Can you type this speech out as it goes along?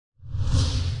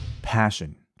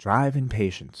passion, drive, and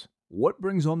patience. What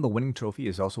brings home the winning trophy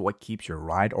is also what keeps your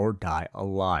ride or die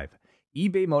alive.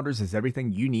 eBay Motors has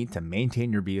everything you need to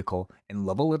maintain your vehicle and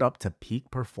level it up to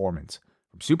peak performance.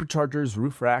 From superchargers,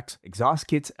 roof racks, exhaust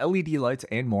kits, LED lights,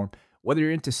 and more, whether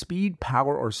you're into speed,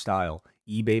 power, or style,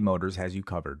 eBay Motors has you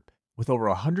covered. With over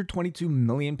 122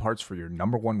 million parts for your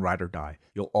number one ride or die,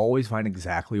 you'll always find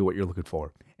exactly what you're looking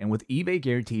for. And with eBay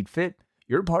Guaranteed Fit,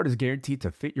 your part is guaranteed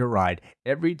to fit your ride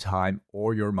every time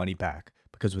or your money back.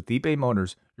 Because with eBay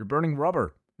Motors, you're burning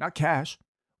rubber, not cash.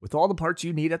 With all the parts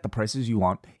you need at the prices you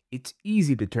want, it's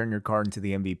easy to turn your car into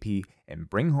the MVP and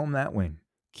bring home that win.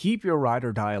 Keep your ride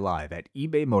or die alive at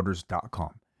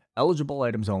ebaymotors.com. Eligible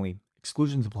items only.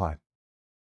 Exclusions apply.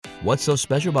 What's so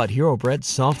special about Hero Bread's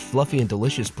soft, fluffy, and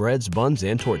delicious breads, buns,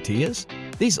 and tortillas?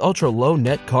 These ultra-low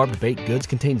net-carb baked goods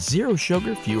contain zero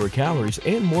sugar, fewer calories,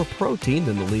 and more protein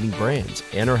than the leading brands,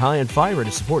 and are high in fiber to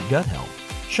support gut health.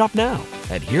 Shop now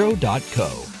at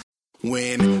Hero.co.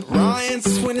 When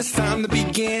it's time to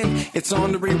begin. It's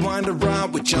on the Rewind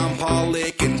Around with John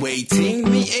Pollock and Waiting.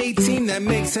 The 18 that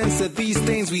makes sense of these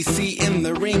things we see in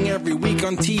the ring every week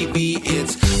on TV.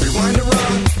 It's Rewind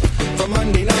Around for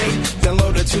Monday night.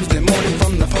 Download a Tuesday morning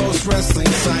from the Post Wrestling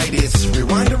site. It's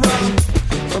Rewind Around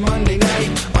for Monday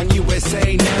night on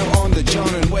USA Now on the John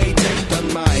and Wade Take the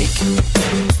Mic.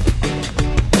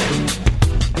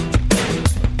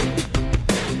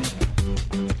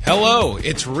 Hello,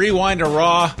 it's Rewind to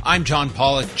Raw. I'm John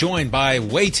Pollock, joined by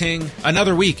Wei Ting.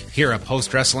 Another week here at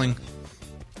Post Wrestling.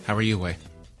 How are you, Wei?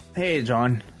 Hey,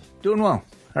 John. Doing well.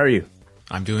 How are you?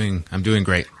 I'm doing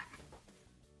great.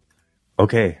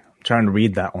 Okay, I'm trying to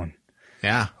read that one.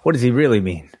 Yeah. What does he really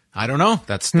mean? I don't know.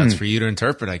 That's for you to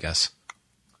interpret, I guess.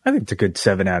 I think it's a good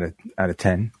 7 out of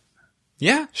 10.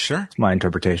 Yeah, sure. It's my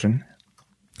interpretation.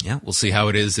 Yeah, we'll see how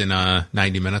it is in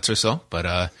 90 minutes or so.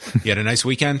 But you had a nice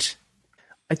weekend?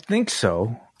 I think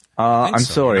so. I'm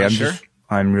sorry.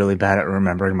 I'm really bad at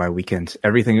remembering my weekends.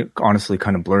 Everything honestly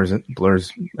kind of blurs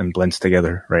and blends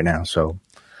together right now. So,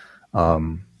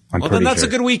 then that's a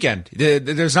good weekend.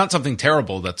 There's not something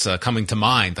terrible that's coming to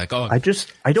mind. Like, I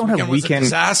don't have weekend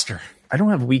disaster. I don't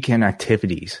have weekend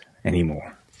activities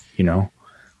anymore. You know,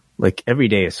 like every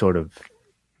day is sort of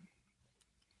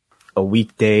a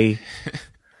weekday.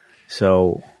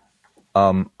 So,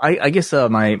 I guess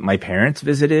my parents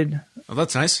visited. Oh,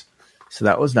 that's nice. So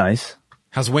that was nice.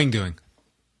 How's Wing doing?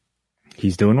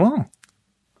 He's doing well.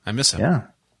 I miss him. Yeah.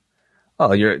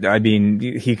 Oh,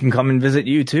 he can come and visit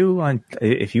you too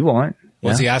if you want.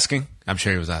 Was he asking? I'm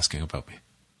sure he was asking about me.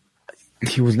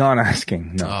 He was not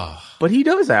asking, no. But he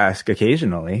does ask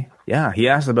occasionally. Yeah, he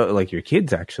asked about like your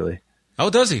kids actually. Oh,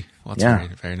 does he? Well, that's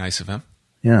very, very nice of him.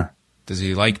 Yeah. Does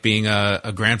he like being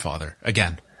a grandfather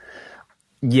again?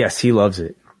 Yes, he loves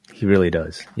it. He really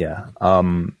does. Yeah.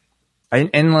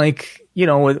 And like, you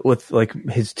know, with like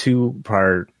his 2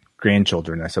 prior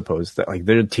grandchildren, I suppose that like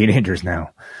they're teenagers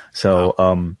now.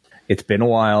 So, it's been a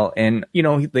while, and you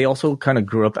know, they also kind of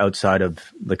grew up outside of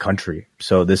the country.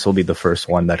 So this will be the first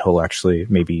one that he'll actually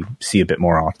maybe see a bit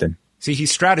more often. See, he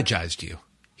strategized you.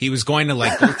 He was going to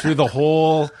like go through the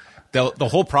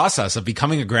whole process of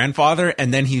becoming a grandfather,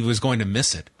 and then he was going to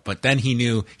miss it. But then he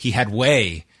knew he had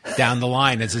Wei down the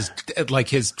line as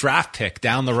his draft pick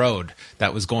down the road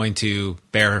that was going to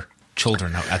bear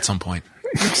children at some point.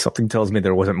 Something tells me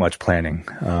there wasn't much planning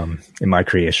in my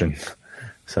creation.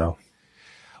 So,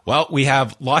 well, we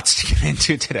have lots to get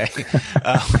into today. We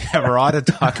have Raw to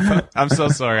talk about. I'm so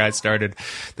sorry I started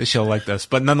the show like this,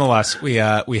 but nonetheless, we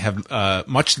have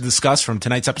much to discuss from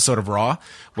tonight's episode of Raw,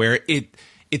 where it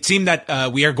seemed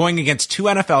that we are going against 2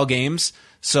 NFL games.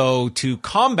 So to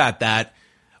combat that,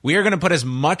 we are going to put as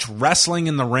much wrestling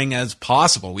in the ring as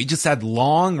possible. We just had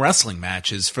long wrestling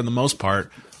matches for the most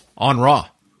part on Raw.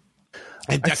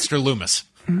 And Dexter Lumis.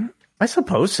 I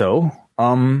suppose so.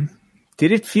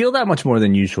 Did it feel that much more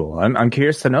than usual? I'm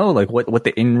curious to know, like, what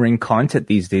the in-ring content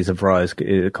these days of Raw is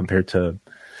compared to,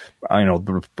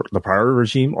 the prior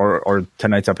regime or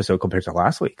tonight's episode compared to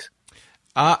last week's.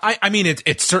 I mean,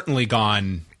 it's certainly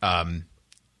gone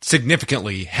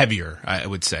significantly heavier, I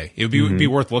would say. It would be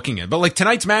worth looking at. But like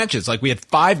tonight's matches, like we had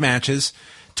 5 matches,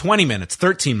 20 minutes,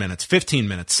 13 minutes, 15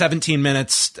 minutes, 17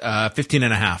 minutes, 15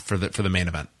 and a half for the main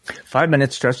event. 5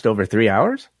 minutes stretched over 3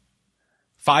 hours?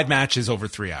 5 matches over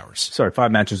 3 hours. Sorry,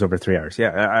 5 matches over 3 hours.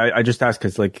 Yeah, I just asked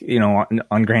because, like, you know,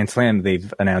 on Grand Slam,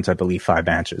 they've announced, I believe, 5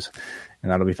 matches.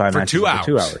 And that'll be 5 matches for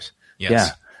 2 hours. Yes. Yeah.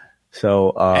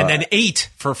 So, and then 8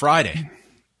 for Friday.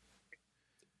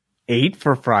 8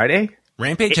 for Friday?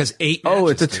 Rampage has 8 matches. Oh,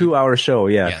 it's a 2-hour show.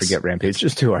 Yeah, Yes. forget Rampage.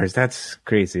 Just 2 hours. That's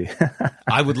crazy.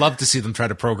 I would love to see them try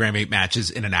to program 8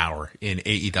 matches in an hour in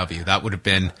AEW. That would have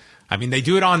been, I mean, they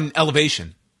do it on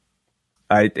Elevation.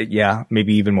 Yeah,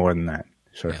 maybe even more than that.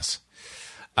 Sure. Yes.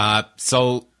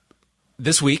 So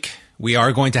this week, we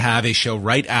are going to have a show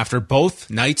right after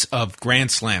both nights of Grand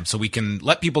Slam. So we can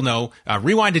let people know,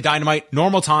 Rewind to Dynamite,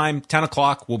 normal time, 10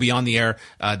 o'clock, we'll be on the air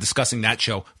discussing that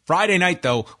show. Friday night,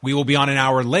 though, we will be on an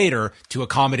hour later to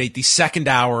accommodate the second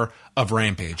hour of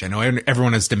Rampage. I know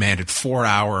everyone has demanded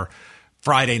 4-hour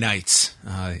Friday nights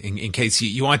in case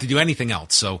you want to do anything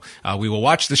else. So we will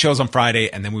watch the shows on Friday,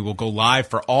 and then we will go live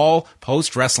for all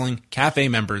Post-Wrestling Cafe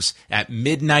members at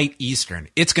midnight Eastern.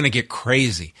 It's going to get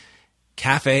crazy.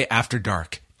 Cafe After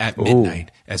Dark at midnight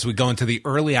as we go into the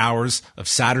early hours of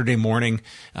Saturday morning.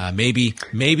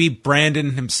 Maybe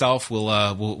Brandon himself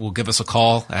will give us a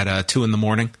call at 2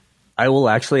 a.m. I will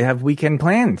actually have weekend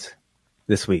plans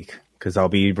this week because I'll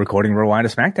be recording Rewind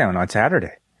to SmackDown on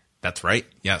Saturday. That's right.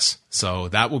 Yes. So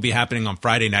that will be happening on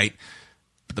Friday night.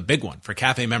 But the big one for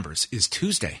Cafe members is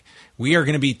Tuesday. We are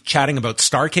going to be chatting about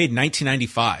Starrcade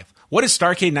 1995. What is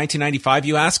Starrcade 1995,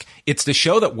 you ask? It's the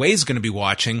show that Way's going to be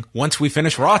watching once we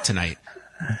finish Raw tonight.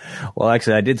 Well,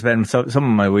 actually, I did spend some of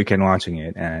my weekend watching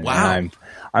it, and Wow.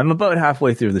 I'm about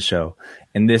halfway through the show,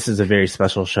 and this is a very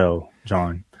special show,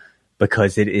 John,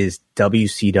 because it is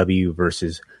WCW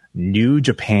versus New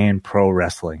Japan Pro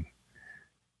Wrestling.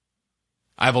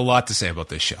 I have a lot to say about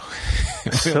this show.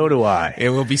 So do I. It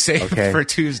will be saved Okay. for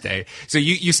Tuesday. So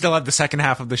you still have the second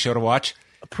half of the show to watch?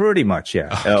 Pretty much,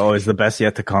 yeah. Oh, is the best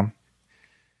yet to come?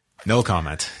 No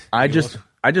comment. I just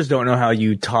don't know how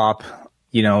you top,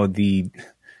 the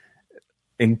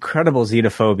incredible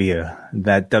xenophobia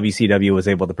that WCW was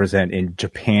able to present in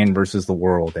Japan versus the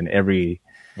world and every.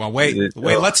 Well, wait.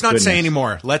 Let's not say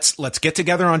anymore. Let's get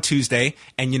together on Tuesday,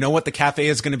 and you know what the cafe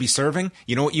is going to be serving?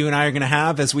 You know what you and I are going to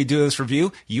have as we do this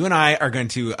review? You and I are going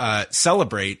to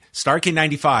celebrate Starrcade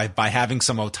 95 by having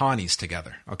some Otanis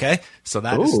together. Okay, so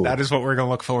that is what we're going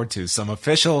to look forward to. Some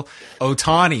official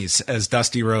Otanis, as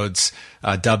Dusty Rhodes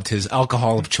dubbed his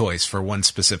alcohol of choice for one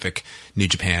specific New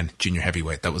Japan junior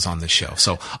heavyweight that was on this show.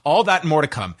 So all that and more to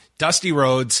come. Dusty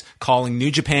Rhodes calling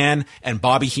New Japan and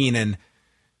Bobby Heenan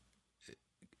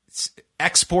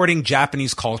exporting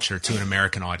Japanese culture to an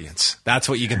American audience. That's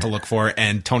what you get to look for.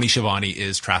 And Tony Schiavone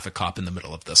is traffic cop in the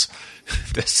middle of this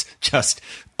just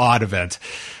odd event.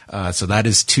 So that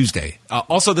is Tuesday.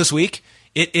 Also this week,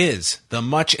 it is the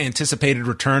much anticipated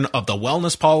return of the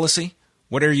wellness policy.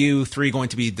 What are you three going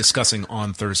to be discussing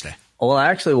on Thursday? Well, I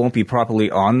actually won't be properly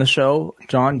on the show,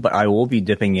 John, but I will be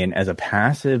dipping in as a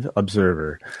passive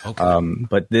observer. Okay.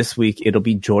 But this week, it'll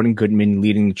be Jordan Goodman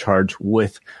leading the charge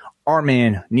with our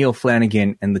man, Neil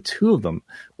Flanagan, and the two of them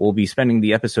will be spending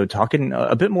the episode talking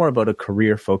a bit more about a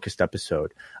career-focused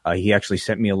episode. He actually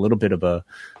sent me a little bit of a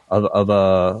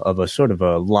sort of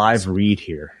a live read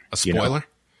here. A spoiler?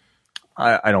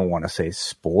 I don't want to say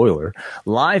spoiler.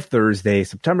 Live Thursday,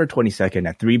 September 22nd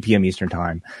at 3 p.m. Eastern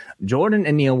Time, Jordan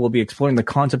and Neil will be exploring the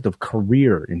concept of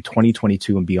career in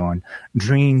 2022 and beyond.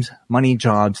 Dreams, money,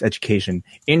 jobs, education,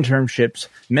 internships,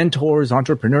 mentors,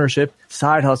 entrepreneurship,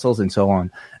 side hustles, and so on.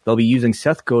 They'll be using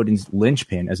Seth Godin's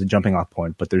Linchpin as a jumping off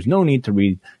point, but there's no need to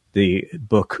read the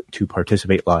book to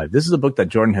participate live. This is a book that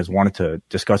Jordan has wanted to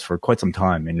discuss for quite some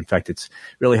time. And in fact, it's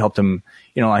really helped him,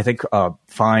 I think,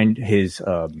 find his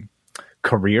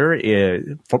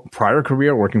prior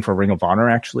career working for Ring of Honor,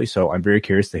 actually. So I'm very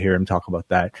curious to hear him talk about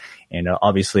that. And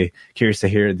obviously curious to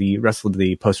hear the rest of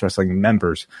the Post Wrestling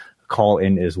members call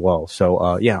in as well. So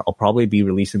I'll probably be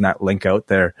releasing that link out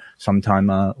there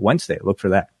sometime Wednesday. Look for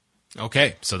that.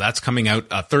 Okay, so that's coming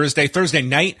out Thursday. Thursday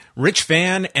night, Rich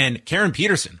Vann and Karen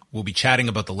Peterson will be chatting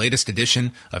about the latest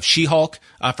edition of She-Hulk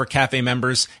for Cafe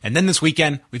members. And then this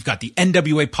weekend, we've got the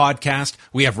NWA podcast.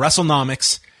 We have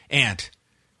WrestleNomics, and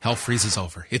hell freezes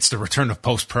over. It's the return of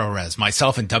Post Pro Res.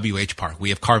 Myself and WH Park, we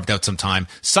have carved out some time.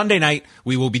 Sunday night,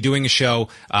 we will be doing a show.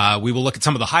 We will look at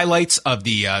some of the highlights of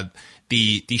the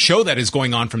show that is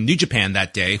going on from New Japan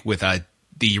that day with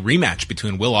the rematch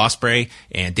between Will Ospreay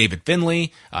and David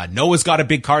Finlay. Noah's got a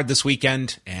big card this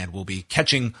weekend, and we'll be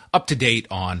catching up to date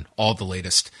on all the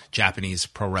latest Japanese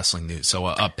pro wrestling news. So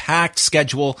a packed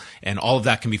schedule, and all of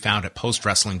that can be found at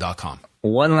postwrestling.com.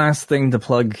 One last thing to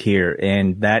plug here,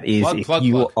 and that is if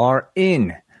you are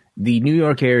in the New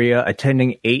York area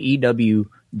attending AEW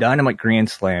Dynamite Grand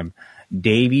Slam,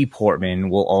 Davey Portman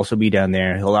will also be down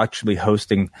there. He'll actually be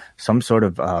hosting some sort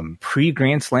of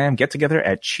pre-Grand Slam get-together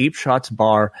at Cheap Shots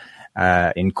Bar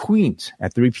in Queens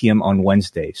at 3 p.m. on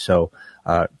Wednesday. So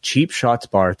Cheap Shots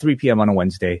Bar, 3 p.m. on a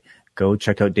Wednesday. go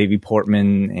check out Davey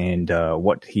Portman and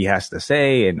what he has to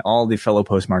say and all the fellow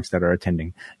postmarks that are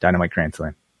attending Dynamite Grand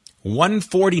Slam.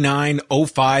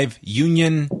 149.05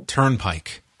 Union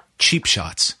Turnpike. Cheap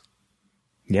Shots.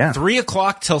 Yeah. 3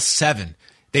 o'clock till 7.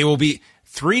 They will be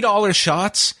 $3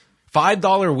 shots,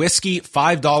 $5 whiskey,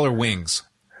 $5 wings.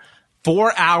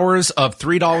 4 hours of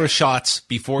 $3 shots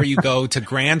before you go to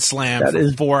Grand Slam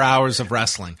for 4 hours of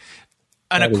wrestling.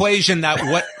 An equation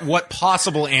that what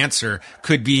possible answer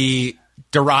could be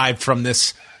derived from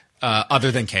this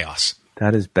other than chaos?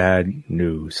 That is bad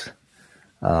news.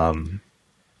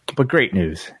 But great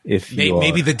news. If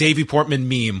maybe the Davey Portman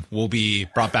meme will be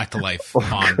brought back to life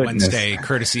on Wednesday,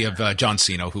 courtesy of John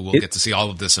Cena, who will get to see all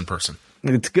of this in person.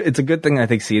 It's a good thing I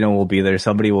think Cena will be there.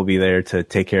 Somebody will be there to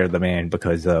take care of the man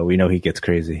because we know he gets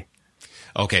crazy.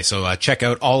 Okay, so check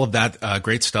out all of that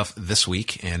great stuff this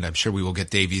week, and I'm sure we will get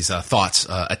Davey's thoughts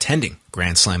attending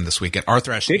Grand Slam this week at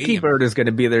Arthur Ashe Stadium. Dickie Bird is going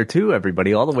to be there too,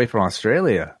 everybody, all the way from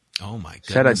Australia. Oh, my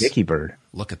goodness. Shout out Dickie Bird.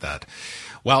 Look at that.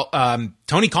 Well,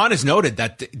 Tony Khan has noted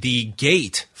that the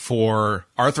gate for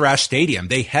Arthur Ashe Stadium,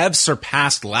 they have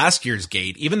surpassed last year's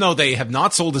gate, even though they have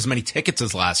not sold as many tickets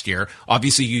as last year.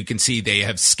 Obviously, you can see they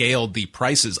have scaled the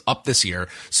prices up this year.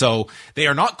 So they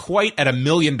are not quite at $1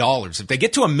 million. If they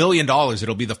get to $1 million,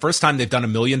 it'll be the first time they've done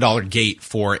 $1 million gate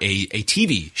for a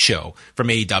TV show from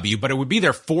AEW, but it would be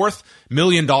their fourth $1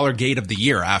 million gate of the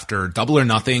year after Double or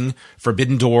Nothing,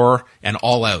 Forbidden Door, and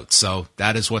All Out. So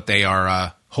that is what they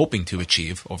are hoping to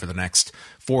achieve over the next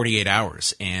 48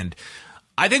 hours. And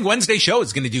I think Wednesday's show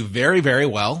is going to do very, very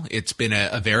well. It's been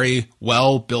a very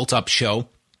well built up show.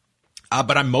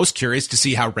 But I'm most curious to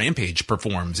see how Rampage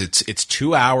performs. It's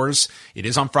 2 hours. It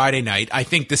is on Friday night. I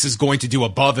think this is going to do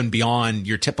above and beyond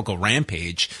your typical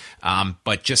Rampage.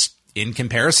 But just in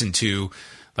comparison to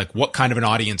like what kind of an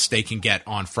audience they can get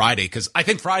on Friday. Because I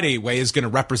think Friday Way is going to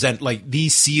represent like the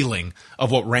ceiling of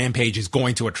what Rampage is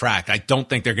going to attract. I don't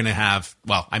think they're going to have,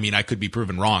 well, I mean, I could be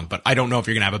proven wrong, but I don't know if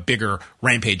you're going to have a bigger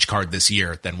Rampage card this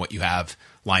year than what you have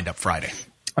lined up Friday.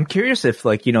 I'm curious if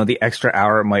like, you know, the extra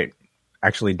hour might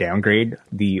actually downgrade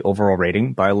the overall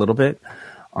rating by a little bit.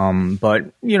 But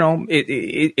you know,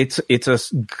 it's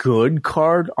a good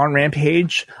card on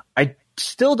Rampage. I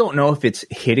still don't know if it's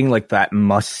hitting like that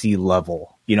must-see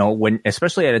level, you know, when,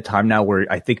 especially at a time now where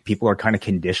I think people are kind of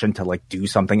conditioned to like do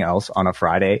something else on a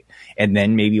Friday and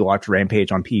then maybe watch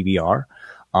Rampage on PVR.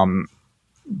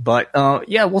 But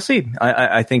yeah, we'll see.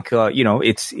 I think, you know,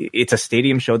 it's a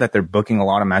stadium show that they're booking a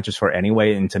lot of matches for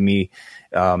anyway. And to me,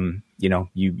 you know,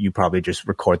 you probably just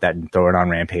record that and throw it on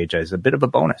Rampage as a bit of a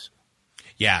bonus.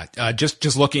 Yeah.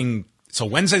 Just looking. So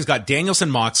Wednesday's got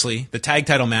Danielson Moxley, the tag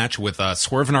title match with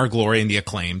Swerve in Our Glory and the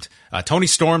Acclaimed. Tony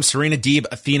Storm, Serena Deeb,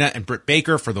 Athena, and Britt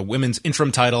Baker for the women's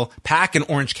interim title. Pac and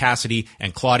Orange Cassidy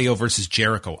and Claudio versus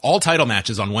Jericho. All title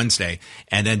matches on Wednesday.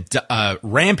 And then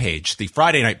Rampage, the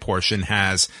Friday night portion,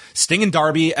 has Sting and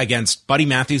Darby against Buddy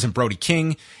Matthews and Brody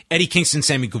King. Eddie Kingston,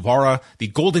 Sammy Guevara. The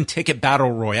Golden Ticket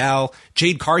Battle Royale.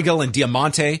 Jade Cargill and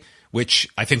Diamante, which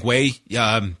I think, Way,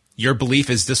 your belief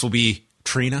is this will be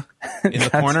Trina in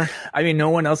the corner. I mean, no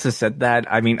one else has said that.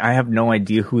 I mean, I have no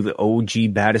idea who the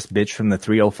OG baddest bitch from the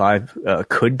 305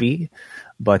 could be,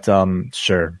 but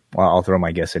sure. Well, I'll throw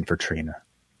my guess in for Trina.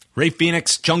 Ray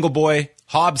Phoenix, Jungle Boy,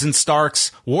 Hobbs and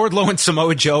Starks, Wardlow and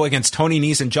Samoa Joe against Tony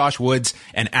Nese and Josh Woods,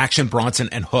 and Action Bronson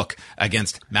and Hook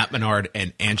against Matt Menard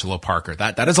and Angelo Parker.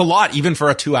 That is a lot, even for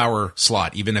a 2-hour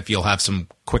slot, even if you'll have some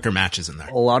quicker matches in there.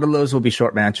 A lot of those will be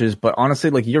short matches, but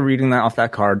honestly, like you're reading that off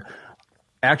that card,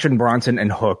 Action Bronson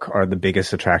and Hook are the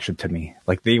biggest attraction to me.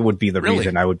 Like they would be the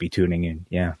reason I would be tuning in.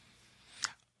 Yeah.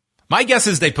 My guess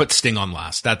is they put Sting on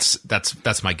last.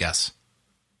 That's my guess.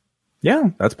 Yeah,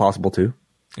 that's possible too.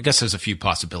 I guess there's a few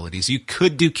possibilities. You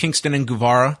could do Kingston and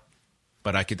Guevara,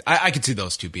 but I could see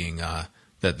those two being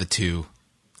the two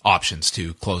options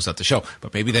to close out the show.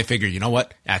 But maybe they figure, you know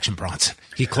what? Action Bronson.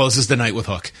 He closes the night with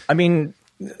Hook. I mean,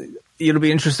 it'll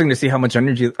be interesting to see how much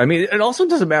energy. I mean, it also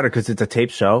doesn't matter because it's a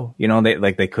taped show. You know,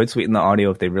 they could sweeten the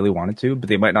audio if they really wanted to, but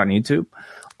they might not need to.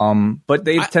 But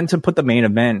they tend to put the main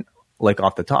event like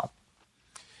off the top.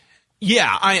 Yeah,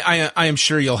 I am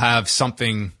sure you'll have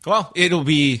something. Well, it'll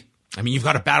be. I mean, you've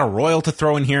got a battle royal to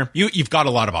throw in here. You've got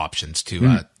a lot of options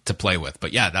to play with.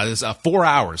 But yeah, that is 4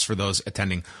 hours for those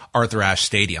attending Arthur Ashe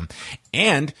Stadium,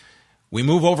 and we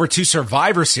move over to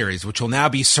Survivor Series, which will now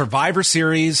be Survivor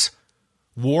Series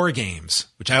War Games,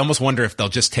 which I almost wonder if they'll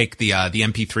just take the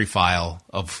MP3 file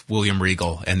of William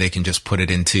Regal and they can just put it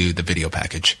into the video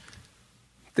package.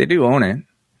 They do own it.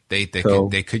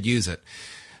 They could use it.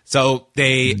 So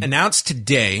they announced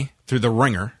today through The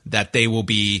Ringer that they will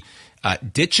be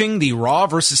ditching the Raw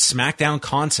versus SmackDown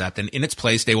concept, and in its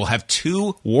place, they will have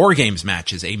 2 War Games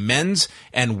matches, a men's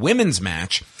and women's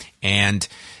match. And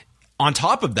on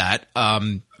top of that,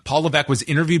 Paul Levesque was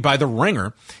interviewed by The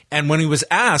Ringer, and when he was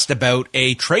asked about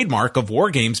a trademark of War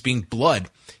Games being blood,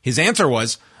 his answer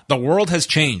was, "The world has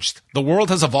changed. The world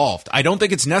has evolved. I don't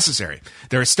think it's necessary.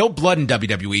 There is still blood in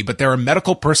WWE, but there are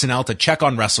medical personnel to check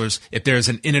on wrestlers if there is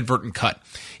an inadvertent cut.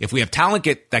 If we have talent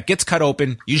that gets cut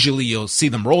open, usually you'll see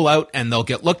them roll out and they'll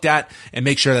get looked at and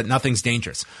make sure that nothing's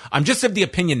dangerous. I'm just of the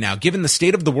opinion now, given the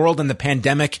state of the world and the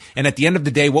pandemic, and at the end of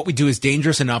the day, what we do is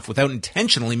dangerous enough without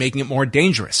intentionally making it more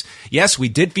dangerous. Yes, we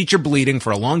did feature bleeding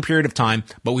for a long period of time,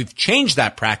 but we've changed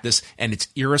that practice and it's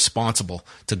irresponsible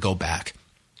to go back."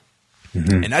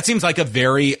 Mm-hmm. And that seems like a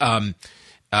very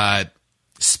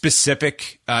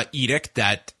specific edict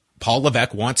that Paul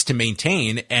Levesque wants to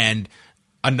maintain, and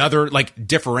another like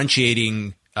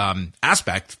differentiating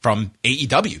aspect from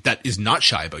AEW that is not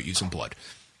shy about using blood.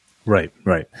 Right.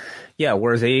 Yeah,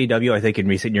 whereas AEW, I think in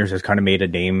recent years has kind of made a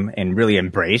name and really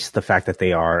embraced the fact that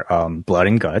they are blood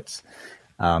and guts.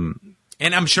 And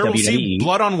I'm sure we'll see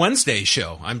blood on Wednesday's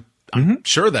show. I'm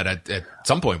sure that at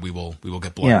some point we will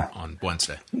get blood on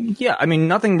Wednesday. Yeah, I mean,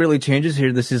 nothing really changes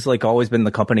here. This has like always been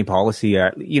the company policy.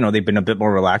 They've been a bit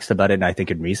more relaxed about it, and I think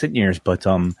in recent years. But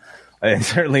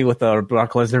certainly with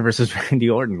Brock Lesnar versus Randy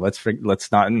Orton,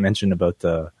 let's not mention about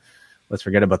let's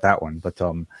forget about that one. But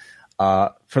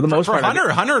for the most part,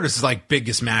 Hunter's like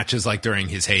biggest matches like during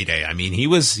his heyday. I mean, he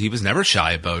was never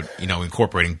shy about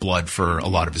incorporating blood for a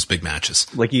lot of his big matches.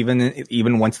 Like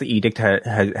even once the edict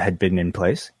had been in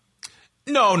place.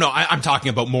 No, I'm talking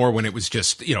about more when it was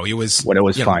just, it was when it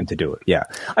was fine to do it. Yeah.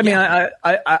 I mean,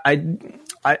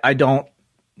 I don't,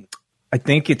 I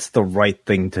think it's the right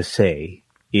thing to say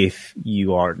if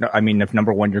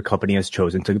number one, your company has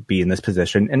chosen to be in this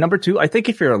position. And number two, I think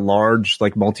if you're a large,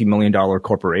 like multi-million-dollar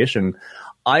corporation,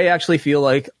 I actually feel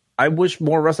like I wish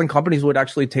more wrestling companies would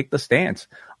actually take the stance.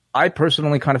 I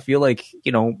personally kind of feel like,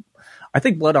 I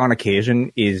think blood on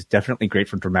occasion is definitely great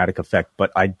for dramatic effect,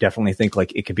 but I definitely think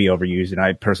like it could be overused, and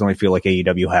I personally feel like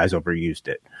AEW has overused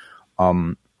it.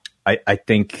 I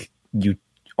think you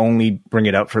only bring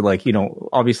it up for like,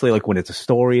 obviously like when it's a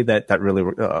story that really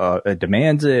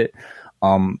demands it.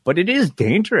 But it is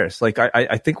dangerous. Like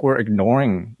I think we're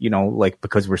ignoring,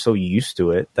 because we're so used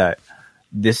to it, that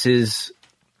this is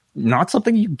not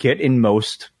something you get in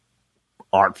most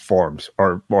art forms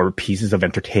or pieces of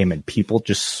entertainment. People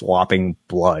just swapping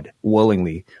blood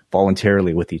willingly,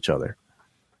 voluntarily with each other.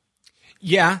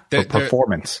 Yeah. For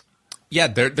performance. Yeah,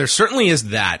 there certainly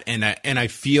is that. And I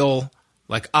feel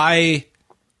like I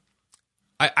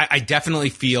definitely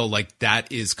feel like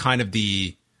that is kind of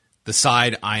the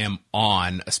side I am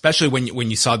on, especially when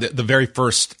you saw the very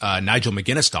first Nigel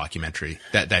McGuinness documentary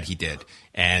that he did.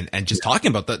 And just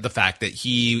talking about the fact that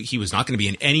he was not going to be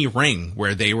in any ring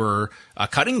where they were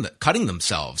cutting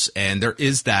themselves, and there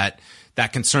is that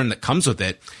concern that comes with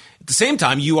it. At the same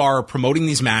time, you are promoting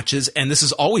these matches, and this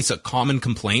is always a common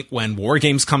complaint when War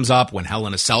Games comes up, when Hell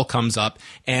in a Cell comes up,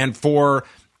 and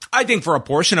I think for a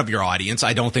portion of your audience,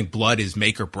 I don't think blood is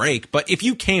make or break. But if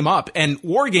you came up, and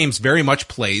War Games very much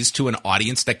plays to an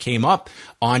audience that came up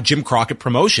on Jim Crockett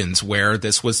Promotions, where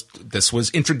this was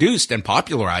introduced and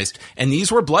popularized, and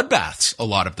these were bloodbaths a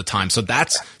lot of the time. So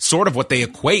that's sort of what they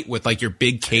equate with like your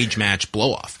big cage match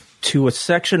blow off. To a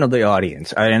section of the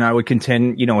audience, and I would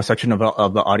contend, a section of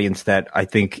the audience that I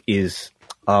think is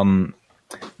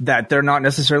that they're not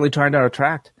necessarily trying to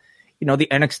attract. The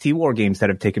NXT War Games that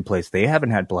have taken place, they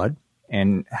haven't had blood,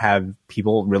 and have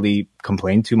people really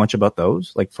complained too much about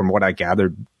those? Like, from what I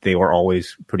gathered, they were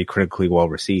always pretty critically well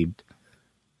received.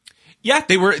 Yeah,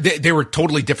 they were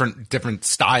totally different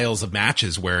styles of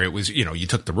matches where it was, you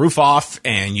took the roof off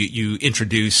and you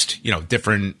introduced,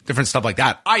 different stuff like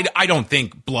that. I don't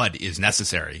think blood is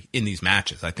necessary in these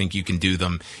matches. I think you can do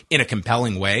them in a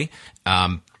compelling way.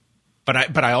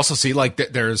 But I also see like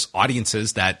there's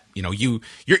audiences that,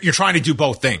 you're trying to do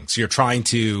both things. You're trying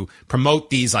to promote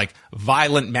these like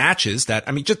violent matches that,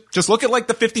 I mean, just look at like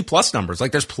the 50+ numbers.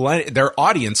 Like their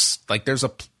audience, like there's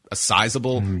a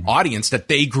sizable audience that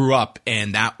they grew up,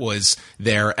 and that was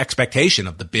their expectation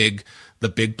of the big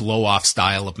blow off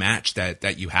style of match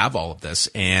that you have all of this.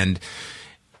 And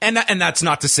that's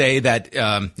not to say that,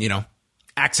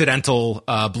 accidental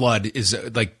blood is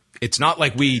like, it's not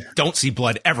like we don't see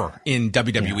blood ever in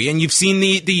WWE. Yeah. And you've seen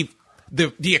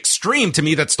the extreme. To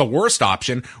me, that's the worst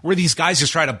option, where these guys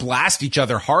just try to blast each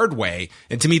other hard way.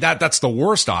 And to me, that's the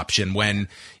worst option, when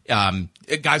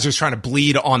guys are just trying to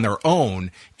bleed on their own,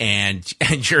 and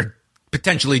you're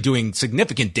potentially doing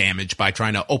significant damage by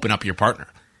trying to open up your partner.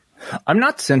 I'm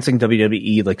not sensing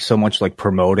WWE like so much like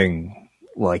promoting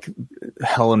like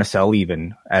Hell in a Cell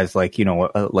even as like, you know,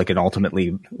 like an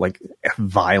ultimately like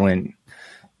violent,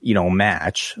 you know,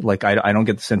 match. Like I don't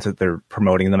get the sense that they're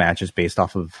promoting the matches based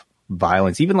off of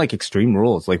violence. Even like Extreme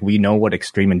Rules, like we know what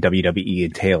Extreme in WWE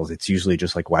entails. It's usually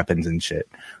just like weapons and shit,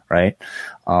 right?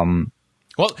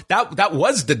 Well, that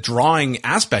was the drawing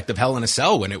aspect of Hell in a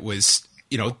Cell when it was,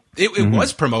 you know, it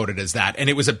was promoted as that, and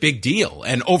it was a big deal.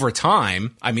 And over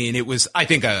time, I mean, it was, I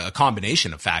think, a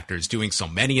combination of factors, doing so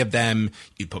many of them.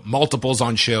 You put multiples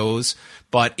on shows,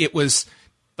 but it was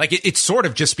like, it sort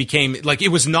of just became like, it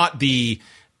was not the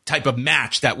type of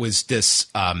match that was this,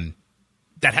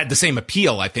 that had the same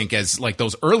appeal, I think, as like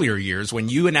those earlier years when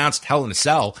you announced Hell in a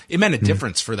Cell. It meant a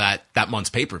difference for that month's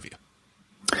pay-per-view.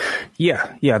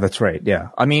 Yeah, that's right. Yeah.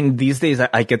 I mean, these days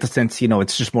I get the sense, you know,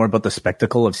 it's just more about the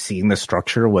spectacle of seeing the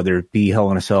structure, whether it be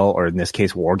Hell in a Cell or in this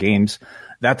case, War Games.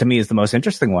 That to me is the most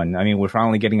interesting one. I mean, we're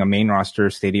finally getting a main roster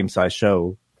stadium size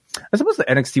show. I suppose the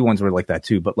NXT ones were like that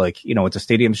too, but like, you know, it's a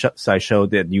stadium size show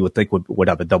that you would think would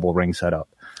have a double ring setup.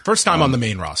 First time on the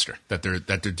main roster that they're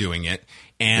doing it.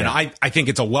 And yeah. I think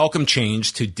it's a welcome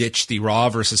change to ditch the Raw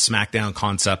versus SmackDown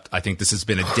concept. I think this has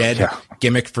been a dead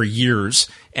gimmick for years,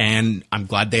 and I'm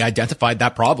glad they identified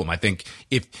that problem. I think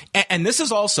and this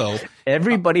is also,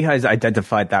 everybody has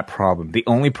identified that problem. The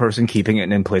only person keeping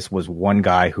it in place was one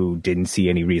guy who didn't see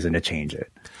any reason to change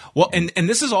it. Well, and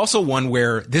this is also one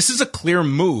where this is a clear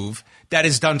move that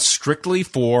is done strictly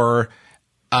for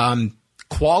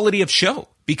quality of show,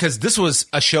 because this was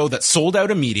a show that sold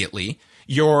out immediately.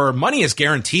 Your money is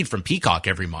guaranteed from Peacock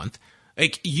every month.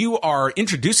 Like, you are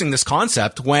introducing this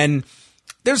concept when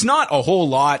there's not a whole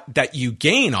lot that you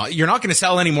gain. You're not going to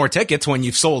sell any more tickets when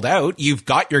you've sold out. You've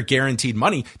got your guaranteed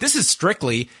money. This is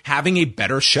strictly having a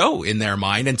better show in their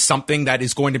mind, and something that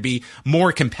is going to be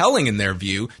more compelling in their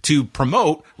view to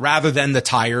promote, rather than the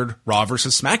tired Raw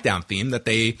versus SmackDown theme that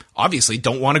they obviously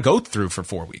don't want to go through for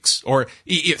 4 weeks or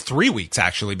 3 weeks,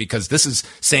 actually, because this is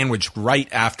sandwiched right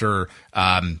after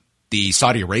the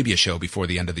Saudi Arabia show before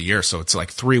the end of the year. So it's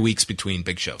like 3 weeks between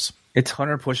big shows. It's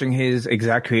Hunter pushing his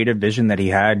exact creative vision that he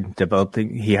had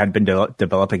developing. He had been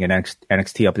developing an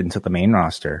NXT up into the main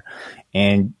roster.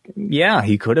 And yeah,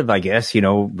 he could have, I guess, you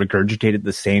know, regurgitated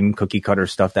the same cookie cutter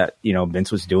stuff that, you know,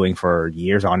 Vince was doing for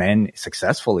years on end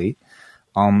successfully.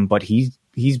 But he's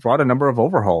brought a number of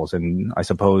overhauls. And I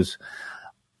suppose,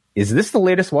 is this the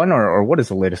latest one, or what is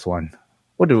the latest one?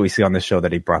 What did we see on this show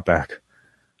that he brought back?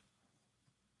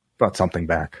 Brought something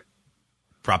back.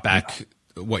 Brought back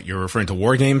what, you're referring to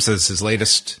War Games as his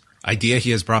latest idea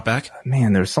he has brought back?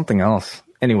 Man, there's something else.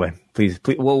 Anyway, please,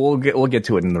 we'll get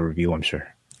to it in the review, I'm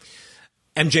sure.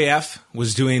 MJF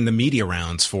was doing the media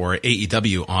rounds for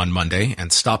AEW on Monday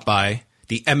and stopped by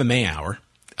the MMA Hour,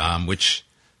 which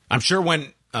I'm sure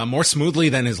went more smoothly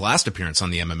than his last appearance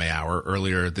on the MMA Hour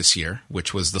earlier this year,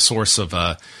 which was the source of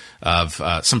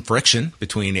some friction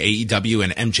between AEW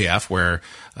and MJF, where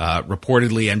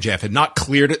reportedly MJF had not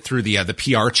cleared it through the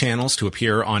PR channels to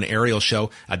appear on Ariel's show.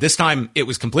 This time it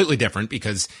was completely different,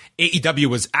 because AEW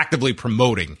was actively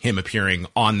promoting him appearing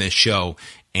on this show.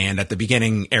 And at the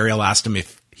beginning, Ariel asked him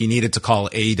if he needed to call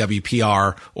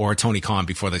AEW PR or Tony Khan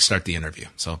before they start the interview.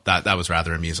 So that was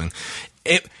rather amusing.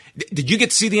 Did you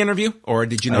get to see the interview, or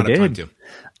did you not have time to?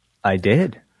 I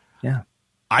did. Yeah.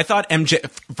 I thought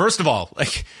first of all,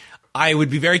 like, I would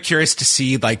be very curious to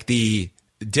see like the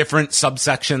different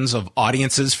subsections of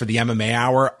audiences for the MMA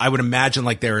Hour. I would imagine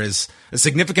like there is a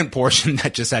significant portion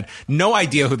that just had no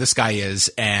idea who this guy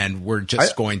is, and we're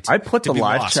just going to. I put the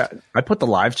live chat. I put the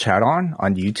live chat on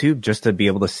YouTube just to be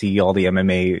able to see all the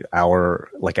MMA Hour,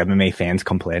 like MMA fans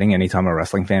complaining anytime a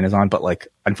wrestling fan is on. But like,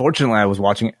 unfortunately, I was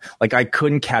watching it. Like, I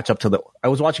couldn't catch up to I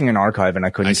was watching an archive and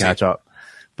I couldn't catch up.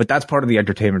 But that's part of the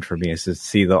entertainment for me, is to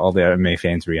see all the MMA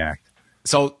fans react.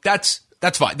 So that's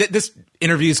fine. This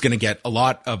interview is going to get a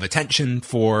lot of attention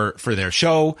for their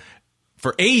show.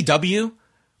 For AEW,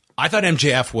 I thought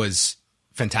MJF was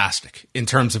fantastic in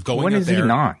terms of going out there. When is he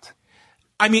not?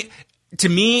 I mean, to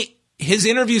me, his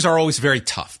interviews are always very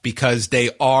tough, because they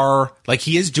are like,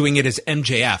 he is doing it as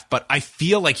MJF, but I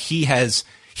feel like he has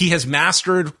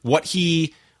mastered what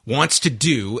he wants to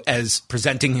do as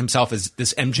presenting himself as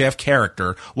this MJF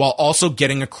character, while also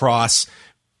getting across,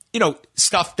 you know,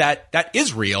 stuff that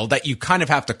is real, that you kind of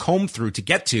have to comb through to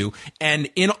get to. And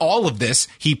in all of this,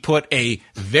 he put a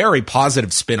very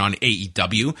positive spin on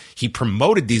AEW. He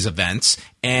promoted these events.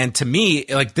 And to me,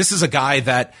 like, this is a guy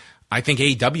that I think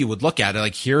AEW would look at.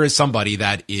 Like, here is somebody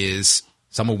that is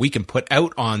someone we can put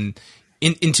out on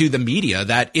into the media,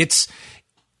 that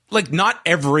like not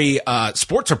every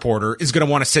sports reporter is going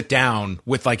to want to sit down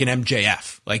with like an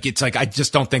MJF. Like it's like I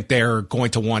just don't think they're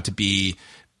going to want to be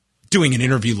doing an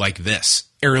interview like this.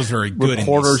 Ariel's very good.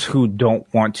 Reporters who don't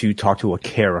want to talk to a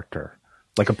character,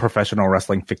 like a professional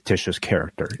wrestling fictitious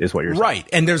character, is what you're saying. Right.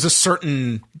 And there's a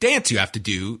certain dance you have to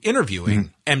do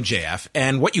interviewing MJF.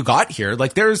 And what you got here,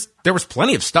 like there was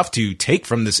plenty of stuff to take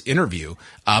from this interview.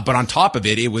 But on top of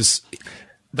it, it was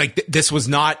like this was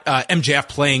not MJF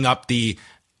playing up the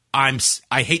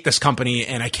I hate this company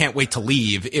and I can't wait to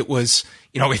leave. It was,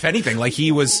 if anything, like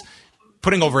he was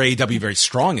putting over AEW very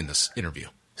strong in this interview.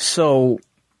 So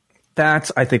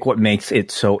that's, I think, what makes it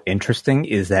so interesting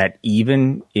is that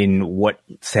even in what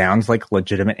sounds like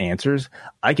legitimate answers,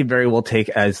 I could very well take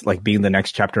as like being the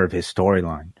next chapter of his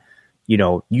storyline.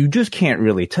 You just can't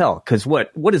really tell because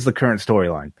what is the current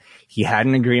storyline? He had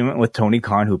an agreement with Tony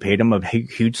Khan, who paid him a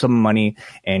huge sum of money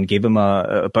and gave him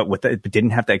but didn't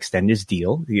have to extend his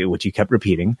deal, which he kept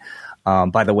repeating.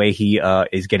 By the way, he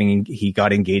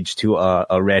got engaged to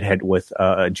a redhead with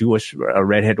a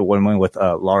redhead woman with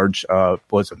large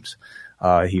bosoms.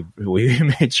 We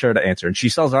made sure to answer, and she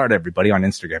sells art. Everybody on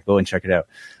Instagram, go and check it out.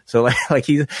 So like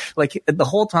he's like the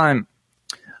whole time,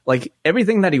 like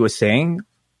everything that he was saying,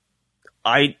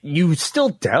 you still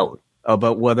doubt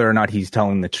about whether or not he's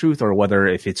telling the truth or whether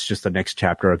if it's just the next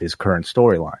chapter of his current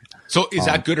storyline. So is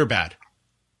that good or bad?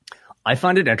 I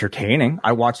find it entertaining.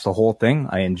 I watched the whole thing.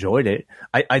 I enjoyed it.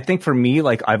 I think for me,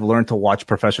 like I've learned to watch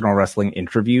professional wrestling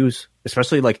interviews,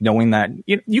 especially like knowing that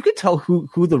you could tell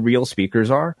who the real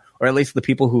speakers are, or at least the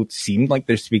people who seem like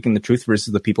they're speaking the truth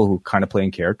versus the people who kind of play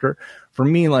in character. For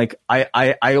me, like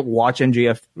I watch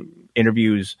MJF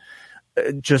interviews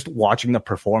just watching the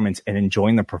performance and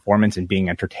enjoying the performance and being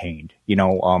entertained.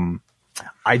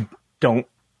 I don't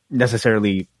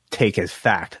necessarily take as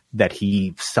fact that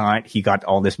he got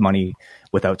all this money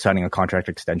without signing a contract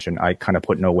extension. I kind of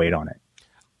put no weight on it.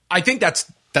 I think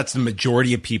that's the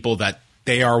majority of people, that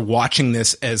they are watching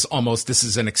this as almost this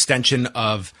is an extension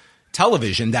of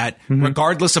television, that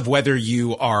regardless of whether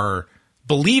you are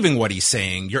believing what he's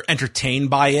saying, you're entertained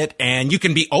by it, and you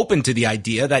can be open to the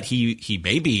idea that he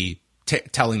may be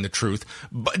telling the truth.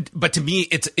 But to me,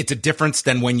 it's a difference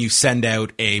than when you send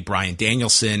out a Bryan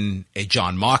Danielson, a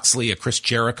Jon Moxley, a Chris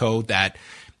Jericho, that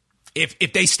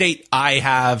if they state, I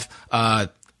have,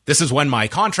 this is when my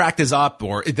contract is up,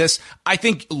 or this, I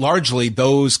think largely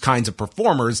those kinds of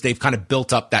performers, they've kind of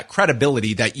built up that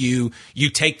credibility that you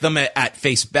take them at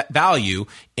face value.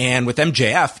 And with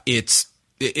MJF,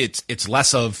 it's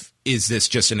less of, is this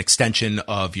just an extension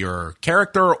of your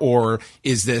character, or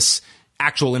is this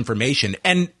actual information?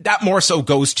 And that more so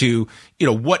goes to,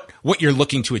 what you're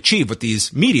looking to achieve with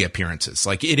these media appearances.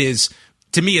 Like it is,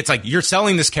 to me, it's like you're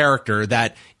selling this character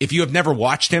that if you have never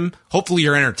watched him, hopefully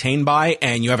you're entertained by,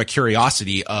 and you have a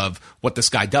curiosity of what this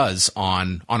guy does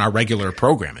on our regular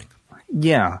programming.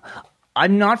 Yeah.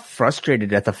 I'm not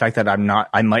frustrated at the fact that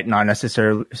I might not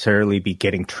necessarily be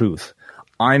getting truth.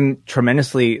 I'm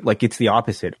tremendously, like, it's the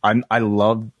opposite. I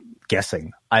love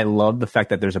guessing. I love the fact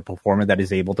that there's a performer that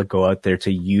is able to go out there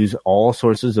to use all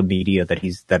sources of media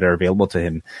that are available to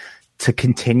him to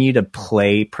continue to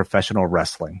play professional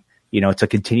wrestling, to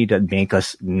continue to make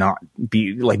us not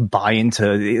be like buy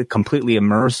into, completely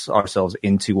immerse ourselves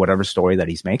into whatever story that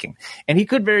he's making. And he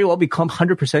could very well become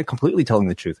 100% completely telling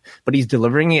the truth, but he's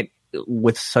delivering it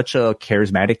with such a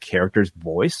charismatic character's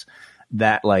voice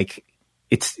that, like,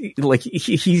 it's like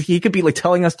he could be like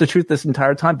telling us the truth this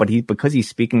entire time, but because he's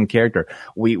speaking in character,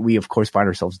 we of course find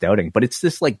ourselves doubting. But it's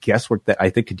this like guesswork that I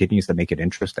think continues to make it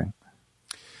interesting.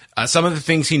 Some of the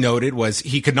things he noted was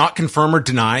he could not confirm or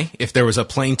deny if there was a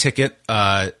plane ticket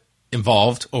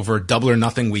involved over Double or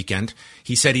Nothing weekend.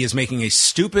 He said he is making a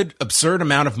stupid, absurd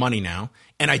amount of money now,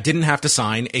 and I didn't have to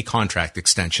sign a contract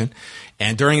extension.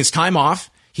 And during his time off,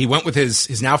 he went with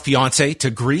his now fiance to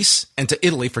Greece and to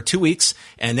Italy for 2 weeks,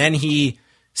 and then he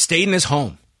stayed in his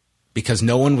home because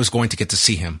no one was going to get to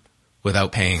see him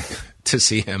without paying to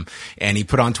see him. And he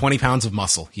put on 20 pounds of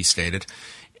muscle, he stated,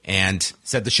 and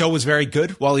said the show was very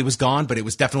good while he was gone, but it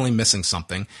was definitely missing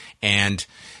something. And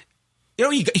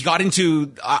he got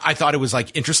into, I thought it was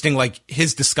like interesting, like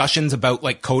his discussions about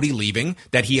like Cody leaving,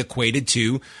 that he equated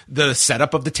to the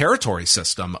setup of the territory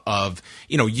system of,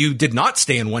 you did not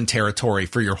stay in one territory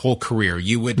for your whole career.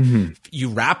 You would, you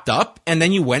wrapped up and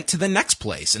then you went to the next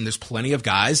place. And there's plenty of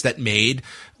guys that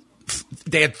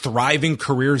they had thriving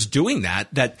careers doing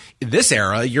that this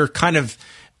era, you're kind of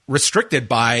restricted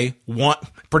by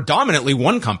predominantly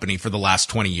one company for the last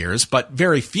 20 years, but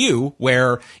very few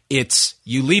where it's,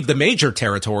 you leave the major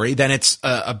territory, then it's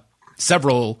a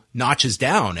several notches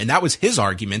down. And that was his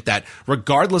argument, that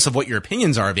regardless of what your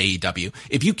opinions are of AEW,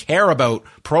 if you care about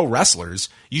pro wrestlers,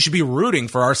 you should be rooting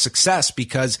for our success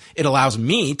because it allows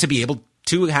me to be able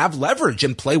to have leverage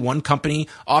and play one company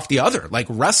off the other. Like,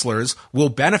 wrestlers will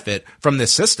benefit from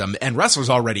this system, and wrestlers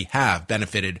already have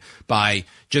benefited by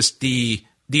just the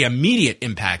immediate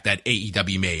impact that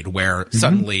AEW made, where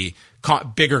suddenly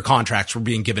bigger contracts were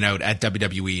being given out at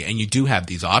WWE, and you do have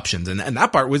these options. And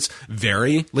that part was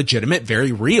very legitimate,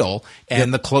 very real.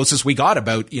 And the closest we got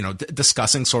about,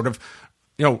 discussing sort of,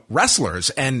 wrestlers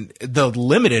and the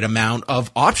limited amount of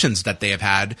options that they have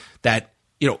had that,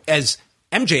 as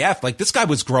MJF, like, this guy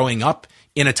was growing up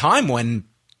in a time when,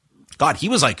 God, he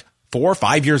was like 4 or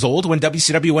 5 years old when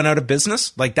WCW went out of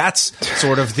business. Like, that's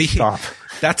sort of the, Stop.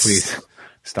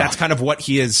 That's kind of what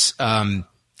he is,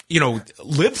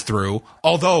 lived through.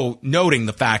 Although noting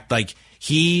the fact, like,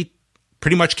 he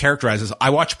pretty much characterizes, I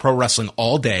watch pro wrestling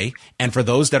all day. And for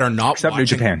those that are not except watching, New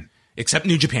Japan. Except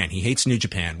New Japan. He hates New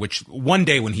Japan, which one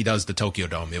day when he does the Tokyo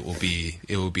Dome, it will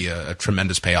be a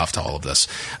tremendous payoff to all of this.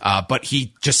 But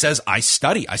he just says, I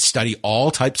study all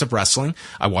types of wrestling.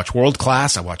 I watch World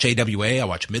Class. I watch AWA. I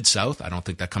watch Mid-South. I don't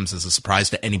think that comes as a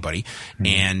surprise to anybody.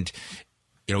 And,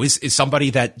 is somebody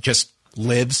that just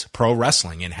lives pro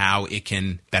wrestling and how it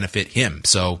can benefit him.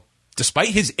 So despite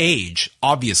his age,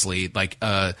 obviously, like,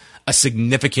 a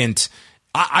significant,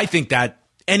 I think that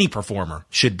any performer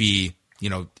should be,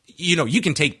 you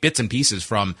can take bits and pieces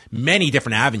from many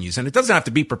different avenues, and it doesn't have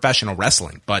to be professional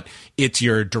wrestling, but it's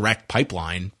your direct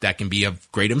pipeline that can be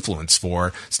of great influence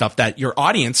for stuff that your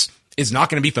audience is not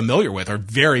going to be familiar with, or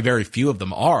very, very few of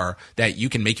them are, that you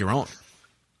can make your own.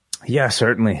 Yeah,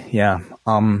 certainly. Yeah.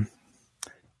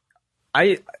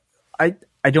 I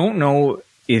don't know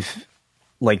if,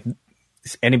 like,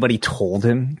 anybody told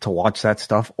him to watch that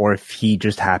stuff, or if he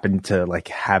just happened to, like,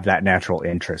 have that natural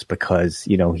interest because,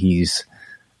 he's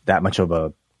that much of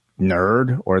a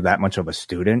nerd or that much of a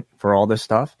student for all this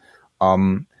stuff.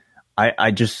 I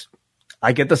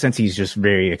get the sense he's just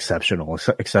very exceptional,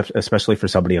 especially for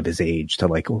somebody of his age to,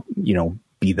 like,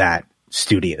 be that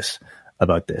studious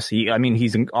about this.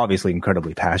 He's obviously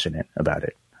incredibly passionate about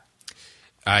it.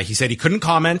 He said he couldn't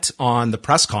comment on the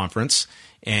press conference,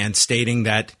 and stating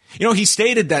that, he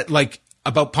stated that, like,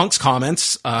 about Punk's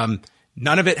comments,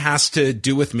 none of it has to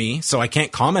do with me, so I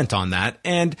can't comment on that.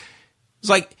 And it's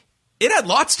like, it had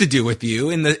lots to do with you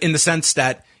in the sense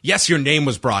that, yes, your name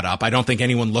was brought up. I don't think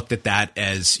anyone looked at that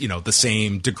as, the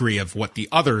same degree of what the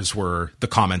others were, the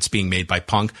comments being made by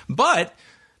Punk. But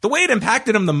the way it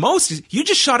impacted him the most is you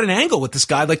just shot an angle with this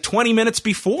guy like 20 minutes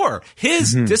before.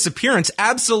 His disappearance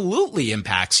absolutely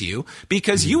impacts you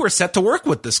because you were set to work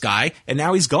with this guy and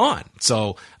now he's gone.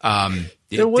 So,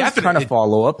 there was kind of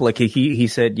follow up. Like he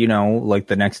said, like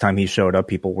the next time he showed up,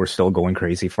 people were still going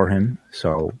crazy for him.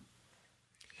 So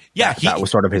yeah, that was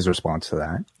sort of his response to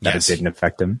that. Yes, it didn't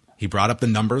affect him. He brought up the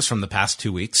numbers from the past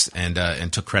 2 weeks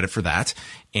and took credit for that.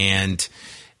 And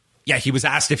yeah, he was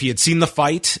asked if he had seen the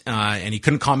fight, and he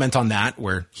couldn't comment on that,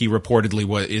 where he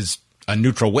reportedly is a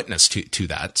neutral witness to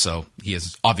that. So he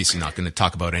is obviously not going to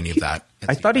talk about any of that.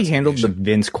 I thought he handled the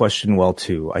Vince question well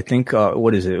too. I think,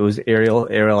 what is it? It was Ariel.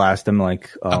 Ariel asked him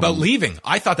about leaving.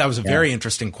 I thought that was a very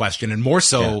interesting question, and more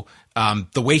so,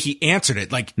 the way he answered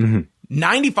it, like,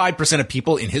 95% of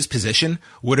people in his position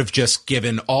would have just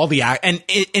given all the, and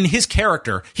in his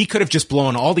character, he could have just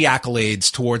blown all the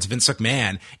accolades towards Vince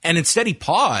McMahon. And instead he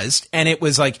paused, and it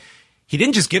was like, he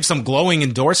didn't just give some glowing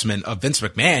endorsement of Vince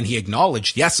McMahon. He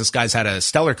acknowledged, yes, this guy's had a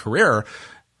stellar career,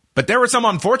 but there were some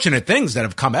unfortunate things that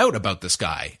have come out about this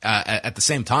guy. At the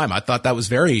same time, I thought that was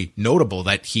very notable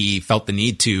that he felt the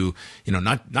need to,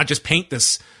 not just paint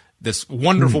this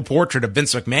wonderful portrait of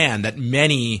Vince McMahon that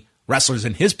many wrestlers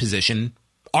in his position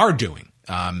are doing,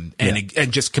 and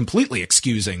just completely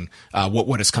excusing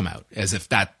what has come out, as if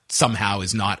that somehow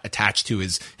is not attached to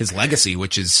his legacy,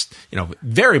 which is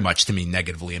very much to me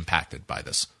negatively impacted by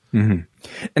this. And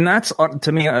that's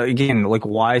to me again, like,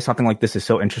 why something like this is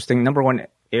so interesting. Number one,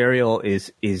 Ariel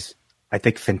is I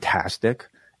think fantastic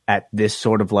at this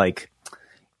sort of like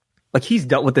he's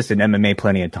dealt with this in MMA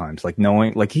plenty of times, like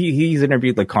knowing, like he's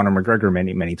interviewed like Conor McGregor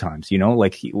many times,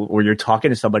 where you're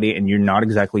talking to somebody and you're not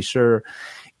exactly sure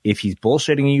if he's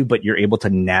bullshitting you, but you're able to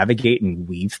navigate and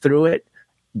weave through it,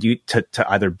 to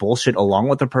either bullshit along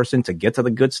with the person to get to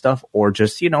the good stuff, or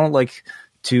just,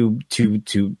 to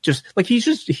just like,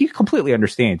 he completely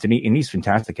understands, and he's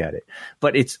fantastic at it.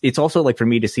 But it's also like, for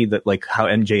me to see that, like, how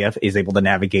MJF is able to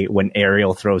navigate when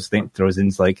Ariel throws in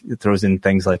things like,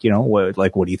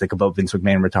 what do you think about Vince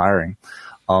McMahon retiring?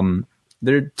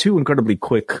 They're two incredibly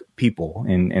quick people,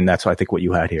 and that's, I think, what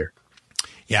you had here.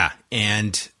 Yeah.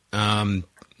 And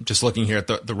Just looking here at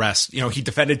the rest, he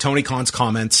defended Tony Khan's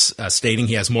comments, stating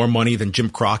he has more money than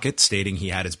Jim Crockett, stating he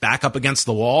had his back up against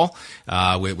the wall,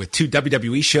 with 2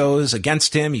 WWE shows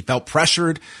against him. He felt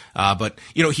pressured, but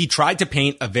he tried to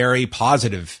paint a very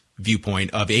positive viewpoint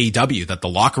of AEW, that the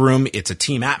locker room, it's a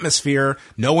team atmosphere.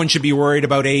 No one should be worried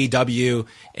about AEW,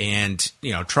 and,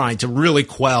 trying to really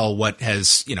quell what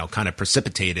has, kind of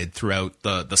precipitated throughout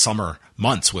the summer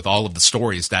months with all of the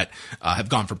stories that have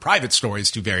gone from private stories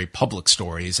to very public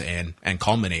stories and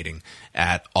culminating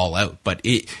at All Out. But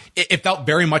it felt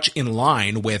very much in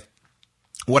line with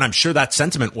what I'm sure that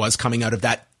sentiment was coming out of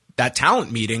that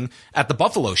talent meeting at the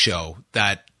Buffalo show,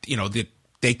 that,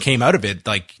 they came out of it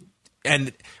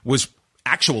and was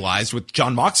actualized with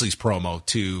Jon Moxley's promo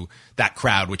to that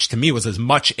crowd, which to me was as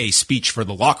much a speech for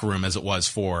the locker room as it was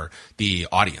for the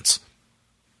audience.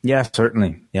 Yeah,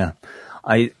 certainly. Yeah.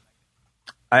 I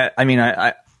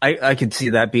could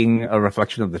see that being a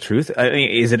reflection of the truth.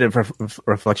 Is it a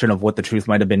reflection of what the truth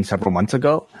might have been several months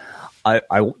ago?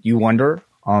 You wonder.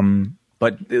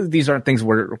 But these aren't things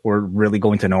we're really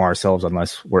going to know ourselves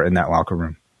unless we're in that locker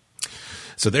room.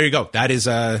 So there you go. That is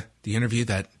the interview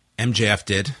that MJF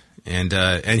did, and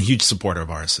a huge supporter of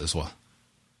ours as well.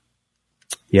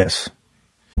 Yes.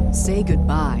 Say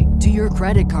goodbye to your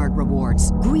credit card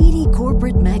rewards. Greedy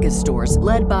corporate mega stores,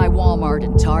 led by Walmart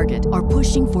and Target, are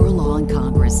pushing for a law in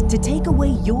Congress to take away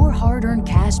your hard-earned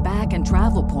cash back and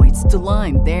travel points to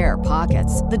line their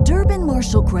pockets. The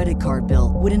Durbin-Marshall credit card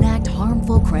bill would enact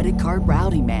harmful credit card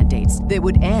routing mandates that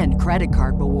would end credit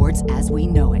card rewards as we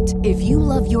know it. If you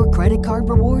love your credit card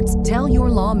rewards, tell your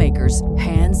lawmakers,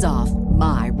 hands off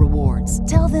my rewards.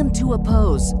 Tell them to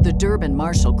oppose the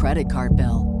Durbin-Marshall credit card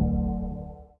bill.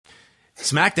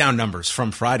 SmackDown numbers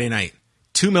from Friday night.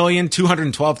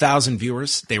 2,212,000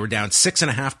 viewers. They were down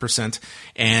 6.5%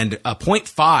 and a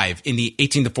 0.5 in the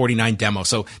 18 to 49 demo.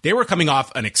 So they were coming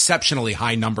off an exceptionally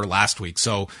high number last week.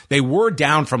 So they were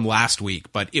down from last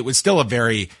week, but it was still a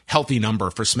very healthy number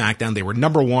for SmackDown. They were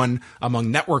number 1 among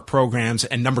network programs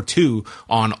and number 2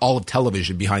 on all of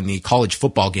television behind the college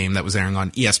football game that was airing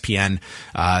on ESPN.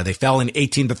 They fell in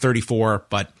 18 to 34,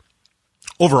 but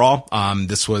overall,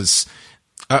 this was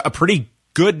a pretty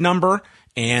good number.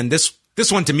 And this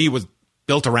one to me was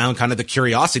built around kind of the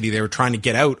curiosity they were trying to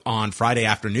get out on Friday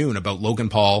afternoon about Logan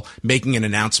Paul making an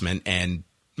announcement. And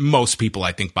most people,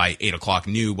 I think, by 8 o'clock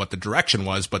knew what the direction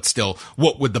was, but still,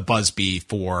 what would the buzz be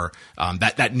for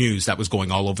that news that was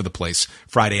going all over the place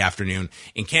Friday afternoon?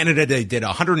 In Canada, they did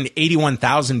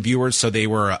 181,000 viewers. So they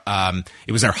were,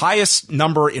 it was their highest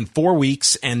number in 4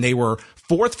 weeks, and they were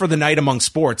 4th for the night among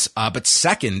sports, but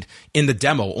 2nd in the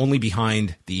demo, only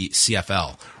behind the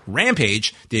CFL.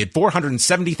 Rampage did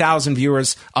 470,000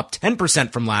 viewers, up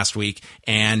 10% from last week,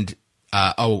 and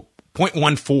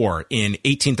 0.14 in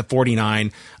 18 to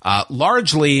 49.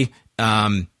 Largely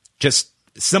just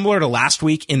similar to last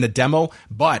week in the demo,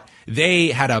 but they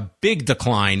had a big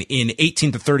decline in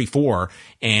 18 to 34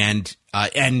 and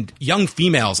young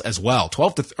females as well.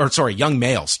 Young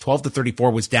males, 12 to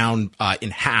 34 was down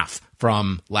in half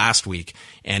from last week,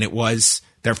 and it was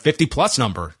their 50 plus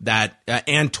number that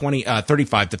and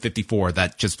 35 to 54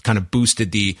 that just kind of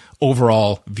boosted the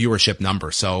overall viewership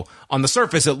number. So on the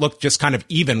surface, it looked just kind of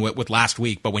even with last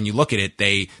week, but when you look at it,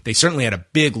 they certainly had a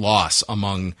big loss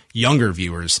among younger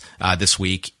viewers this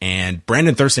week. And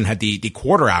Brandon Thurston had the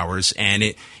quarter hours, and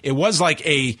it was like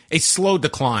a slow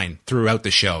decline throughout the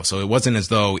show. So it wasn't as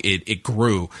though it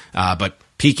grew, but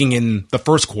peaking in the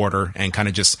first quarter and kind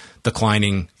of just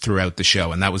declining throughout the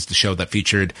show. And that was the show that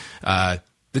featured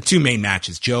the 2 main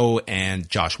matches, Joe and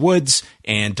Josh Woods,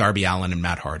 and Darby Allin and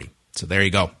Matt Hardy. So there you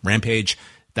go. Rampage,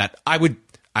 that I would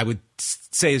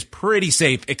say is pretty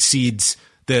safe, exceeds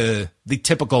the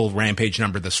typical Rampage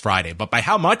number this Friday. But by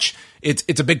how much?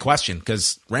 It's a big question,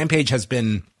 because Rampage has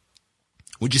been,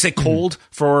 would you say, cold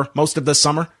for most of the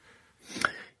summer?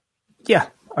 Yeah,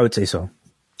 I would say so.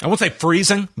 I won't say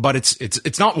freezing, but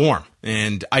it's not warm.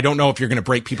 And I don't know if you're going to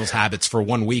break people's habits for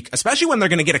 1 week, especially when they're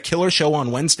going to get a killer show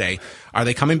on Wednesday. Are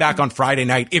they coming back on Friday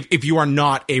night if you are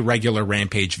not a regular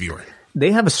Rampage viewer?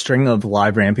 They have a string of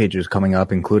live Rampages coming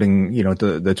up, including,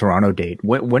 the Toronto date.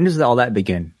 When does all that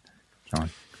begin, John?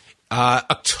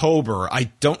 October. I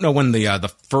don't know when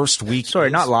the first week. Sorry,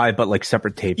 is. not live, but like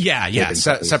separate tapes. Yeah.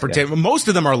 Separate tape. Most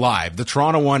of them are live. The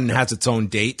Toronto one has its own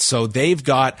date. So they've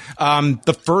got,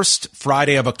 the first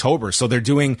Friday of October. So they're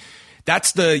doing,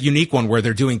 that's the unique one where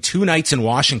they're doing 2 nights in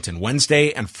Washington,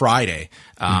 Wednesday and Friday.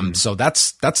 So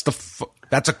that's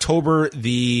October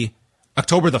the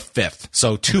October the 5th.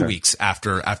 So 2 weeks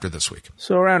after this week.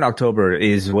 So around October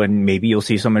is when maybe you'll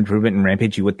see some improvement in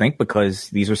Rampage, you would think, because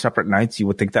these are separate nights. You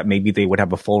would think that maybe they would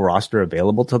have a full roster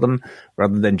available to them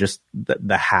rather than just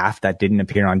the half that didn't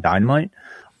appear on Dynamite.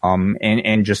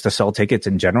 And just to sell tickets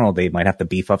in general, they might have to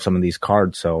beef up some of these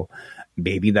cards. So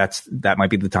maybe that might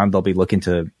be the time they'll be looking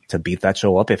to beef that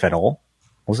show up, if at all.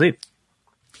 We'll see.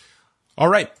 All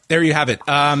right. There you have it.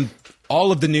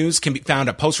 All of the news can be found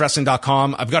at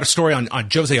postwrestling.com. I've got a story on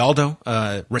Jose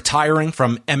Aldo retiring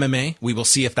from MMA. We will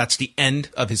see if that's the end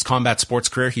of his combat sports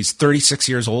career. He's 36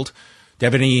 years old. Do you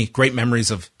have any great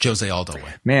memories of Jose Aldo?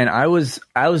 Man, I was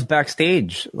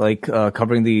backstage,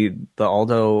 covering the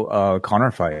Aldo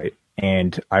Conor fight,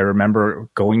 and I remember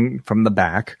going from the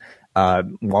back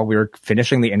while we were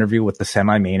finishing the interview with the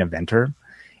semi-main eventer,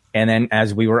 and then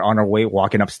as we were on our way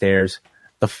walking upstairs,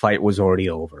 the fight was already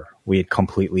over. We had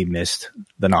completely missed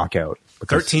the knockout.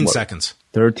 13 seconds.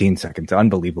 13 seconds.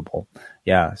 Unbelievable.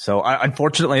 Yeah. So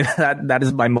unfortunately, that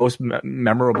is my most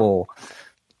memorable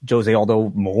Jose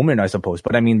Aldo moment, I suppose.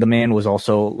 But I mean, the man was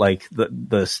also like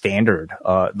the standard,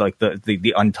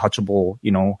 the untouchable,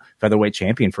 featherweight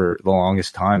champion for the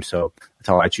longest time. So that's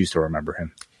how I choose to remember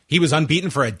him. He was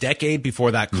unbeaten for a decade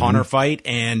before that Conor fight.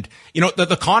 And,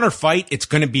 the Conor fight, it's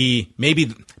going to be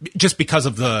maybe just because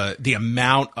of the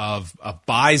amount of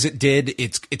buys it did.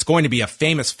 It's going to be a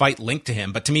famous fight linked to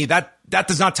him. But to me, that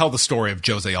does not tell the story of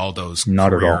Jose Aldo's career.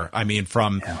 Not at all. I mean,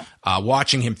 from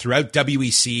watching him throughout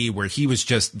WEC, where he was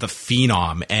just the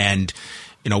phenom. And,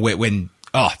 when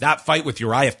that fight with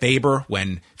Uriah Faber,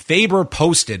 when Faber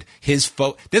posted his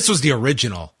photo, this was the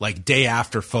original, day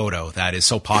after photo that is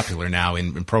so popular now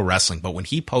in pro wrestling. But when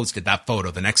he posted that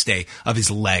photo the next day of his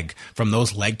leg from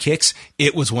those leg kicks,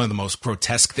 it was one of the most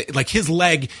grotesque things. Like his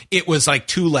leg, it was like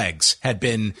two legs had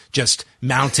been just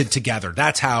mounted together.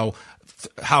 That's how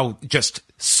just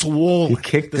swollen. He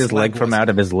kicked his leg from out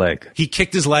of his leg. He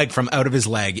kicked his leg from out of his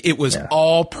leg. It was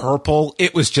all purple.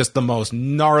 It was just the most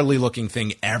gnarly looking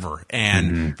thing ever.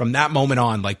 And from that moment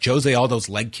on, Jose Aldo's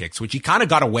leg kicks, which he kind of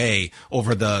got away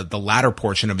over the latter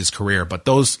portion of his career, but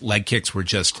those leg kicks were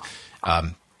just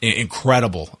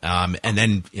incredible. And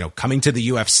then, coming to the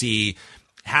UFC,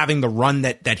 having the run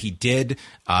that he did.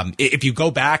 If you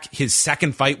go back, his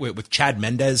second fight with Chad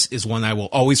Mendes is one I will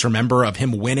always remember, of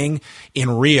him winning in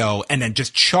Rio and then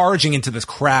just charging into this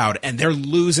crowd, and they're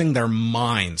losing their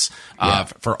minds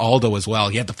for Aldo as well.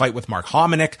 He had the fight with Mark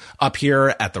Hominick up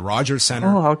here at the Rogers Center.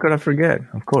 Oh, how could I forget?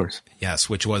 Of course. Yes,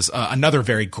 which was another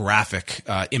very graphic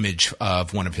image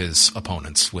of one of his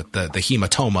opponents with the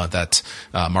hematoma that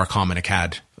Mark Hominick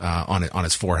had on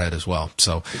his forehead as well.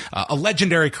 So a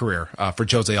legendary career for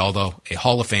Jose Aldo, a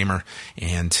Hall of Famer.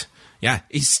 And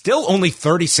he's still only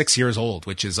 36 years old,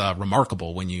 which is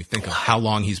remarkable when you think of how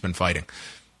long he's been fighting.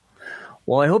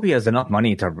 Well, I hope he has enough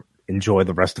money to enjoy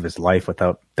the rest of his life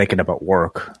without thinking about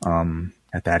work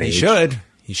at that age.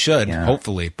 He should,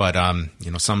 hopefully. But,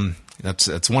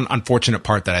 that's one unfortunate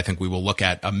part that I think we will look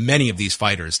at many of these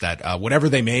fighters, that whatever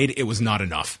they made, it was not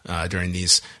enough during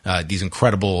these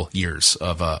incredible years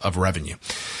of revenue.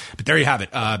 But there you have it.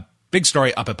 Big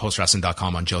story up at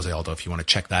postwrestling.com on Jose Aldo if you want to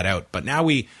check that out. But now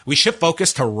we shift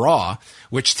focus to Raw,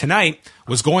 which tonight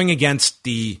was going against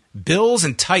the Bills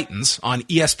and Titans on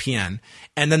ESPN.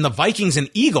 And then the Vikings and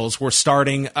Eagles were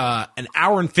starting an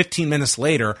hour and 15 minutes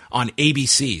later on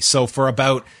ABC. So for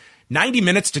about 90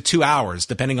 minutes to 2 hours,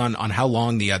 depending on how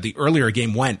long the earlier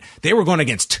game went, they were going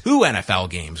against two NFL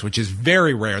games, which is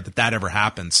very rare that ever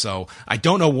happens. So I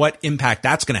don't know what impact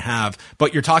that's going to have,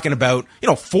 but you're talking about,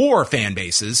 4 fan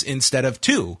bases instead of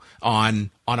 2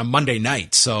 on a Monday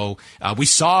night. So we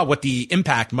saw what the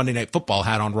impact Monday Night Football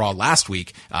had on Raw last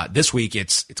week. This week,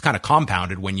 it's kind of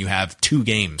compounded when you have 2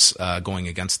 games going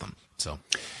against them. So,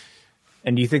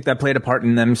 and do you think that played a part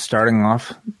in them starting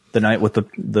off the night with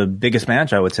the biggest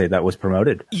match, I would say, that was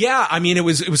promoted? Yeah, I mean, it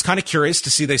was kind of curious to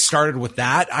see they started with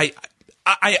that.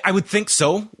 I would think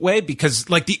so, because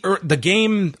the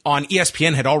game on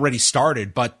ESPN had already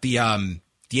started, but the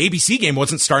ABC game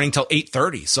wasn't starting till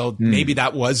 8:30. So maybe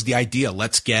that was the idea.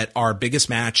 Let's get our biggest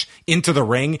match into the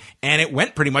ring. And it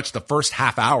went pretty much the first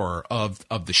half hour of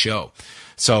the show.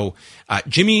 So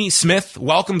Jimmy Smith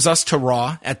welcomes us to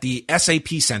Raw at the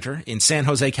SAP Center in San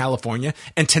Jose, California.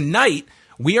 And tonight,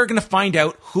 we are going to find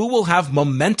out who will have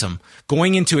momentum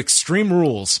going into Extreme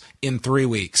Rules in 3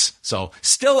 weeks. So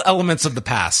still elements of the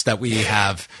past that we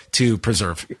have to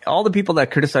preserve. All the people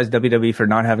that criticize WWE for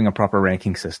not having a proper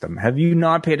ranking system, have you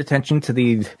not paid attention to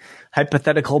the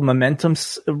hypothetical momentum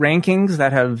rankings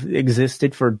that have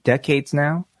existed for decades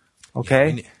now?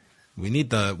 Okay. Yeah, We need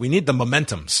the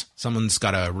momentums. Someone's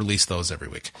got to release those every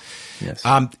week. Yes.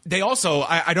 They also,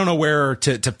 I don't know where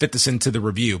to fit this into the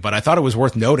review, but I thought it was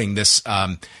worth noting this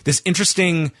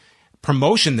interesting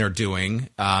promotion they're doing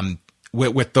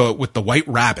with the White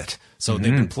Rabbit. So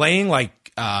they've been playing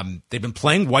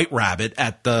White Rabbit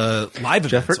at the live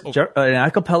events. An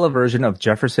a cappella version of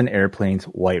Jefferson Airplane's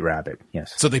White Rabbit.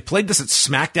 Yes. So they played this at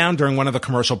SmackDown during one of the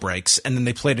commercial breaks, and then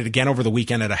they played it again over the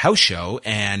weekend at a house show.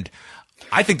 And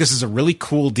I think this is a really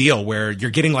cool deal where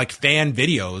you're getting like fan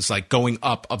videos like going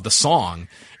up of the song,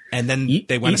 and then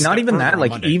they went not even that,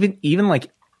 like even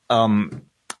like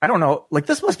I don't know, like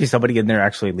this must be somebody in there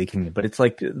actually leaking it, but it's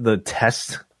like the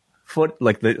test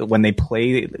like when they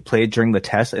play it during the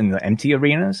test in the empty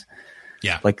arenas.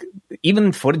 Yeah. Like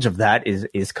even footage of that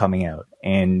is coming out.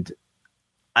 And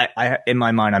I in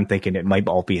my mind, I'm thinking it might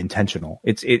all be intentional.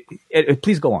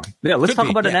 Please go on. Yeah. Let's talk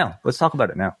about it now. Let's talk about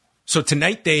it now. So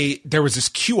tonight there was this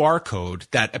QR code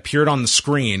that appeared on the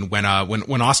screen when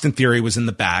Austin Theory was in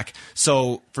the back.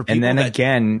 So for people, and then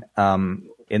again,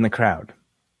 in the crowd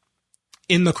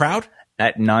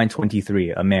at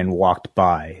 9:23, a man walked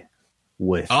by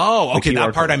with. Oh, okay.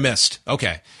 That part code. I missed.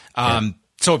 Okay.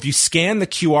 So if you scan the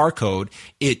QR code,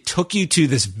 it took you to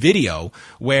this video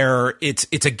where it's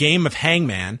a game of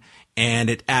Hangman, and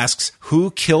it asks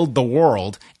who killed the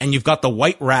world, and you've got the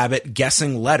White Rabbit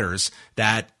guessing letters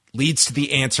that leads to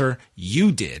the answer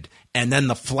you did, and then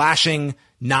the flashing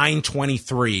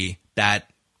 9:23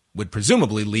 that would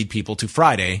presumably lead people to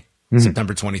Friday,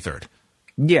 September 23rd.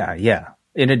 Yeah.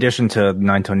 In addition to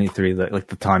 9:23, like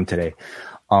the time today.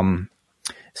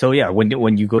 So yeah,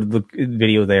 when you go to the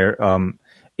video there,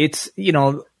 it's,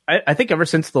 I think ever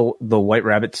since the White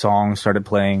Rabbit song started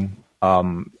playing,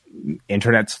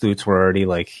 internet sleuths were already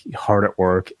like hard at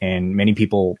work, and many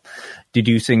people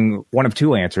deducing one of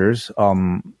two answers.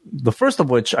 The first of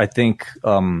which I think,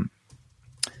 being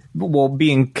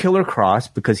Killer Cross,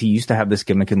 because he used to have this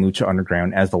gimmick in Lucha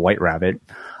Underground as the White Rabbit.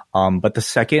 But the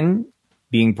second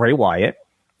being Bray Wyatt,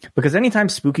 because anytime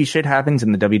spooky shit happens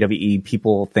in the WWE,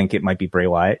 people think it might be Bray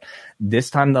Wyatt.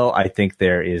 This time, though, I think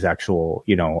there is actual,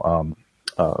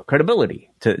 credibility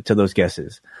to those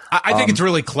guesses. I think it's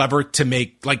really clever to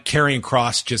make like Karrion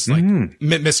Kross just like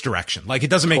misdirection. Like it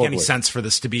doesn't make any sense for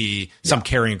this to be some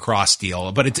Karrion Kross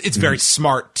deal, but it's very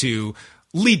smart to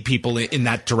lead people in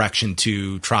that direction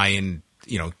to try and,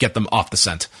 get them off the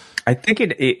scent. I think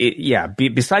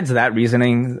besides that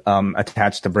reasoning,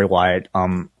 attached to Bray Wyatt,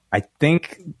 I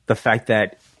think the fact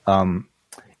that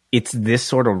it's this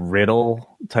sort of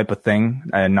riddle type of thing,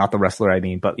 and not the wrestler, I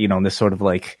mean, but this sort of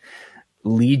like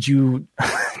lead you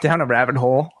down a rabbit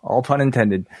hole, all pun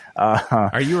intended.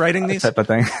 Are you writing these? Type of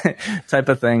thing,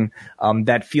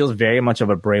 that feels very much of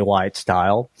a Bray Wyatt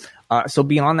style. So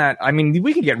beyond that, I mean,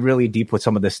 we could get really deep with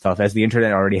some of this stuff, as the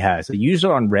internet already has. A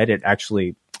user on Reddit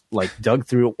actually dug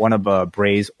through one of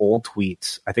Bray's old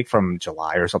tweets, I think from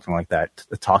July or something like that,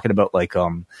 talking about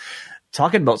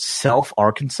Self,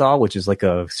 Arkansas, which is like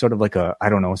a sort of like I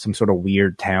don't know, some sort of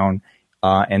weird town,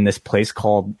 and this place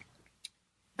called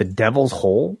the Devil's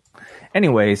Hole.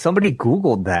 Anyway, somebody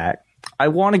Googled that. I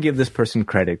want to give this person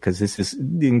credit because this is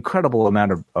the incredible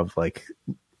amount of like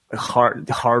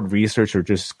hard research or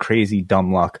just crazy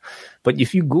dumb luck. But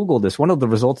if you Google this, one of the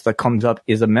results that comes up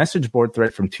is a message board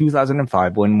thread from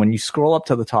 2005. When you scroll up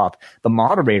to the top, the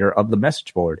moderator of the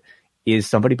message board is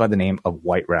somebody by the name of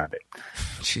White Rabbit.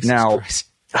 Jesus Christ.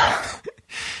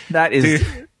 That is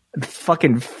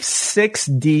fucking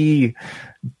 6D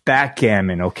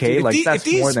backgammon. Okay. Dude, that's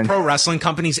if these more than pro wrestling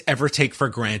companies ever take for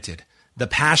granted the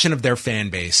passion of their fan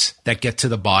base that get to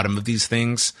the bottom of these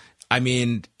things, I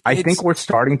mean, I think we're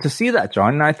starting to see that,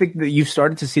 John. And I think that you've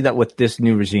started to see that with this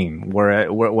new regime,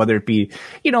 where whether it be,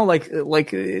 like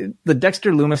the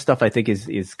Dexter Lumis stuff, I think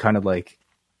is kind of like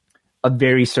a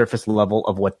very surface level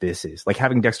of what this is. Like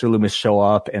having Dexter Lumis show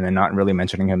up and then not really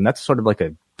mentioning him. That's sort of like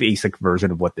a basic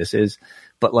version of what this is.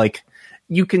 But like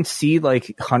you can see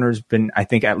like Hunter's been, I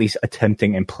think, at least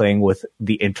attempting and playing with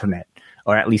the internet,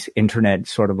 or at least internet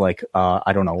sort of like,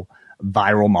 I don't know,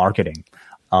 viral marketing.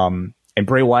 And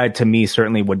Bray Wyatt, to me,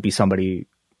 certainly would be somebody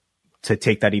to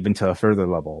take that even to a further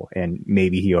level, and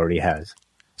maybe he already has.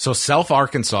 So Self,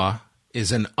 Arkansas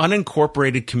is an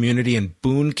unincorporated community in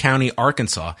Boone County,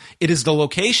 Arkansas. It is the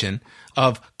location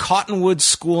of Cottonwood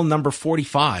School number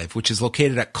 45, which is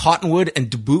located at Cottonwood and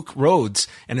Dubuque Roads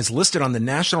and is listed on the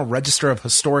National Register of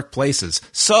Historic Places.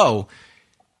 So,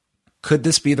 could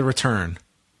this be the return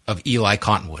of Eli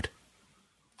Cottonwood?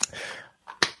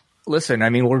 Listen, I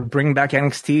mean, we're bringing back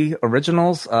NXT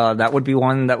originals. That would be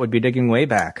one that would be digging way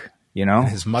back,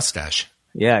 His mustache.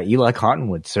 Yeah, Eli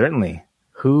Cottonwood, certainly.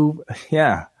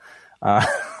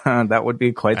 That would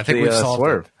be quite I think we've the solved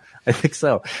swerve. it. I think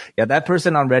so. Yeah, that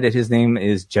person on Reddit, his name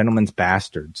is Gentleman's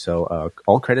Bastard. So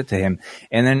all credit to him.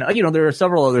 And then, there are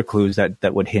several other clues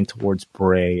that would hint towards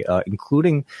Bray,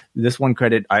 including this one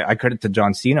credit. I credit to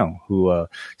John Cena, who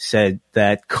said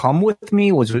that "Come with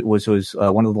me" was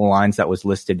one of the lines that was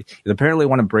listed. It's apparently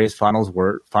one of Bray's final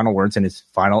words in his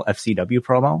final FCW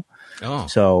promo. Oh,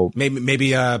 so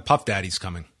maybe Puff Daddy's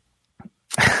coming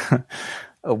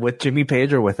with Jimmy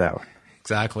Page or without.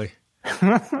 Exactly.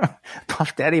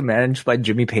 Puff Daddy managed by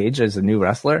Jimmy Page as a new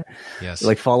wrestler. Yes.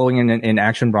 Like following in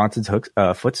Action Bronson's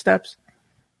footsteps.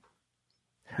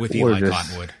 With Eli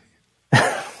Cottonwood.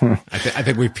 I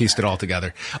think we've pieced it all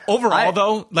together. Overall,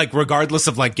 though, like regardless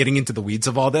of like getting into the weeds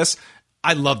of all this,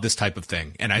 I love this type of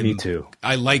thing. And me too.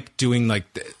 I like doing like,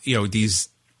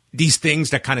 these things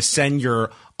that kind of send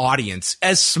your audience,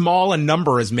 as small a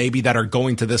number as maybe that are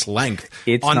going to this length,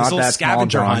 it's on not this little that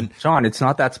scavenger small, hunt. John, it's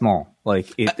not that small.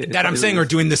 Like that I'm saying are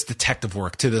doing this detective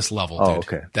work to this level, dude. Oh,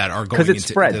 okay. That are going because it into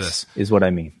spreads, this. Is what I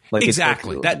mean. Like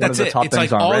Exactly. It's That's it. It's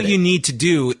like all Reddit. You need to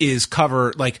do is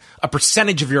cover like a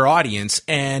percentage of your audience,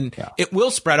 and it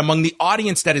will spread among the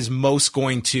audience that is most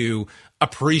going to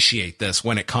appreciate this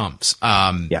when it comes.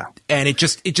 And it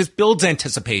just builds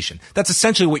anticipation. That's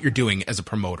essentially what you're doing as a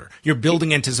promoter. You're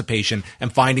building anticipation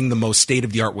and finding the most state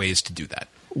of the art ways to do that.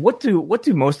 What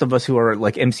do most of us who are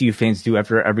like MCU fans do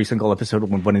after every single episode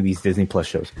of one of these Disney Plus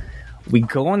shows? We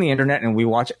go on the internet and we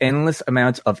watch endless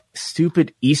amounts of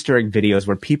stupid Easter egg videos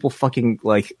where people fucking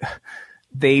like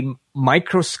they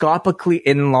microscopically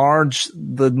enlarge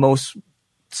the most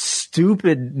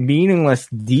stupid, meaningless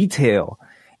detail,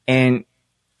 and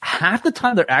half the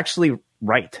time they're actually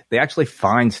right. They actually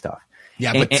find stuff.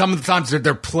 Yeah, but some of the times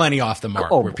they're plenty off the mark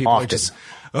where people often, are just,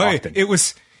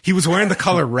 he was wearing the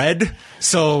color red.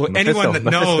 So anyone that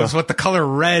knows what the color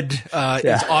red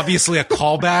is obviously a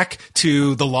callback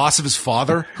to the loss of his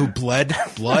father who bled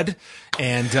blood.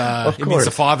 And it means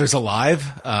the father's alive.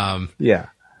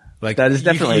 Like that is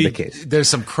definitely the case. There's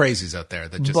some crazies out there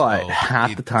that just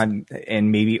half the time,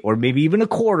 and maybe even a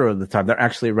quarter of the time, they're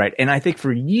actually right. And I think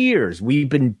for years we've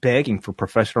been begging for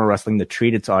professional wrestling to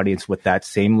treat its audience with that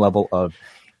same level of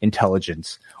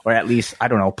intelligence, or at least, I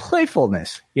don't know,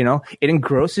 playfulness. It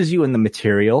engrosses you in the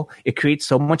material. It creates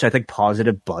so much, I think,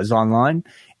 positive buzz online,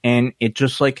 and it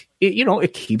just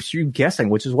it keeps you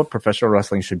guessing, which is what professional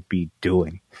wrestling should be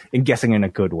doing, and guessing in a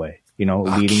good way.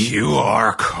 Leading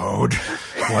QR code.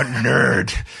 What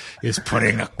nerd is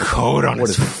putting a code on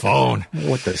his phone?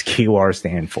 What does QR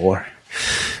stand for?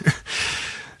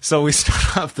 So we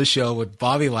start off the show with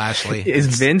Bobby Lashley.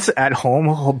 Is Vince at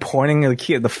home pointing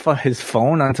his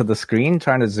phone onto the screen,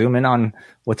 trying to zoom in on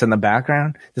what's in the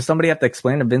background? Does somebody have to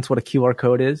explain to Vince what a QR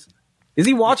code is? Is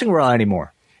he watching Raw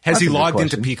anymore? Has he logged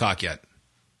into Peacock yet?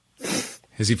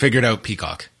 Has he figured out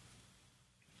Peacock?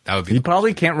 That would be. He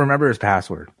probably can't remember his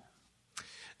password.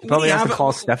 He probably has to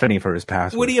call Stephanie for his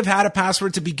password. Would he have had a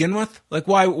password to begin with? Like,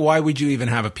 why would you even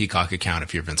have a Peacock account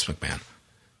if you're Vince McMahon?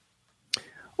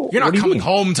 You're not coming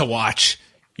home to watch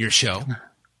your show.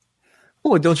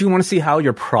 Oh, don't you want to see how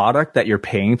your product that you're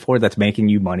paying for that's making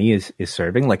you money is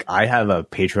serving? Like, I have a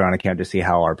Patreon account to see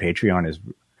how our Patreon is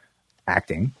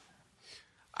acting.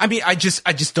 I mean, I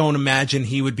just don't imagine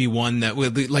he would be one that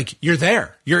would, like, you're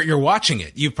there. You're watching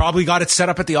it. You've probably got it set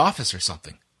up at the office or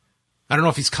something. I don't know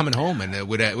if he's coming home and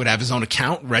would have his own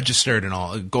account registered and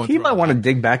all. He might want to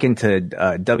dig back into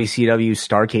WCW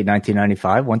Starrcade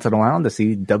 1995 once in a while to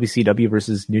see WCW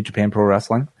versus New Japan Pro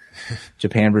Wrestling,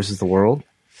 Japan versus the world.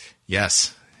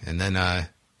 Yes, and then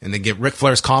get Ric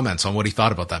Flair's comments on what he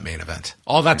thought about that main event.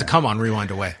 All that to come on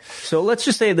Rewind Away. So let's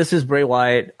just say this is Bray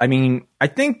Wyatt. I mean, I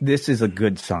think this is a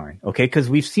good sign, okay? Because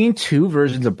we've seen two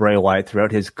versions of Bray Wyatt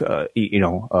throughout his, time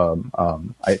into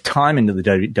the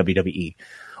WWE.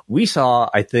 We saw,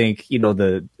 I think,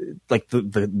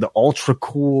 the ultra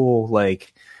cool,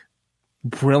 like,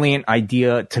 brilliant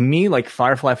idea. To me, like,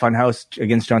 Firefly Funhouse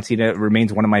against John Cena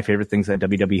remains one of my favorite things that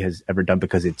WWE has ever done,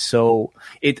 because it's so,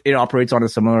 it operates on a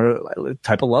similar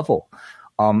type of level.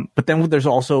 But then there's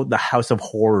also the House of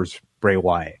Horrors Bray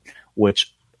Wyatt,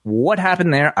 which, what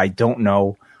happened there, I don't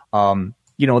know.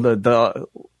 The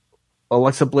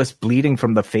Alexa Bliss bleeding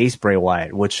from the face Bray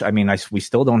Wyatt, which, I mean, we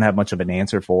still don't have much of an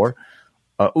answer for.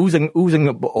 Oozing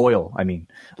oil. I mean,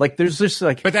 like, there's just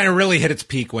like. But then it really hit its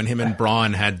peak when him and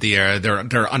Braun had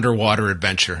their underwater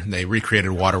adventure, and they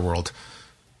recreated Waterworld.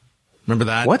 Remember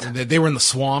that? What? They were in the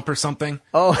swamp or something.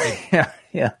 Oh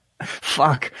yeah.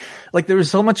 Fuck. Like, there was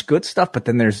so much good stuff, but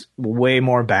then there's way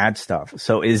more bad stuff.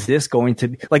 So is this going to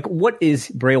be like, what is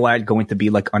Bray Wyatt going to be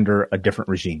like under a different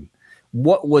regime?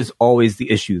 what was always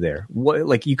the issue there? What,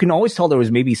 like, you can always tell there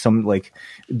was maybe some like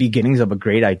beginnings of a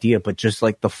great idea, but just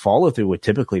like the follow through would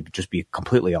typically just be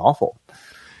completely awful.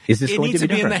 Is this going to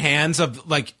be in the hands of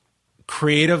like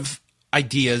creative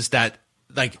ideas that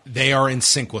like they are in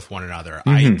sync with one another.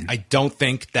 I don't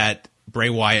think that Bray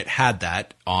Wyatt had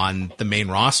that on the main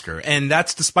roster, and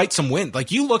that's despite some win.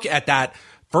 Like, you look at that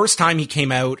first time he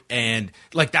came out and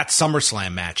like that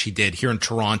SummerSlam match he did here in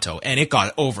Toronto, and it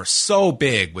got over so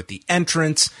big with the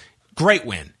entrance. Great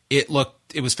win. It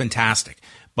was fantastic.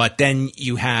 But then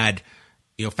you had,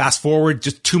 you know, fast forward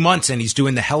just 2 months and he's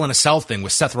doing the Hell in a Cell thing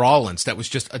with Seth Rollins. That was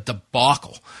just a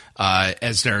debacle,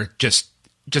 as they're just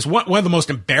one of the most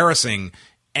embarrassing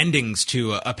endings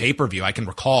to a pay-per-view I can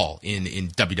recall in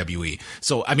WWE.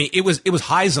 So, I mean, it was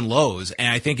highs and lows, and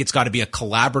I think it's got to be a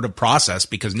collaborative process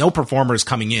because no performer is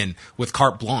coming in with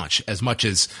carte blanche as much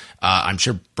as I'm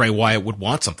sure Bray Wyatt would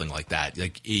want something like that.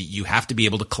 Like, you have to be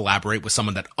able to collaborate with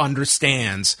someone that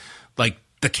understands like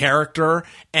the character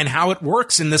and how it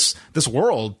works in this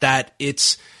world that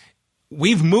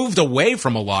we've moved away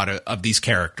from a lot of these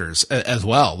characters as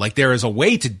well. Like, there is a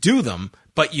way to do them,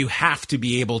 but you have to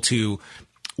be able to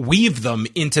weave them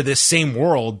into this same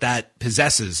world that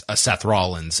possesses a Seth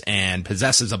Rollins and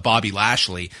possesses a Bobby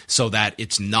Lashley, so that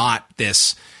it's not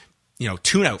this, you know,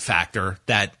 tune-out factor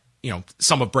that, you know,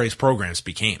 some of Bray's programs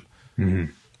became.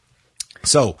 Mm-hmm.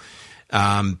 So,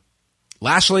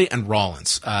 Lashley and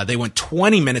Rollins, they went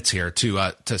 20 minutes here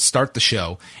to start the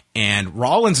show, and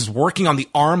Rollins is working on the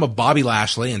arm of Bobby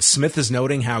Lashley, and Smith is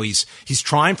noting how he's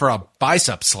trying for a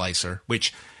bicep slicer,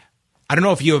 which I don't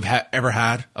know if you have ever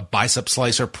had a bicep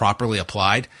slicer properly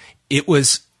applied. It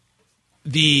was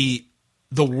the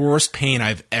worst pain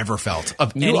I've ever felt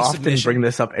of any often submission. Bring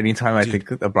this up anytime I think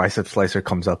a bicep slicer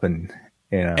comes up in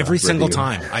every single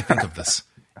time I think of this.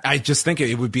 I just think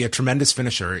it would be a tremendous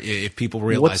finisher if people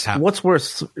realize what's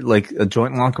worse, like a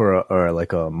joint lock or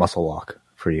like a muscle lock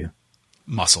for you?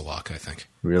 Muscle lock, I think.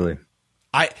 Really?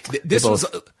 I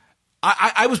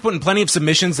was putting plenty of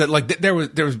submissions that like there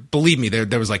was believe me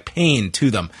there was like pain to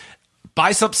them.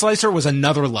 Bicep slicer was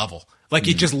another level. Like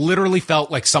it just literally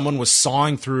felt like someone was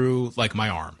sawing through like my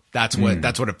arm. That's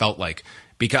what it felt like.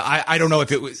 Because I don't know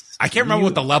if it was, I can't remember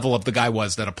what the level of the guy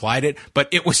was that applied it, but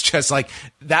it was just like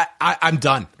that. I'm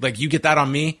done. Like, you get that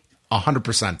on me,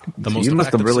 100%. You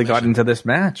must have really gotten into this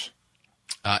match.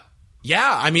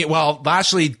 Yeah. I mean, well,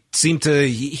 Lashley seemed to,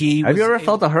 have you ever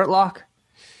felt a hurt lock?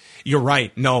 You're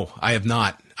right. No, I have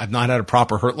not. I've not had a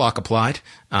proper hurt lock applied.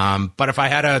 But if I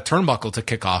had a turnbuckle to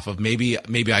kick off of, maybe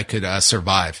I could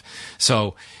survive.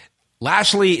 So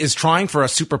Lashley is trying for a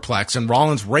superplex, and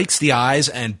Rollins rakes the eyes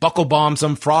and buckle bombs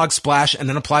him, frog splash, and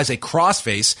then applies a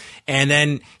crossface. And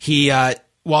then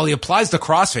while he applies the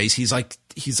crossface, he's like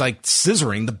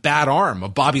scissoring the bad arm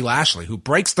of Bobby Lashley, who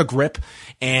breaks the grip,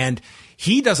 and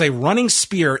he does a running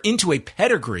spear into a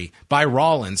pedigree by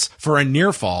Rollins for a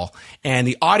near fall, and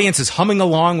the audience is humming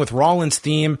along with Rollins'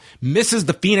 theme, misses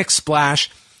the Phoenix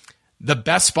Splash. The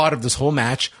best spot of this whole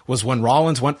match was when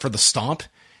Rollins went for the stomp,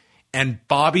 and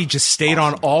Bobby just stayed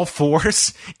on all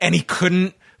fours, and he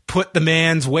couldn't put the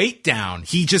man's weight down.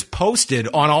 He just posted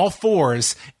on all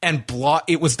fours, and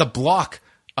it was the block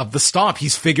of the stomp.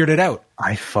 He's figured it out.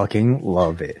 I fucking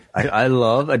love it. I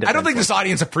love. I don't think this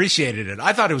audience appreciated it.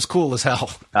 I thought it was cool as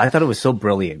hell. I thought it was so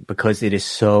brilliant because it is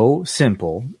so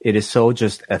simple. It is so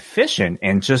just efficient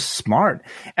and just smart.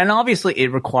 And obviously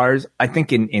it requires, I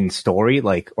think in story,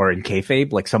 like, or in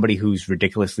kayfabe, like somebody who's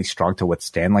ridiculously strong to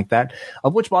withstand like that,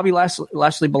 of which Bobby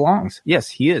Lashley belongs. Yes,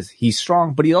 he is. He's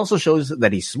strong, but he also shows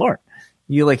that he's smart.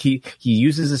 He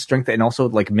uses his strength and also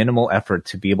like minimal effort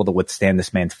to be able to withstand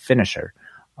this man's finisher.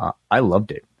 I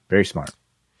loved it. Very smart.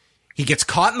 He gets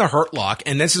caught in the hurt lock,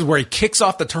 and this is where he kicks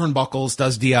off the turnbuckles,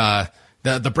 does the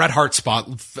Bret Hart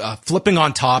spot, flipping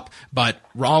on top, but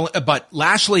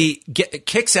Lashley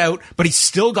kicks out, but he's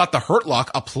still got the hurt lock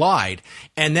applied.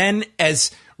 And then as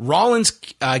Rollins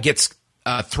gets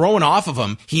thrown off of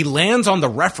him, he lands on the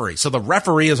referee. So the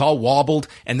referee is all wobbled,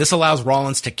 and this allows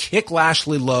Rollins to kick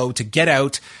Lashley low to get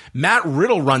out. Matt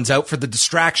Riddle runs out for the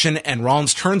distraction, and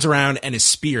Rollins turns around and is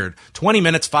speared. 20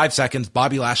 minutes, 5 seconds,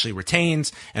 Bobby Lashley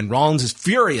retains, and Rollins is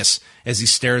furious as he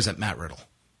stares at Matt Riddle.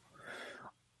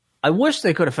 I wish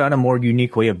they could have found a more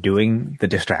unique way of doing the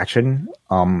distraction,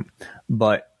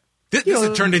 but this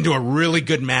had turned into a really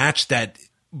good match that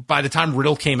by the time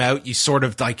Riddle came out, you sort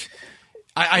of like...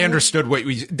 I understood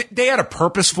they had a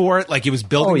purpose for it, like it was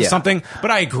building to something,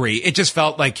 but I agree. It just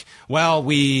felt like, well,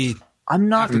 I'm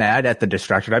not mad at the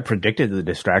distraction. I predicted the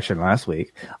distraction last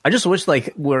week. I just wish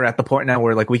like we're at the point now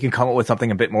where like we can come up with something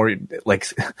a bit more like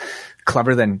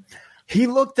clever than He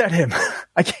looked at him.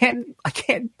 I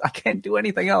can't do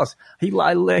anything else. He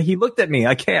looked at me.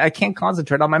 I can't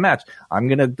concentrate on my match. I'm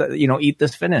going to, eat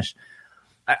this finish.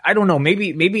 I don't know.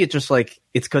 Maybe it's just like,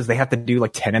 it's because they have to do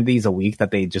like 10 of these a week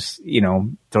that they just,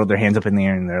 throw their hands up in the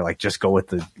air and they're like, just go with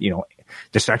the,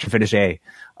 distraction finish A.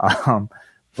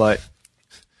 But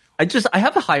I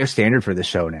have a higher standard for this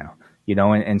show now,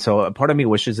 and so a part of me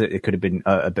wishes it could have been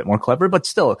a bit more clever, but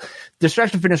still,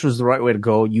 distraction finish was the right way to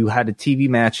go. You had a TV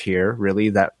match here, really,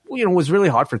 that, was really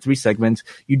hot for 3 segments.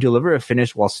 You deliver a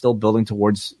finish while still building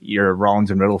towards your Rollins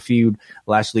and Riddle feud.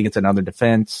 Lashley gets another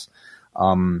defense.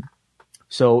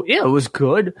 So yeah, it was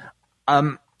good.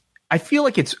 I feel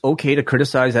like it's okay to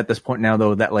criticize at this point now,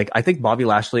 though, that like, I think Bobby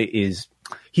Lashley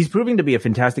he's proving to be a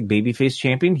fantastic babyface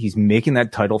champion. He's making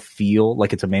that title feel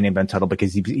like it's a main event title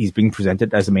because he's being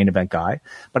presented as a main event guy.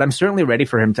 But I'm certainly ready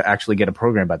for him to actually get a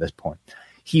program by this point.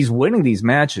 He's winning these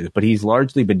matches, but he's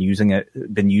largely been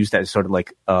used as sort of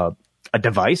like a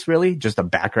device, really, just a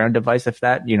background device, if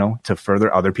that, to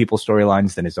further other people's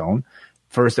storylines than his own.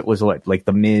 First, it was like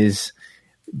The Miz.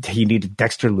 He needed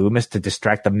Dexter Lumis to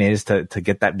distract The Miz to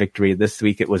get that victory. This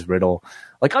week, it was Riddle.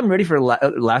 Like, I'm ready for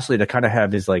Lashley to kind of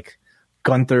have his like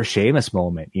Gunther Sheamus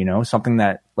moment, something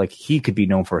that like he could be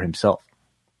known for himself.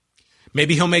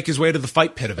 Maybe he'll make his way to the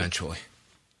fight pit eventually.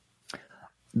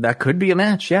 That could be a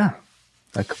match. Yeah,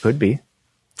 that could be.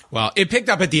 Well, it picked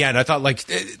up at the end. I thought like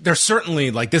there's certainly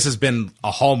like this has been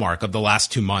a hallmark of the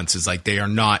last 2 months is like they are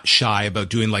not shy about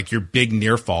doing like your big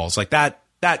near falls like that.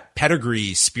 That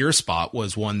pedigree spear spot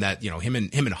was one that, him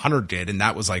and Hunter did. And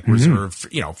that was like reserved,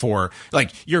 for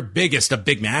like your biggest of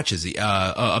big matches,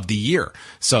 of the year.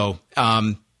 So,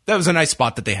 that was a nice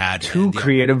spot that they had. Two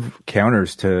creative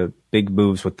counters to big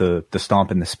moves with the stomp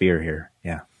and the spear here.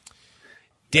 Yeah.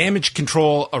 Damage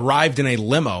Control arrived in a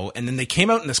limo and then they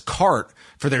came out in this cart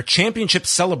for their championship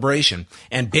celebration.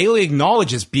 And Bayley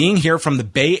acknowledges being here from the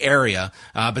Bay Area,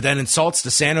 but then insults the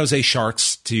San Jose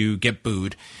Sharks to get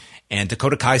booed. And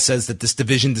Dakota Kai says that this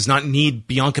division does not need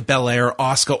Bianca Belair,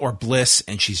 Asuka, or Bliss,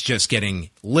 and she's just getting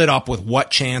lit up with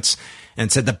what chance, and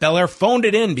said that Belair phoned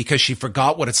it in because she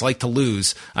forgot what it's like to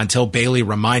lose until Bayley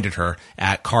reminded her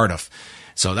at Cardiff.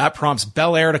 So that prompts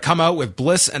Belair to come out with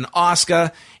Bliss and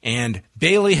Asuka, and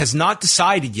Bayley has not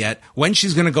decided yet when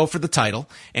she's going to go for the title,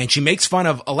 and she makes fun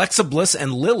of Alexa Bliss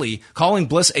and Lily, calling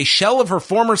Bliss a shell of her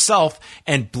former self,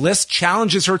 and Bliss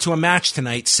challenges her to a match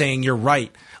tonight, saying, "You're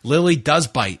right, Lily does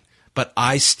bite. But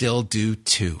I still do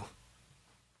too."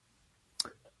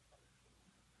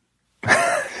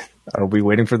 Are we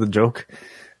waiting for the joke?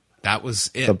 That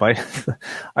was it. The bite.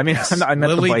 I mean, I meant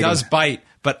Lily the biting. does bite,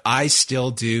 but I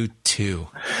still do too.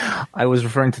 I was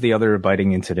referring to the other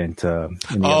biting incident in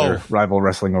the other rival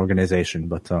wrestling organization.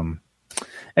 But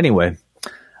anyway,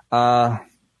 so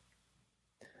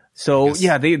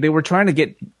yeah, they were trying to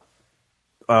get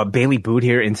Bayley booed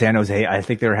here in San Jose. I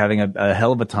think they were having a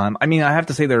hell of a time. I mean, I have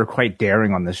to say they were quite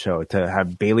daring on this show to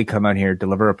have Bayley come out here,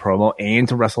 deliver a promo, and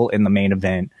to wrestle in the main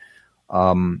event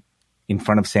in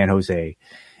front of San Jose.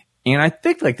 And I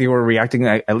think like they were reacting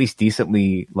at least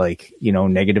decently, like,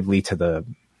 negatively to the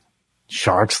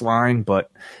Sharks line.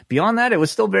 But beyond that, it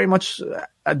was still very much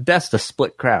at best a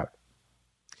split crowd.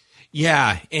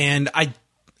 Yeah, and I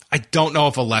don't know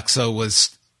if Alexa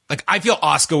was. Like, I feel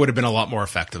Asuka would have been a lot more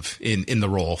effective in the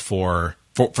role for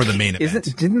the main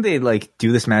event. Didn't they like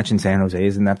do this match in San Jose?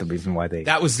 Isn't that the reason why they?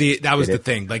 That was the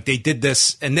thing. Like they did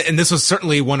this, and this was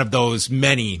certainly one of those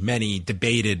many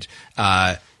debated,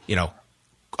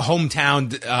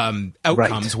 hometown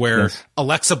outcomes where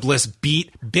Alexa Bliss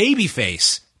beat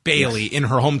babyface Bayley in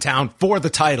her hometown for the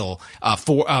title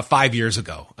 5 years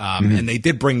ago, and they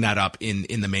did bring that up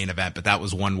in the main event. But that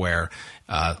was one where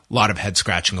a lot of head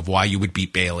scratching of why you would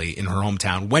beat Bayley in her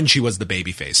hometown when she was the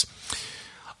babyface.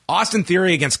 Austin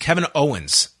Theory against Kevin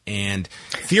Owens, and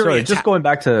Theory. Sorry, just going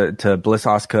back to Bliss,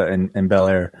 Asuka, and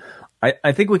Belair,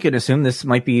 I think we could assume this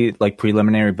might be like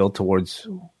preliminary build towards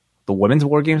the women's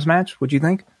War Games match. Would you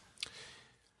think?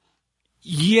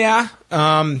 Yeah.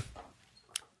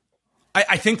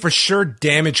 I think for sure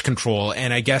Damage Control,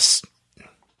 and I guess,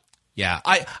 yeah,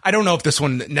 I don't know if this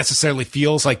one necessarily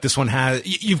feels like this one has.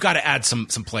 You've got to add some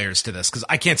players to this because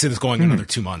I can't see this going another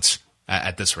 2 months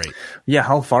at this rate. Yeah,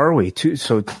 how far are we?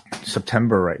 So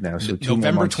September right now. So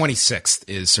November 26th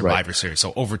is Survivor Series,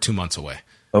 so over 2 months away.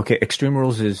 Okay, Extreme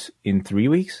Rules is in 3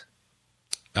 weeks.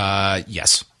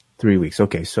 Yes. 3 weeks.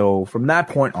 Okay, so from that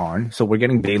point on, so we're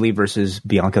getting Bayley versus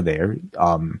Bianca there.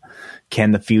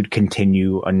 Can the feud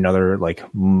continue another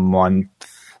like month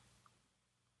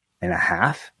and a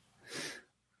half?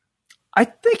 I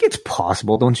think it's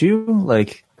possible, don't you?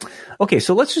 Like Okay,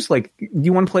 so let's just do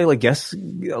you want to play guess,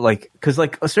 because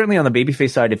certainly on the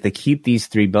babyface side, if they keep these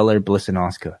three, Belair, Bliss, and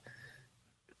Asuka,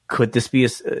 could this be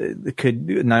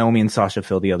could Naomi and Sasha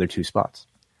fill the other two spots?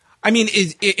 I mean,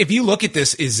 if you look at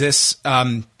this, is this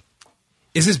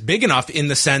big enough in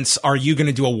the sense, are you going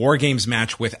to do a War Games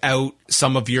match without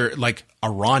some of your, a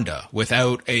Ronda,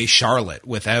 without a Charlotte,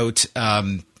 without,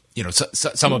 some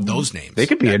of those names? They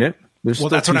could be in it. Well,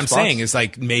 that's what I'm saying is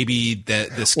maybe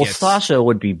this Well, gets...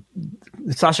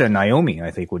 Sasha and Naomi,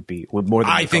 I think would more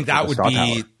than... I think that would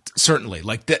be... Certainly,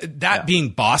 being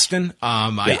Boston,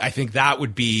 I think that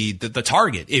would be the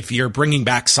target if you're bringing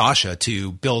back Sasha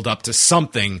to build up to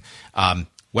something.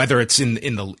 Whether it's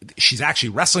in she's actually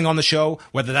wrestling on the show,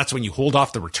 whether that's when you hold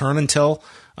off the return until.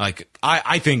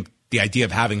 I think the idea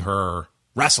of having her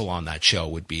wrestle on that show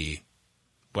would be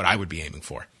what I would be aiming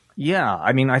for. Yeah,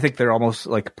 I mean, I think they're almost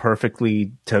they're perfect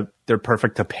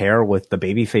to pair with the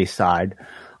babyface side.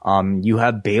 You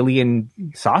have Bayley and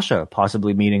Sasha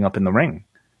possibly meeting up in the ring.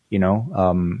 In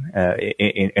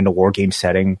a War Game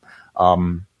setting,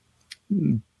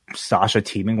 Sasha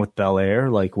teaming with Belair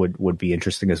would be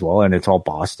interesting as well, and it's all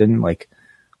Boston.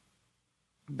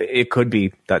 It could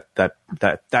be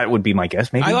that would be my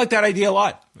guess. Maybe I like that idea a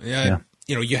lot. Yeah.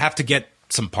 You have to get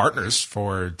some partners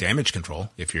for Damage Control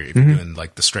if you're doing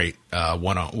the straight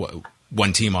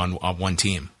one team on one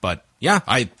team. But yeah,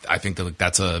 I think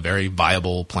that's a very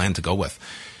viable plan to go with.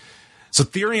 So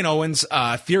Theory and Owens,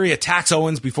 Theory attacks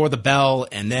Owens before the bell,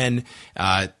 and then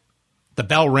the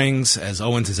bell rings as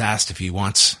Owens is asked if he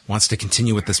wants to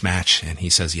continue with this match, and he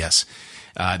says yes.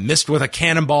 Missed with a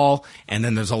cannonball, and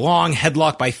then there's a long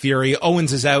headlock by Theory.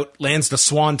 Owens is out, lands the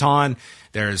swanton.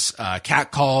 There's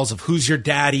cat calls of "Who's your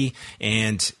daddy?"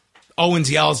 and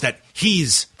Owens yells that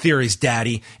he's Theory's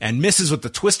daddy and misses with the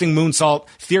twisting moonsault.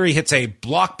 Theory hits a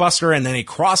blockbuster and then a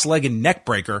cross-legged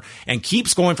neckbreaker and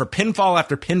keeps going for pinfall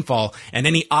after pinfall, and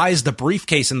then he eyes the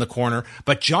briefcase in the corner,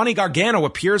 but Johnny Gargano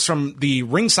appears from the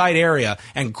ringside area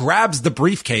and grabs the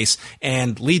briefcase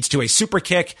and leads to a super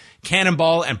kick,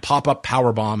 cannonball, and pop-up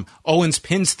powerbomb. Owens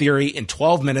pins Theory in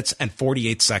 12 minutes and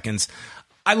 48 seconds.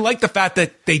 I like the fact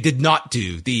that they did not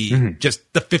do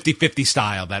just the 50-50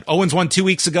 style that Owens won 2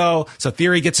 weeks ago, so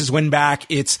Theory gets his win back.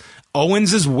 It's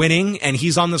Owens is winning and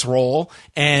he's on this roll,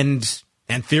 and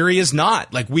Theory is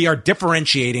not. We are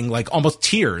differentiating almost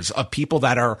tiers of people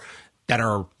that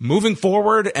are moving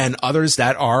forward and others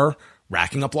that are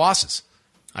racking up losses.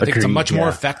 I think it's a much more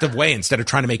effective way instead of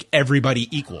trying to make everybody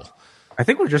equal. I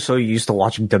think we're just so used to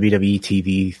watching WWE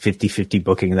TV 50-50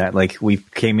 booking that we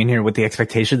came in here with the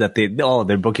expectation that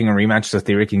they're booking a rematch so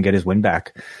Theory can get his win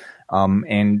back.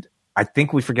 And I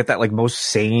think we forget that most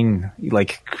sane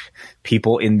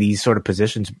people in these sort of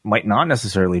positions might not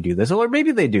necessarily do this, or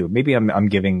maybe they do. Maybe I'm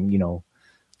giving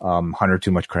Hunter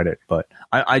too much credit, but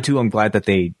I too am glad that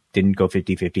they didn't go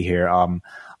 50-50 here.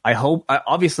 I hope,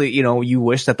 obviously, you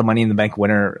wish that the Money in the Bank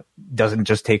winner doesn't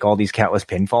just take all these countless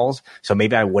pinfalls. So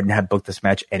maybe I wouldn't have booked this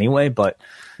match anyway, but.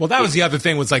 Well, that was the other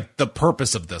thing was the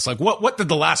purpose of this. What did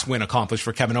the last win accomplish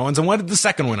for Kevin Owens and what did the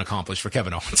second win accomplish for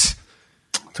Kevin Owens?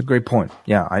 That's a great point.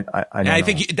 Yeah. I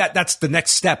think that's the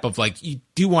next step of you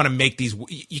do want to make these,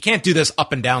 you can't do this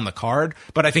up and down the card,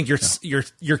 but I think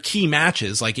your key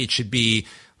matches, it should be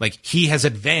he has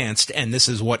advanced and this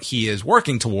is what he is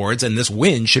working towards, and this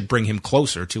win should bring him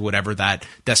closer to whatever that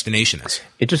destination is.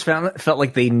 It just felt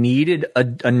like they needed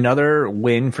another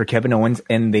win for Kevin Owens,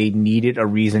 and they needed a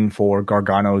reason for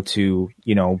Gargano to,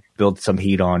 build some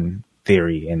heat on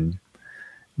Theory, and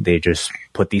they just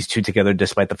put these two together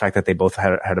despite the fact that they both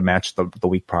had a match the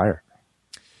week prior.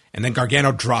 And then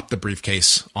Gargano dropped the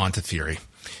briefcase onto Theory.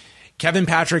 Kevin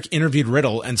Patrick interviewed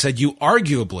Riddle and said, "You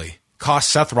arguably cost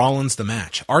Seth Rollins the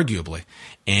match, arguably.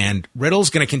 And Riddle's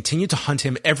going to continue to hunt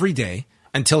him every day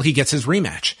until he gets his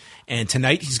rematch. And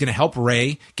tonight he's going to help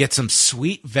Ray get some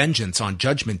sweet vengeance on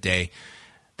Judgment Day.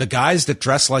 The guys that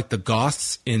dress like the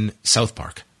goths in South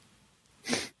Park."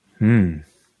 I'm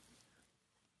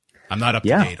not up to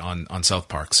date on South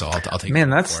Park, so I'll take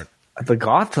it for it. The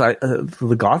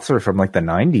goths are from the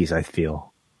 90s, I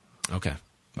feel. Okay.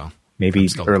 Well, maybe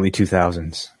early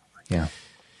 2000s. Yeah.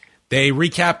 They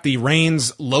recap the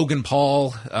Reigns Logan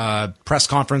Paul press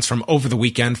conference from over the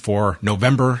weekend for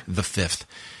November the 5th.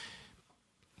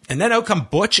 And then out come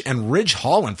Butch and Ridge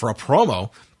Holland for a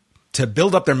promo to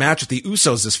build up their match with the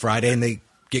Usos this Friday, and they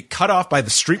get cut off by the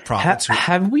Street Profits.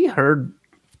 Have we heard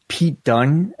Pete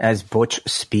Dunne as Butch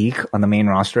speak on the main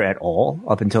roster at all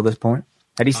up until this point?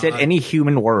 Had he said any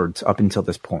human words up until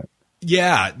this point?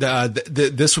 Yeah,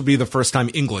 this would be the first time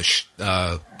English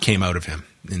came out of him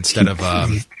instead of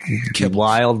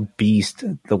wild beast.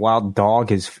 The wild dog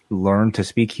has learned to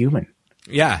speak human.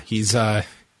 Yeah, he's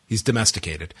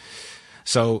domesticated.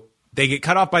 So they get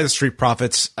cut off by the Street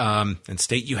Profits and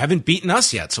state, you haven't beaten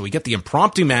us yet. So we get the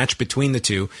impromptu match between the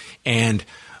two, and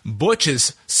Butch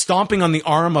is stomping on the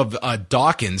arm of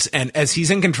Dawkins. And as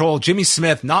he's in control, Jimmy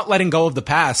Smith, not letting go of the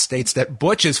past, states that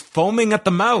Butch is foaming at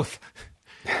the mouth.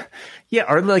 Yeah,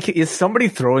 or like, is somebody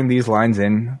throwing these lines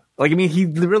in? Like, I mean, he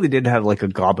really did have like a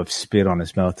gob of spit on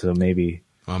his mouth, so maybe.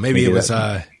 Well, maybe it was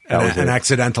an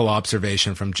accidental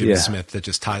observation from Jimmy Smith that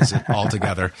just ties it all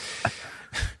together.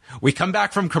 We come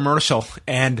back from commercial,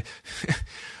 and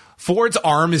Ford's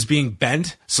arm is being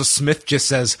bent, so Smith just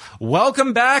says,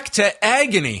 "Welcome back to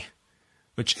agony,"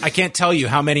 which I can't tell you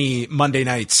how many Monday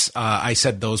nights I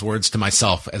said those words to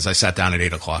myself as I sat down at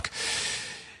 8 o'clock.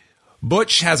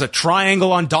 Butch has a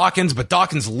triangle on Dawkins, but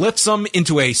Dawkins lifts him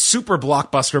into a super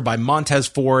blockbuster by Montez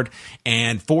Ford,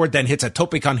 and Ford then hits a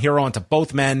tope con hero onto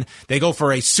both men. They go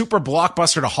for a super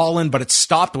blockbuster to Holland, but it's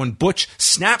stopped when Butch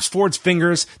snaps Ford's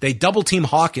fingers. They double team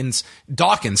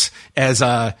Dawkins as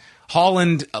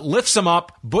Holland lifts him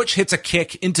up. Butch hits a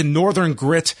kick into Northern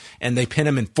Grit, and they pin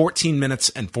him in 14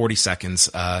 minutes and 40 seconds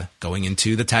going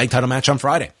into the tag title match on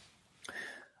Friday.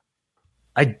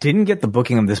 I didn't get the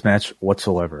booking of this match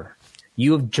whatsoever.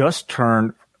 You have just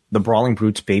turned the Brawling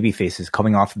Brutes baby faces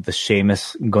coming off of the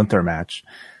Sheamus Gunther match.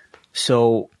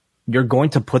 So you're going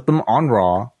to put them on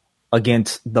Raw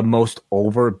against the most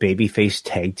over babyface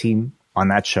tag team on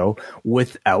that show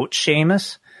without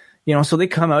Sheamus. You know, so they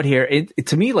come out here. It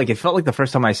to me, like, it felt like the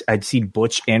first time I'd seen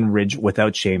Butch and Ridge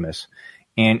without Sheamus.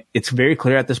 And it's very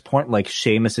clear at this point, like,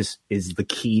 Sheamus is the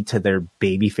key to their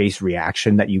babyface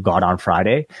reaction that you got on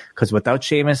Friday. Because without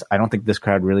Sheamus, I don't think this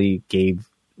crowd really gave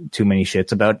too many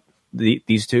shits about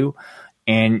these two.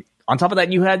 And on top of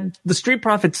that, you had the Street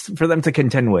Profits for them to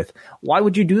contend with. Why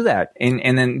would you do that?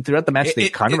 And then throughout the match, they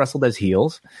kind of wrestled as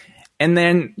heels. And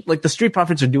then, like, the Street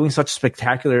Profits are doing such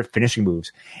spectacular finishing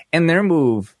moves. And their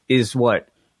move is what?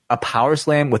 A power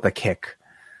slam with a kick.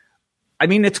 I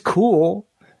mean, it's cool.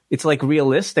 It's like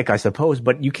realistic, I suppose,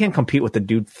 but you can't compete with the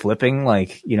dude flipping,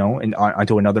 like, you know,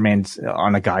 onto another man's,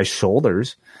 on a guy's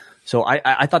shoulders. So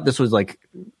I thought this was like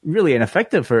really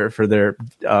ineffective for their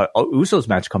Usos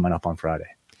match coming up on Friday.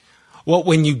 Well,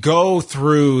 when you go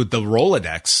through the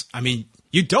Rolodex, I mean,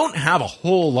 you don't have a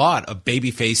whole lot of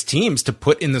babyface teams to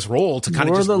put in this role to kind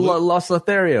of just the Los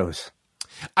Lotharios.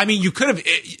 I mean, you could have,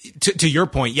 to your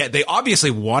point, yeah, they obviously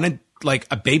wanted like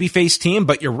a babyface team,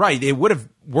 but you're right, it would have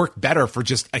worked better for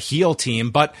just a heel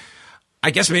team. But I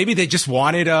guess maybe they just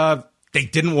wanted they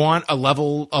didn't want a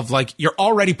level of, like, you're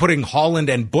already putting Holland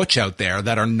and Butch out there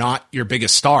that are not your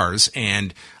biggest stars,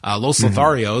 and Los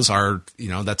Lotharios are, you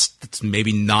know, that's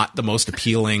maybe not the most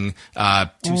appealing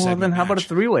two-segment Well, then how about a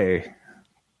three-way?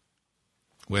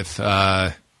 With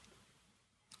Los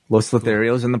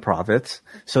Lotharios and the Profits,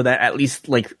 so that at least,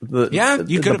 like,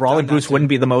 the Brawling Brutes wouldn't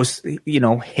be the most, you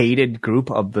know, hated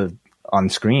group of on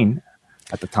screen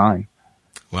at the time.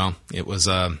 Well, it was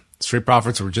Street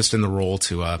Profits were just in the role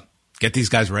to get these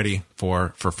guys ready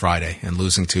for Friday, and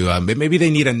losing to maybe they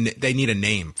need a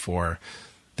name for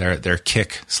their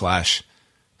kick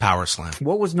 / power slam.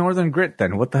 What was Northern Grit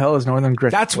then? What the hell is Northern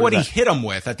Grit? That's what he hit him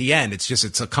with at the end.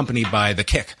 It's accompanied by the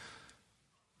kick.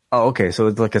 Oh, okay. So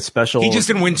it's like a special. He just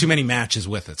didn't win too many matches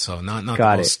with it, so not the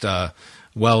most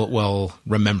well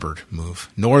remembered move.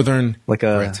 Northern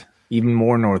Grit. Even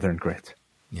more Northern Grit.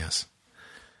 Yes.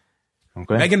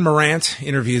 Okay. Megan Morant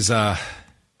interviews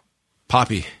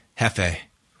Papi, Jefe,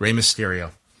 Rey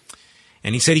Mysterio.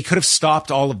 And he said he could have stopped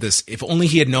all of this if only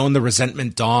he had known the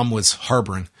resentment Dom was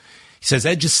harboring. He says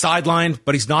Edge is sidelined,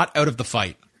 but he's not out of the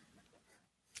fight.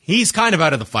 He's kind of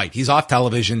out of the fight. He's off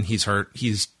television. He's hurt.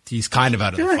 He's kind of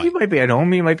out of the fight. He might be at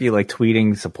home. He might be, like,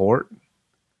 tweeting support.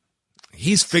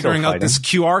 He's figuring out this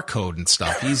QR code and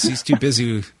stuff. He's too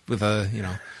busy with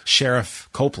Sheriff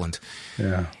Copeland.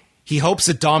 Yeah. He hopes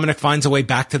that Dominic finds a way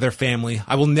back to their family.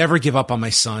 I will never give up on my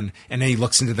son. And then he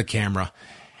looks into the camera.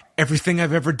 Everything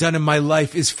I've ever done in my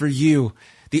life is for you.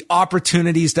 The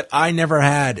opportunities that I never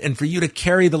had, and for you to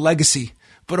carry the legacy,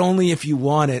 but only if you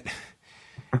want it.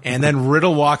 And then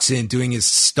Riddle walks in doing his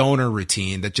stoner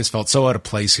routine that just felt so out of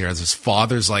place here, as his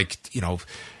father's, like, you know,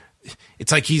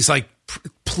 it's like he's like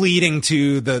pleading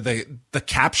to the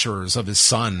capturers of his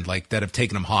son, like, that have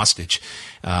taken him hostage.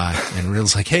 And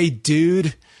Riddle's like, hey,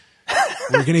 dude,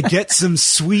 we're going to get some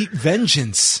sweet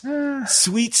vengeance.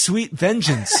 Sweet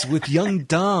vengeance with young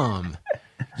Dom.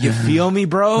 You feel me,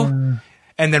 bro?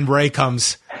 And then Ray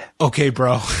comes, okay,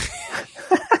 bro.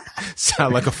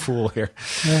 Sound like a fool here.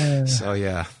 So,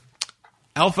 yeah.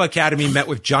 Alpha Academy met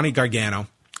with Johnny Gargano.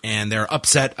 and they're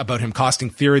upset about him costing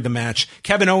Theory the match.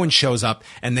 Kevin Owens shows up,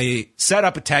 and they set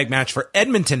up a tag match for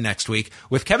Edmonton next week,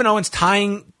 with Kevin Owens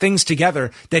tying things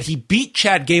together that he beat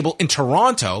Chad Gable in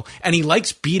Toronto, and he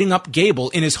likes beating up Gable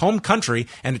in his home country,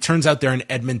 and it turns out they're in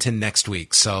Edmonton next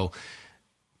week. So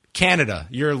Canada,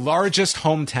 your largest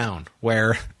hometown,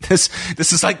 where this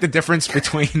is like the difference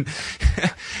between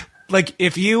like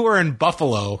if you were in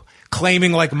Buffalo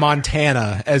claiming like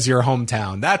Montana as your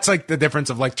hometown. That's like the difference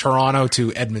of like Toronto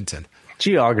to Edmonton.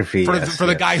 Geography. For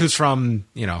the guy who's from,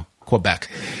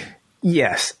 Quebec.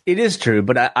 Yes, it is true,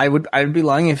 but I would be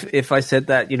lying if I said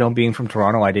that, being from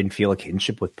Toronto, I didn't feel a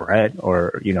kinship with Brett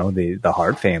or, the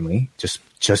Hart family.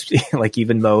 Just like,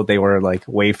 even though they were like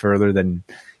way further than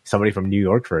somebody from New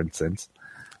York, for instance.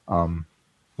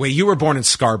 Wait, you were born in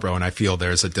Scarborough, and I feel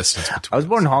there's a distance between I was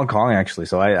born in Hong Kong, actually,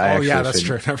 so I actually that's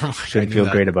true. Never mind. Shouldn't feel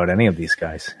great about any of these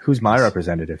guys. Who's my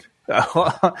representative?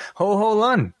 Ho Ho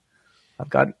Lun. I've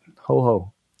got Ho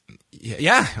Ho.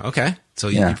 Yeah, okay. So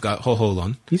you've got Ho Ho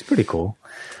Lun. He's pretty cool.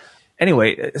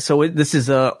 Anyway, so this is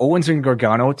Owens and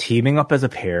Gargano teaming up as a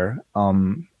pair,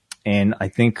 and I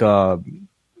think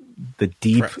the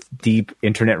deep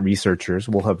internet researchers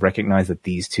will have recognized that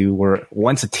these two were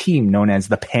once a team known as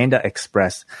the Panda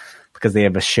Express because they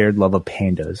have a shared love of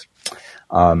pandas.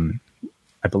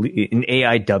 I believe in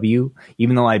AIW,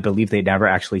 even though I believe they never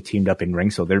actually teamed up in ring,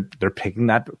 so they're picking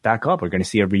that back up. We're going to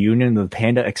see a reunion of the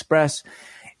Panda Express,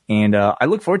 and I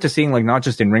look forward to seeing like not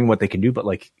just in ring what they can do, but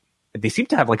like they seem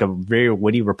to have like a very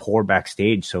witty rapport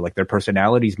backstage. So like their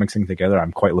personalities mixing together,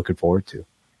 I'm quite looking forward to.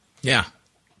 Yeah.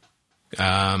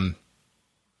 I'm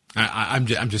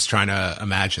just trying to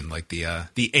imagine like the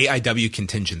AIW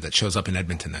contingent that shows up in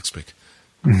Edmonton next week.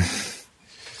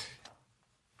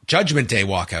 Judgment Day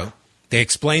walkout. They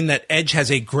explain that Edge has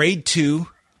a grade 2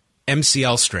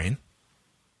 MCL strain.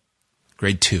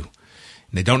 Grade 2. And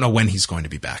they don't know when he's going to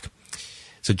be back.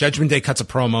 So Judgment Day cuts a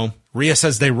promo. Rhea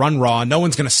says they run Raw. No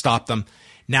one's going to stop them.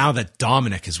 Now that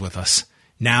Dominic is with us.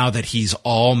 Now that he's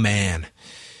all man.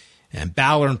 And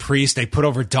Balor and Priest, they put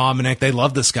over Dominic. They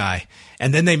love this guy.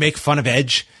 And then they make fun of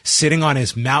Edge sitting on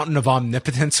his mountain of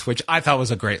omnipotence, which I thought was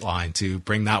a great line to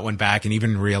bring that one back. And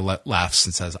even Rhea laughs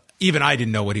and says, even I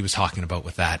didn't know what he was talking about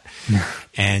with that.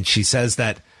 And she says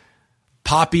that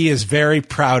Poppy is very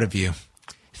proud of you.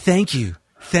 Thank you.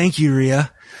 Thank you,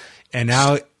 Rhea. And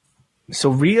now...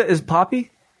 So Rhea is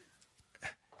Poppy?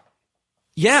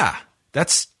 Yeah.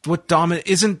 That's what Dominic...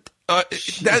 Isn't...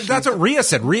 that's what Rhea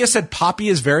said. Rhea said Poppy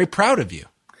is very proud of you.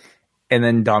 And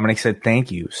then Dominic said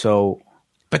thank you.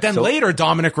 But then later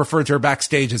Dominic referred to her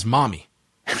backstage as mommy.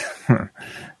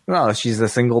 Well, she's a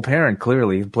single parent,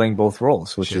 clearly playing both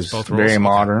roles, which is very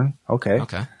modern. Okay.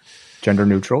 Gender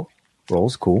neutral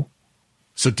roles, cool.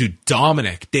 So dude,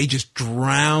 Dominic, they just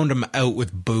drowned him out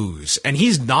with booze. And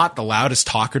he's not the loudest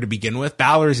talker to begin with.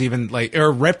 Balor's even like,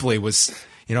 or Ripley was,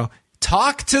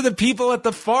 talk to the people at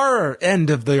the far end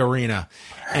of the arena.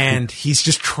 And he's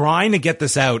just trying to get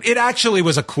this out. It actually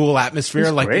was a cool atmosphere,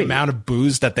 it's like great. the amount of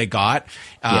booze that they got.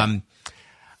 I'm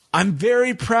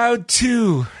very proud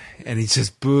too. And he's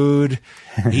just booed.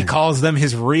 He calls them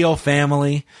his real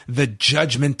family, the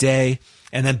Judgment Day.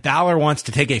 And then Balor wants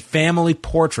to take a family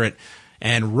portrait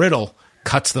and Riddle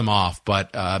cuts them off. But,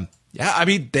 yeah, I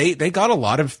mean, they got a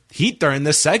lot of heat during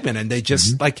this segment, and they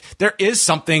just like, there is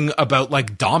something about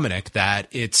like Dominic that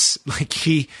it's like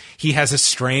he has a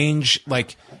strange,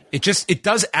 like, it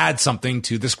does add something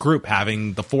to this group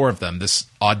having the four of them, this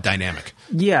odd dynamic.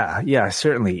 Yeah,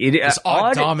 certainly. This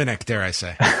odd Dominic, dare I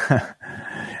say.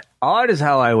 Odd is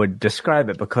how I would describe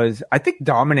it, because I think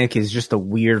Dominic is just a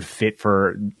weird fit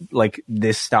for like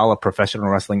this style of professional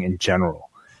wrestling in general.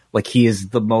 Like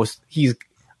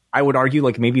I would argue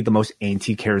like maybe the most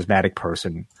anti-charismatic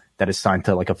person that is signed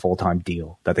to like a full-time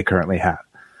deal that they currently have.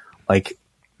 Like,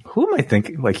 who am I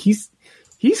thinking? Like he's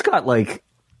got like,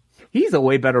 he's a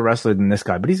way better wrestler than this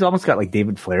guy, but he's almost got like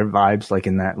David Flair vibes, like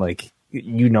in that, like,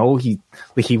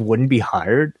 he wouldn't be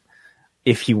hired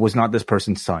if he was not this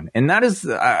person's son. And that is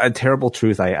a terrible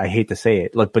truth. I hate to say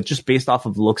it. Like, but just based off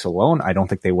of looks alone, I don't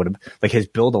think they would have, like his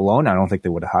build alone, I don't think they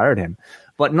would have hired him.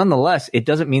 But nonetheless, it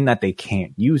doesn't mean that they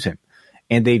can't use him.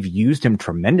 And they've used him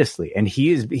tremendously. And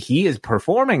he is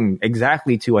performing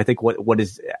exactly to, I think, what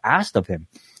is asked of him.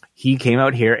 He came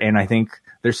out here, and I think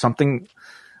there's something.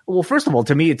 Well, first of all,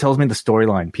 to me, it tells me the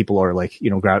storyline people are like,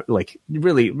 like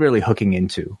really, really hooking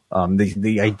into.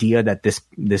 The idea that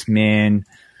this man,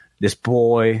 this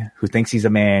boy who thinks he's a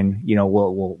man,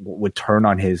 would turn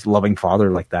on his loving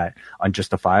father like that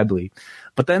unjustifiably.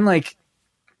 But then like,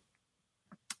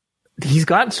 he's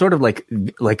got sort of like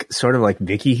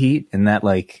Vicky heat, in that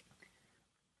like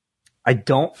I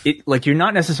don't like, you're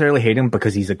not necessarily hating him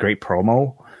because he's a great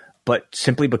promo, but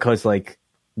simply because like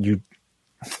you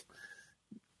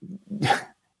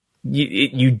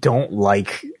don't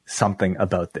like something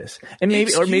about this. And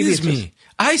maybe Excuse me. Just,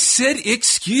 I said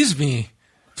excuse me.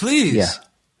 Please. Yeah.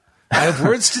 I have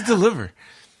words to deliver.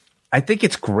 I think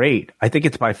it's great. I think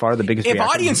it's by far the biggest If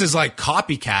reaction. audiences like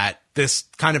copycat this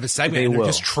kind of a segment and will.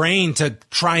 they're just trained to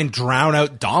try and drown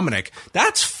out Dominic,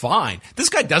 that's fine. This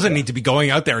guy doesn't need to be going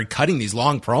out there and cutting these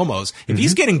long promos. If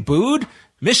he's getting booed,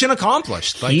 mission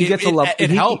accomplished. Like, it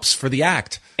helps for the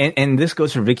act. And this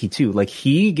goes for Vicky too. Like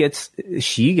he gets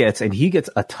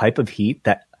a type of heat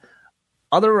that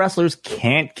other wrestlers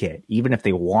can't get, even if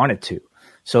they wanted to.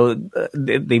 So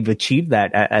they've achieved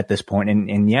that at this point.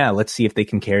 And yeah, let's see if they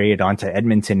can carry it on to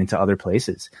Edmonton and to other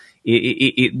places.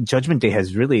 Judgment Day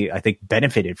has really, I think,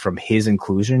 benefited from his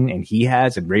inclusion, and he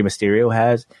has, and Rey Mysterio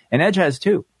has, and Edge has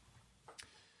too.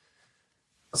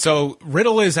 So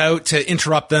Riddle is out to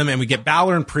interrupt them, and we get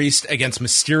Balor and Priest against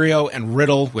Mysterio and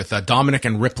Riddle with Dominic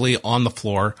and Ripley on the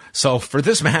floor. So for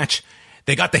this match,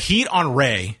 they got the heat on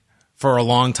Rey for a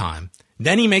long time.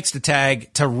 Then he makes the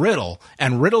tag to Riddle,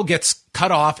 and Riddle gets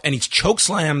cut off, and he's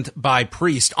chokeslammed by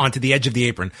Priest onto the edge of the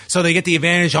apron. So they get the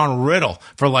advantage on Riddle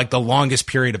for like the longest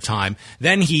period of time.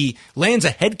 Then he lands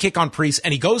a head kick on Priest,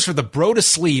 and he goes for the bro to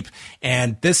sleep,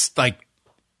 and this like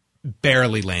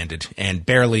barely landed, and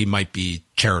barely might be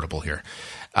charitable here.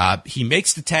 He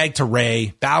makes the tag to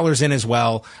Rey. Balor's in as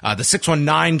well. The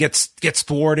 619 gets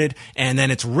thwarted, and then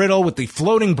it's Riddle with the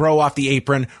floating bro off the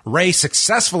apron. Rey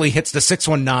successfully hits the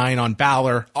 619 on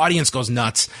Balor. Audience goes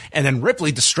nuts, and then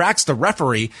Ripley distracts the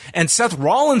referee, and Seth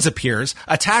Rollins appears,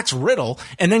 attacks Riddle,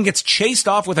 and then gets chased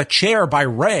off with a chair by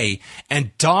Rey,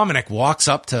 and Dominic walks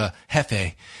up to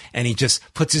Jefe, and he just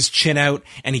puts his chin out,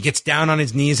 and he gets down on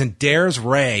his knees and dares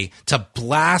Rey to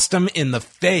blast him in the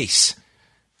face.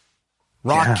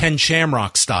 Ken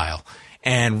Shamrock style.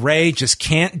 And Rey just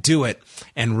can't do it.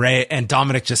 And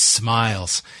Dominic just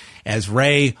smiles as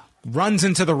Rey runs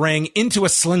into the ring, into a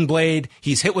sling blade.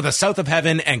 He's hit with a South of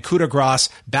Heaven and coup de grace.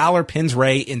 Balor pins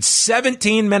Rey in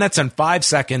 17 minutes and 5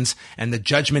 seconds. And the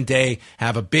Judgment Day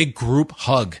have a big group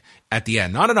hug at the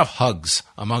end. Not enough hugs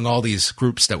among all these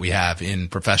groups that we have in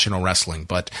professional wrestling,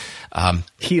 but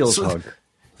heels hug.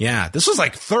 Yeah, this was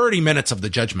like 30 minutes of the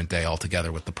Judgment Day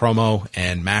altogether with the promo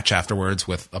and match afterwards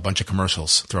with a bunch of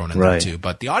commercials thrown in there too.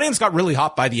 But the audience got really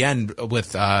hot by the end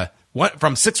with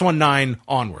from 619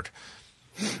 onward.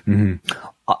 Mm-hmm.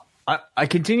 I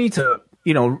continue to,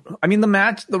 I mean,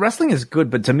 the wrestling is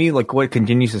good, but to me, like what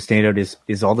continues to stand out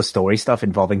is all the story stuff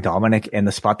involving Dominic, and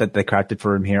the spot that they crafted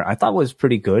for him here I thought was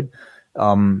pretty good.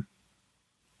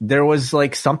 There was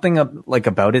like something like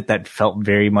about it that felt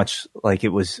very much like it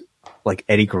was like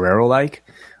Eddie Guerrero, like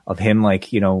of him, like,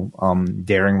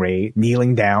 daring Rey,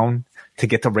 kneeling down to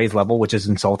get to Rey's level, which is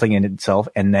insulting in itself.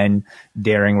 And then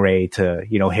daring Rey to,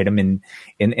 hit him in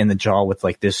the jaw with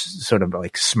like this sort of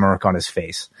like smirk on his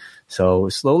face. So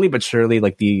slowly but surely,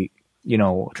 like the,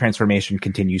 transformation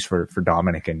continues for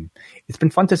Dominic, and it's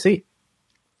been fun to see.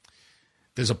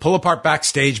 There's a pull apart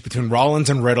backstage between Rollins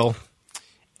and Riddle,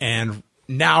 and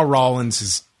now Rollins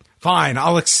is fine.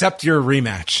 I'll accept your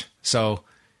rematch. So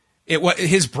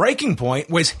his breaking point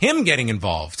was him getting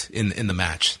involved in the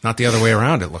match, not the other way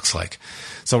around, it looks like.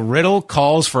 So Riddle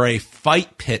calls for a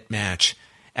fight pit match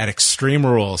at Extreme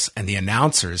Rules, and the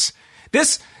announcers,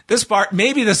 this part,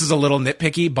 maybe this is a little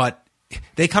nitpicky, but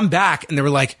they come back and they were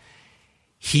like,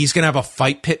 he's going to have a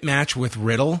fight pit match with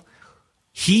Riddle.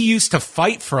 He used to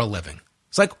fight for a living.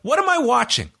 It's like, what am I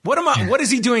watching? What is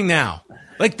he doing now?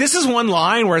 Like, this is one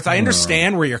line where I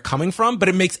understand where you're coming from, but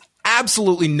it makes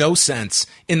absolutely no sense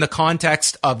in the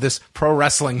context of this pro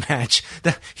wrestling match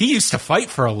that he used to fight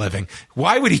for a living.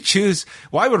 Why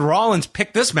would Rollins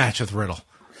pick this match with Riddle?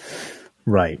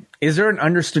 Right. Is there an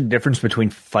understood difference between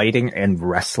fighting and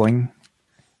wrestling?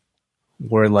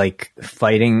 Where like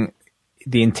fighting,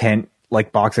 the intent,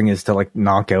 like boxing is to like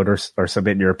knock out or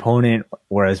submit your opponent,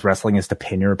 whereas wrestling is to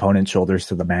pin your opponent's shoulders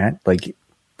to the mat. Like,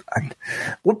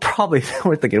 we're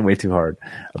thinking way too hard.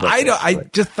 I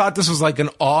just thought this was like an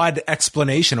odd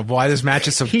explanation of why this match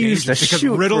is so dangerous, because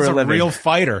Riddle's a real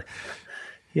fighter.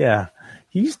 Yeah.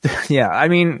 I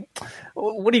mean,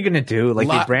 what are you going to do? Like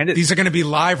they branded. These are going to be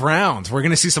live rounds. We're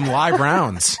going to see some live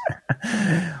rounds.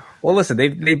 Well, listen,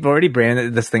 they've already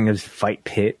branded this thing as Fight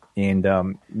Pit, and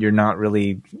you're not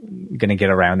really going to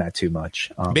get around that too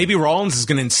much. Maybe Rollins is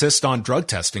going to insist on drug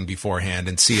testing beforehand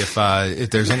and see if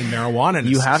there's any marijuana in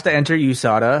his system. Have to enter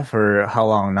USADA for how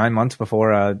long? 9 months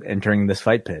before entering this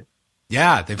Fight Pit.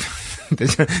 Yeah,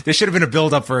 there should have been a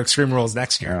build-up for Extreme Rules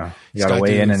next year. You got to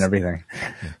weigh in and everything.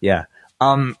 Yeah.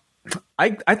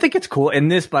 I think it's cool.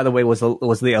 And this, by the way, was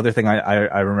the other thing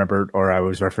I remembered, or I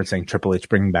was referencing Triple H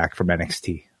bringing back from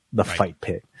NXT, the Fight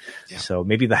Pit. Yeah. So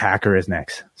maybe the Hacker is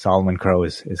next. Solomon Crow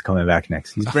is coming back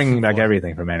next. He's bringing back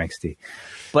everything from NXT.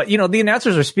 But, you know, the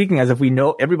announcers are speaking as if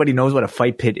everybody knows what a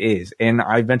Fight Pit is. And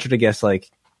I venture to guess, like,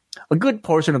 a good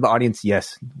portion of the audience,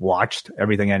 yes, watched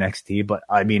everything NXT. But,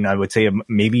 I mean, I would say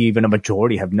maybe even a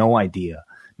majority have no idea.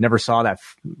 Never saw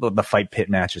the Fight Pit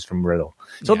matches from Riddle.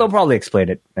 So they'll probably explain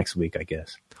it next week, I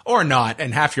guess. Or not,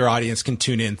 and half your audience can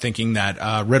tune in thinking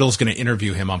that Riddle's going to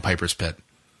interview him on Piper's Pit.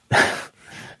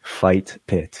 Fight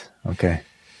Pit. Okay.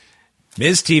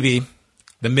 Miz TV,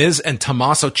 The Miz and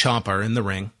Tommaso Ciampa are in the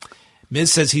ring.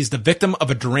 Miz says he's the victim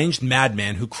of a deranged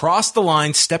madman who crossed the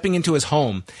line stepping into his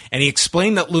home, and he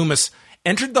explained that Loomis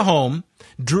entered the home,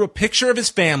 drew a picture of his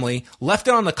family, left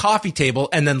it on the coffee table,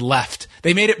 and then left.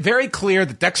 They made it very clear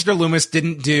that Dexter Loomis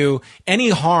didn't do any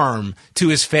harm to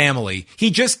his family. He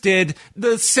just did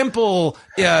the simple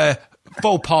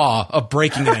faux pas of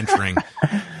breaking and entering.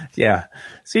 Yeah.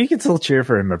 So you can still cheer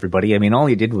for him, everybody. I mean, all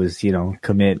he did was, you know,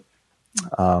 commit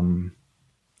a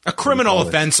criminal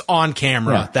offense on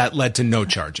camera that led to no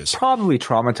charges. Probably did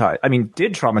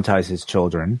traumatize his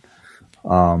children.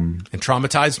 And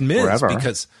traumatized Miz forever.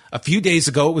 Because a few days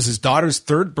ago it was his daughter's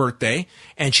 3rd birthday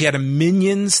and she had a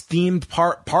Minions themed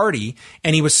party,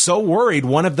 and he was so worried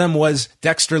one of them was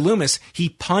Dexter Loomis, he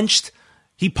punched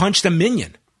a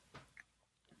Minion.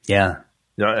 Yeah.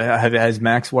 Has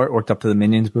Max worked up to the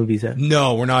Minions movies yet?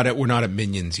 No, we're not at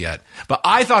Minions yet. But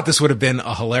I thought this would have been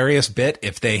a hilarious bit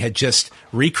if they had just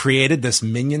recreated this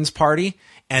Minions party.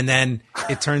 And then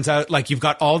it turns out like you've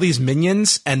got all these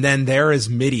minions, and then there is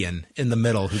Midian in the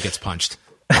middle who gets punched.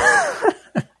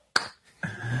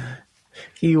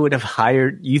 He would have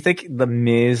hired. You think the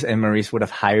Miz and Maurice would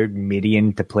have hired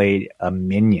Midian to play a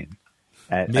minion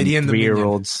at Midian, a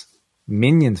 3-year-old's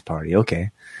Minions party?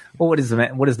 Okay. Well, what is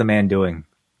the man doing?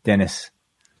 Dennis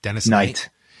Knight.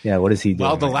 Yeah. What is he doing?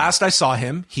 Well, the last I saw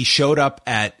him, he showed up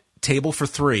at Table for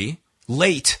 3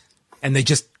 late, and they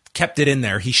just kept it in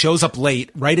there. He shows up late,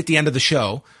 right at the end of the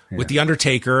show, with the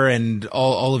Undertaker and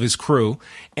all of his crew,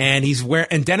 and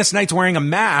and Dennis Knight's wearing a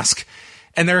mask,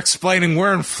 and they're explaining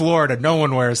we're in Florida, no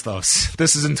one wears those.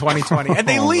 This is in 2020, and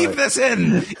they leave this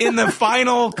in the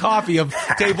final copy of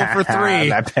Table for 3.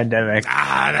 That pandemic.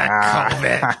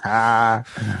 That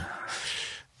COVID.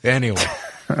 Anyway.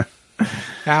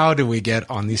 How do we get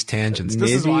on these tangents?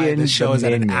 This is why this show is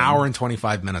at an hour and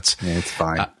 25 minutes. Yeah, it's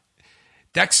fine.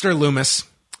 Dexter Loomis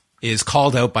is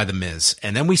called out by The Miz.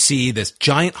 And then we see this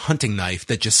giant hunting knife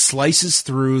that just slices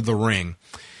through the ring.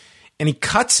 And he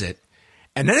cuts it.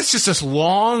 And then it's just this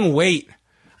long wait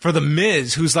for The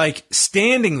Miz, who's like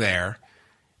standing there.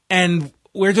 And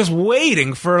we're just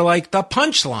waiting for like the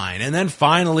punchline. And then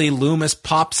finally Loomis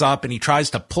pops up and he tries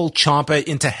to pull Ciampa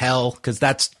into hell, because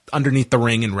that's underneath the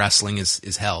ring in wrestling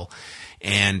is hell.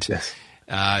 And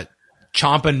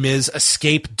Ciampa and Miz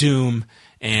escape doom.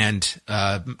 And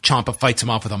Ciampa fights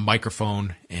him off with a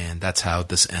microphone, and that's how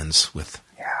this ends, with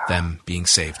them being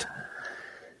saved.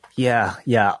 Yeah.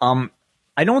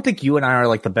 I don't think you and I are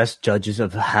like the best judges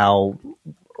of how,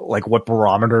 like, what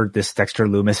barometer this Dexter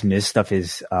Loomis Miz stuff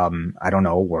is. I don't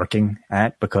know, working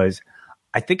at, because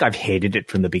I think I've hated it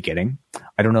from the beginning.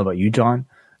 I don't know about you, John.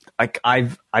 Like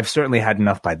I've certainly had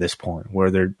enough by this point,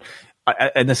 where they're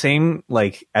in the same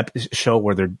like show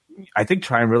where they're, I think,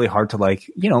 trying really hard to, like,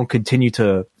 you know, continue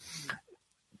to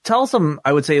tell some,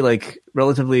 I would say, like,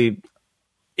 relatively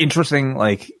interesting,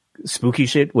 like, spooky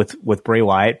shit with Bray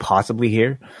Wyatt possibly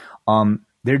here.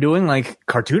 They're doing like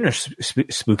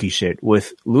cartoonish spooky shit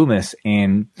with Loomis,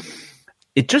 and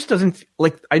it just doesn't,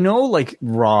 like, I know like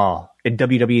Raw and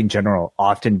WWE in general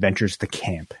often ventures to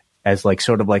camp as like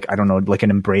sort of like, I don't know, like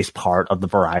an embraced part of the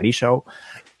variety show.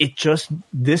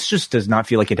 This just does not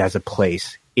feel like it has a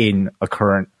place in a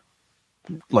current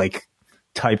like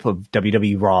type of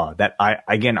WWE Raw that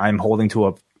I'm holding to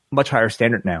a much higher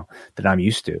standard now than I'm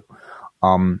used to.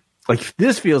 Like,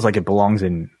 this feels like it belongs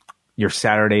in your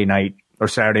Saturday night or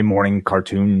Saturday morning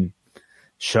cartoon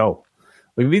show.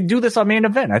 We do this on Main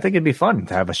Event. I think it'd be fun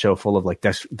to have a show full of like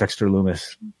Dexter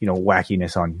Loomis, you know,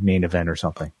 wackiness on Main Event or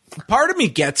something. Part of me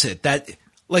gets it that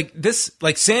like this,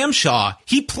 like Sam Shaw,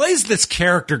 he plays this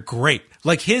character great.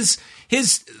 Like his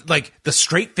like the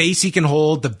straight face he can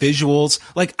hold, the visuals.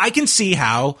 Like, I can see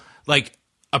how like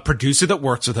a producer that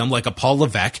works with him, like a Paul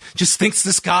Levesque, just thinks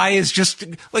this guy is just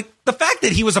like, the fact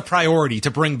that he was a priority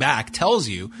to bring back tells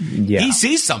you he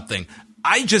sees something.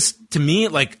 To me,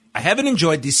 like, I haven't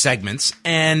enjoyed these segments,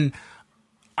 and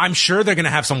I'm sure they're going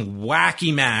to have some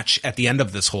wacky match at the end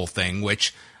of this whole thing,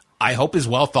 which I hope is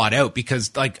well thought out,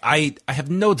 because like I have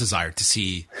no desire to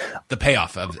see the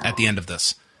payoff at the end of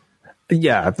this.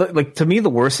 Yeah, like to me, the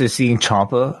worst is seeing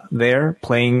Ciampa there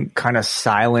playing kind of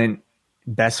silent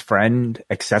best friend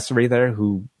accessory there,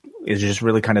 who is just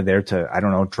really kind of there to, I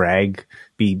don't know,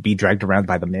 be dragged around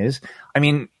by the Miz. I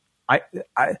mean,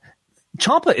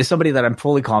 Ciampa is somebody that I'm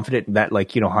fully confident that,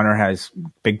 like, you know, Hunter has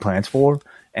big plans for,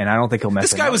 and I don't think he'll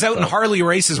mess. This guy was out in Harley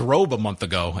Race's robe a month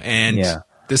ago, and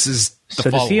this is the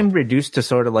so to see him reduced to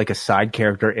sort of like a side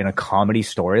character in a comedy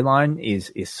storyline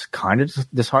is kind of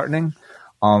disheartening.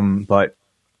 But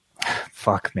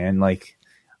fuck, man, like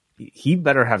he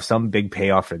better have some big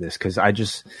payoff for this, because I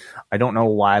don't know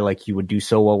why like you would do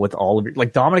so well with all of it.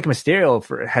 Like Dominic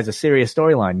Mysterio has a serious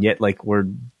storyline, yet like we're,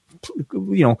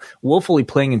 you know, woefully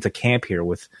playing into camp here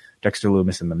with Dexter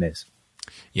Lumis and The Miz.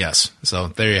 Yes, so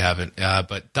there you have it.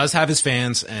 But does have his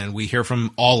fans, and we hear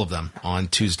from all of them on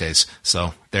Tuesdays.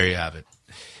 So there you have it.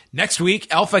 Next week,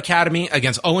 Alpha Academy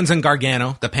against Owens and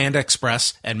Gargano, the Panda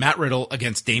Express, and Matt Riddle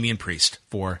against Damian Priest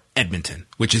for Edmonton,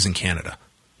 which is in Canada,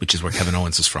 which is where Kevin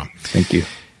Owens is from. Thank you.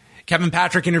 Kevin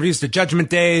Patrick interviews the Judgment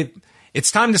Day.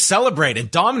 It's time to celebrate,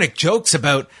 and Dominic jokes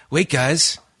about, wait,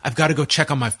 guys, I've got to go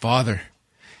check on my father.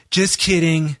 Just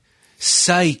kidding.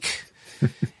 Psych.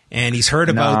 And he's heard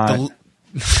about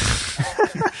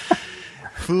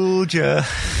fooled ya.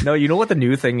 No, you know what the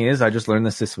new thing is? I just learned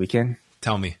this weekend.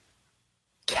 Tell me.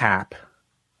 Cap.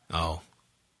 Oh.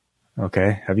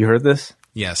 Okay. Have you heard this?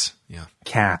 Yes. Yeah.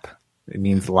 Cap. It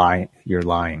means lie. You're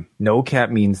lying. No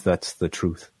cap means that's the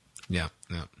truth. Yeah.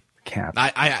 Yeah. Cap.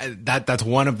 That's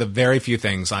one of the very few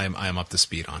things I am up to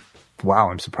speed on. Wow,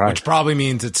 I'm surprised. Which probably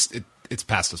means it's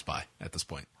passed us by at this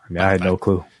point. Yeah, I had no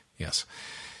clue. Yes.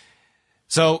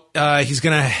 So he's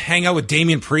going to hang out with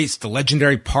Damian Priest, the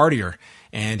legendary partier,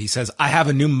 and he says, I have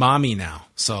a new mommy now.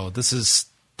 So this is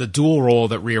the dual role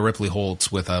that Rhea Ripley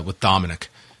holds with Dominic.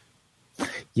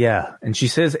 Yeah, and she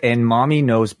says, and mommy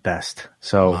knows best.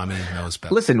 So mommy knows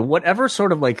best. Listen, whatever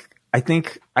sort of like, I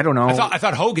don't know. I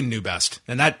thought Hogan knew best,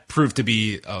 and that proved to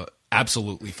be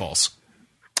absolutely false.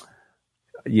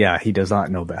 Yeah, he does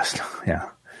not know best. Yeah.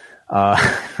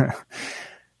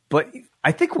 But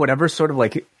I think whatever sort of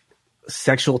like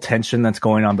sexual tension that's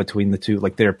going on between the two,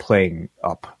 like they're playing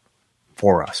up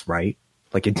for us, right?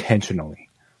 Like intentionally,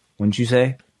 wouldn't you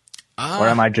say? Or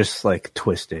am I just like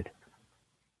twisted?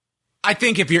 I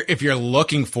think if you're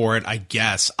looking for it, I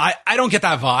guess I don't get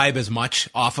that vibe as much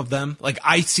off of them. Like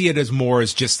I see it as more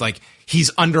as just like he's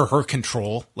under her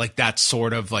control. Like that's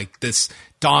sort of like this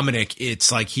Dominic.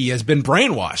 It's like he has been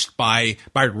brainwashed by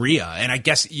Rhea, and I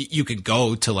guess you could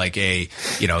go to like a,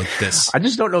 you know, this. I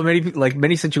just don't know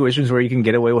many situations where you can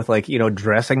get away with like, you know,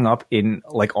 dressing up in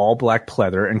like all black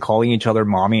pleather and calling each other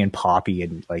mommy and poppy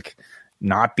and like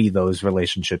not be those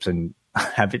relationships and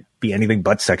have it be anything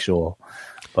but sexual.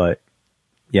 But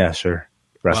yeah, sure.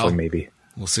 Wrestling, maybe.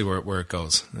 We'll see where it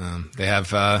goes. They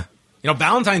have, you know,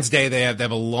 Valentine's Day. They have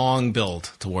a long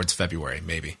build towards February,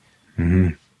 maybe.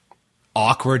 Mm-hmm.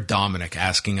 Awkward Dominic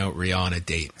asking out Rhea on a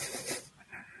date.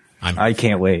 I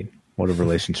can't wait. What a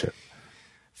relationship.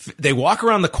 They walk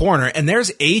around the corner, and there's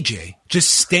AJ just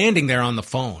standing there on the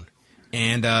phone.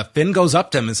 And Finn goes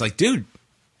up to him and is like, dude,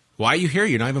 why are you here?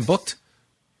 You're not even booked.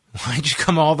 Why'd you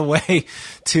come all the way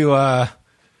to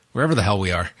wherever the hell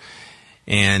we are?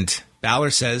 And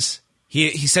Balor says,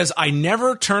 he says, I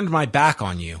never turned my back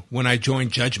on you when I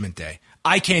joined Judgment Day.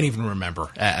 I can't even remember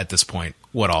at this point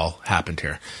what all happened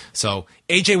here. So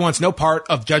AJ wants no part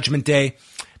of Judgment Day.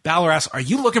 Balor asks, are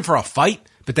you looking for a fight?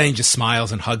 But then he just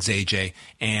smiles and hugs AJ,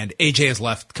 and AJ is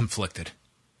left conflicted.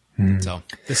 So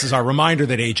this is our reminder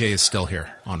that AJ is still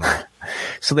here on Raw.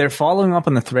 So they're following up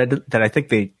on the thread that I think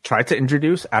they tried to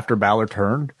introduce after Balor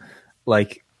turned.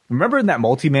 Like, remember in that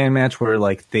multi-man match where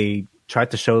like they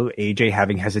tried to show AJ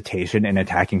having hesitation and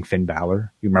attacking Finn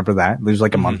Balor? You remember that? It was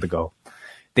like a month ago.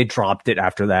 They dropped it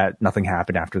after that. Nothing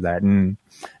happened after that. And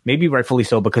maybe rightfully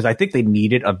so, because I think they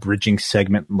needed a bridging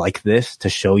segment like this to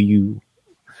show you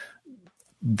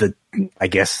the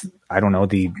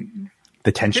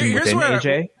tension within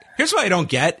AJ. Here's what I don't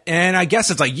get, and I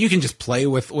guess it's like you can just play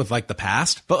with like the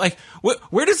past, but like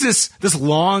where does this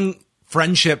long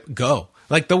friendship go?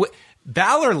 Like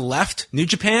Balor left New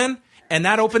Japan, and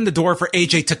that opened the door for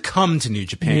AJ to come to New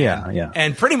Japan, yeah,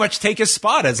 and pretty much take his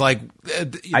spot as like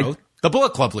the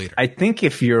Bullet Club leader. I think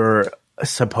if you're a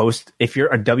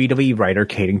WWE writer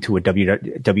catering to a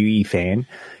WWE fan,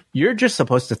 you're just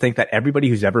supposed to think that everybody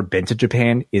who's ever been to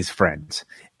Japan is friends.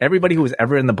 Everybody who was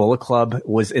ever in the Bullet Club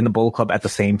was in the Bullet Club at the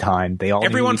same time. They all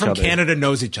everyone knew each from other. Canada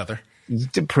knows each other.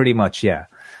 Pretty much, yeah.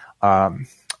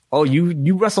 Oh,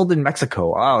 you wrestled in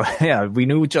Mexico. Oh, yeah, we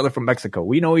knew each other from Mexico.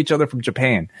 We know each other from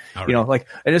Japan. All you know, like,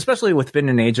 and especially with Finn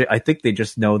and AJ, I think they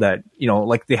just know that, you know,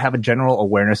 like they have a general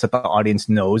awareness that the audience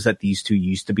knows that these two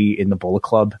used to be in the Bullet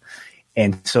Club.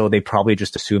 And so they probably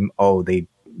just assume, oh,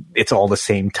 it's all the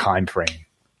same time frame,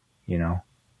 you know?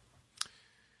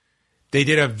 They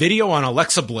did a video on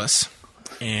Alexa Bliss,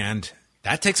 and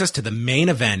that takes us to the main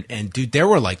event. And dude, there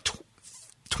were like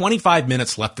 25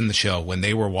 minutes left in the show when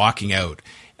they were walking out.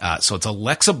 So it's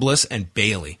Alexa Bliss and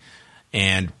Bayley,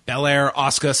 and Belair,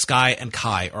 Asuka, Sky, and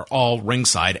Kai are all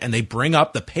ringside, and they bring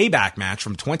up the Payback match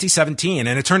from 2017,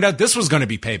 and it turned out this was going to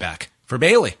be Payback for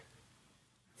Bayley.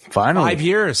 Finally. 5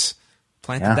 years.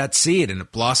 Planted that seed, and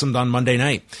it blossomed on Monday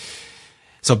night.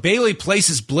 So Bayley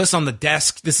places Bliss on the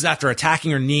desk. This is after attacking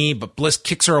her knee, but Bliss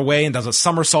kicks her away and does a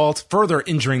somersault, further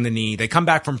injuring the knee. They come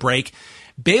back from break.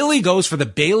 Bayley goes for the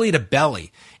Bayley to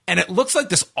belly, and it looks like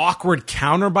this awkward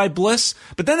counter by Bliss,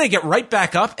 but then they get right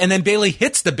back up, and then Bayley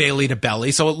hits the Bayley to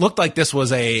belly, so it looked like this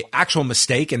was a actual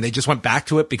mistake, and they just went back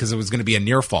to it because it was going to be a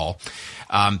near fall.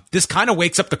 This kind of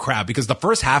wakes up the crowd, because the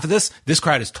first half of this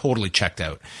crowd is totally checked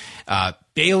out.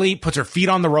 Bayley puts her feet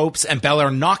on the ropes, and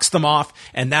Belair knocks them off,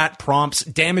 and that prompts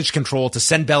Damage Control to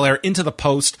send Belair into the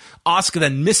post. Asuka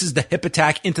then misses the hip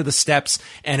attack into the steps,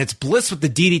 and it's Bliss with the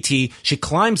DDT. She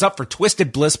climbs up for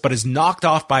Twisted Bliss, but is knocked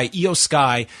off by Io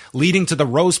Sky, leading to the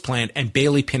Rose Plant, and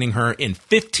Bayley pinning her in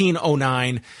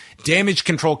 15:09. Damage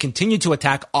Control continued to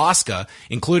attack Asuka,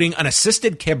 including an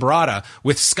assisted quebrada,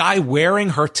 with Sky wearing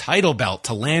her title belt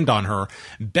to land on her.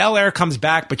 Belair comes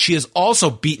back, but she is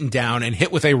also beaten down and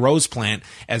hit with a Rose Plant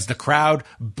as the crowd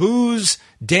boos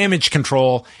Damage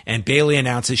Control, and Bayley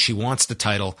announces she wants the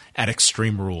title at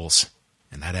Extreme Rules.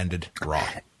 And that ended Raw.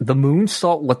 The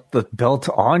moonsault with the belt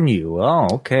on you. Oh,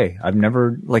 okay. I'm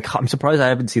surprised I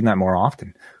haven't seen that more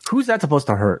often. Who's that supposed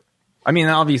to hurt? I mean,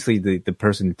 obviously the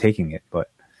person taking it,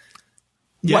 but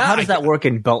yeah, how does that work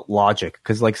in belt logic?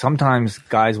 Because like sometimes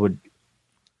guys would.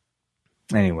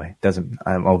 Anyway,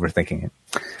 I'm overthinking it.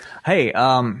 Hey,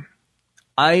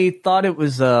 I thought it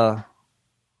was. I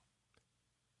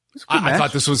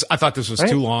thought this was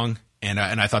right? Too long, and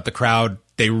I thought the crowd,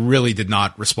 they really did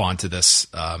not respond to this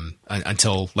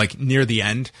until like near the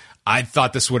end. I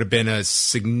thought this would have been a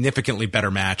significantly better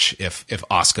match if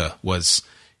Asuka was.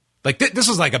 Like this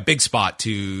was like a big spot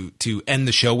to end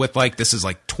the show with. Like this is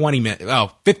like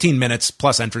 15 minutes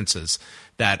plus entrances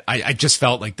that I just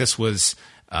felt like this was.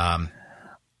 I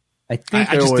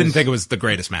didn't think it was the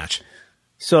greatest match.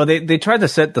 So they tried to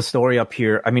set the story up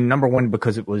here. I mean, number one,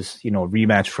 because it was, you know, a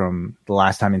rematch from the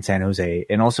last time in San Jose.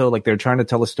 And also like they're trying to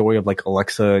tell a story of like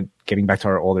Alexa getting back to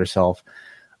her older self.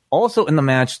 Also in the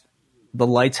match, the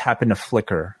lights happen to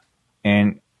flicker.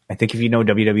 And I think if you know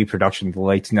WWE production, the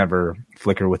lights never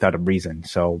flicker without a reason.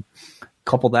 So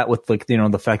couple that with like, you know,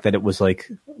 the fact that it was like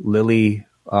Lily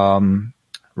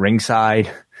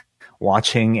ringside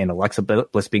watching and Alexa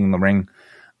Bliss being in the ring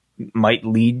might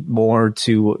lead more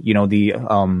to, you know,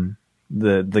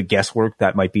 the guesswork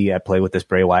that might be at play with this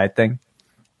Bray Wyatt thing.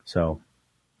 So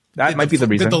that might be the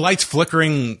reason. Did the lights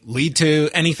flickering lead to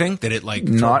anything? Did it like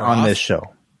not on this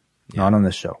show? Yeah. Not on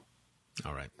this show.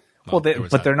 All right. Well,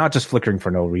 they're not just flickering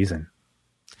for no reason.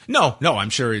 No, I'm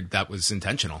sure that was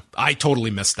intentional. I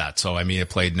totally missed that. So, I mean, it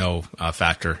played no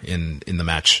factor in the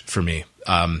match for me.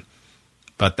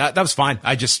 But that was fine.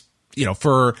 I just, you know,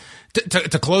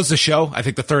 to close the show, I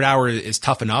think the third hour is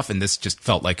tough enough. And this just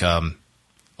felt like a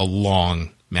long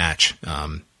match.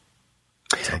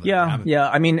 Yeah.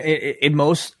 I mean,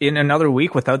 in another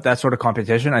week without that sort of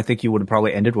competition, I think you would have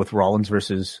probably ended with Rollins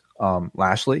versus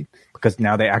Lashley, because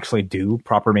now they actually do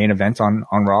proper main events on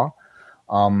Raw.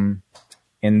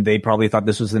 And they probably thought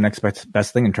this was the next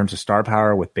best thing in terms of star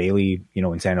power with Bayley, you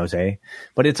know, in San Jose.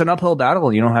 But it's an uphill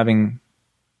battle, you know, having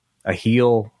a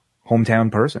heel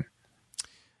hometown person.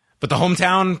 But the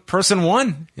hometown person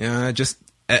won, just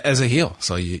as a heel.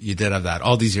 So you did have that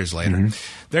all these years later.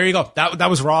 Mm-hmm. There you go. That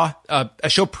was Raw. A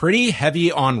show pretty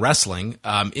heavy on wrestling.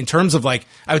 In terms of like,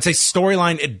 I would say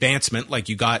storyline advancement, like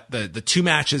you got the two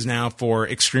matches now for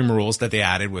Extreme Rules that they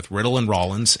added with Riddle and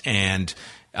Rollins and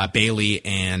Bayley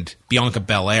and Bianca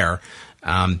Belair.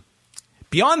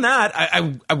 Beyond that,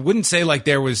 I wouldn't say like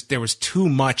there was too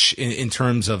much in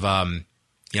terms of,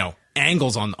 you know,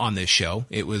 angles on this show.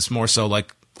 It was more so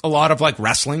like a lot of like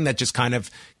wrestling that just kind of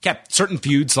kept certain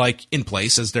feuds like in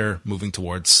place as they're moving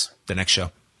towards the next show.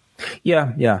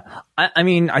 Yeah. I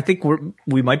mean, I think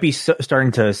we might be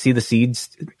starting to see the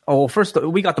seeds. Oh, first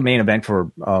we got the main event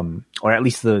for, or at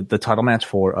least the title match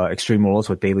for Extreme Rules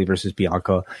with Bayley versus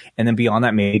Bianca, and then beyond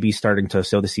that, maybe starting to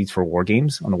sow the seeds for War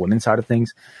Games on the women's side of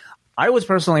things. I was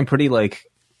personally pretty like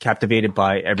captivated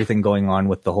by everything going on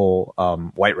with the whole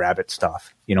White Rabbit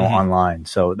stuff, online.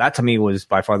 So that to me was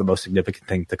by far the most significant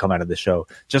thing to come out of the show,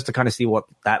 just to kind of see what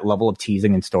that level of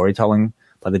teasing and storytelling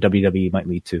by the WWE might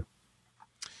lead to.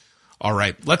 All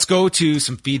right, let's go to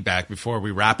some feedback before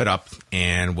we wrap it up,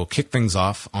 and we'll kick things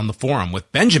off on the forum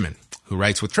with Benjamin, who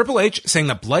writes, with Triple H saying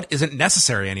that blood isn't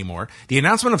necessary anymore, the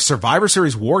announcement of Survivor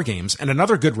Series War Games, and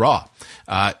another good Raw.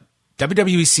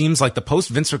 WWE seems like the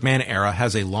post-Vince McMahon era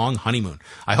has a long honeymoon.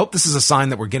 I hope this is a sign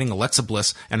that we're getting Alexa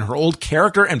Bliss and her old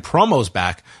character and promos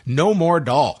back. No more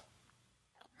doll.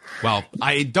 Well,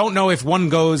 I don't know if one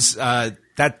goes...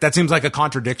 That seems like a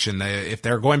contradiction. If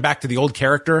they're going back to the old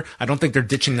character, I don't think they're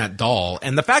ditching that doll.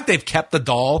 And the fact they've kept the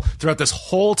doll throughout this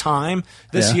whole time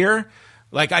this year,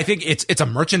 like, I think it's a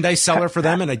merchandise seller for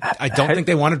them, and I don't think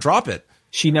they want to drop it.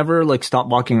 She never stopped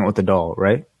walking with the doll,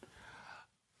 right?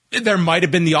 There might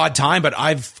have been the odd time, but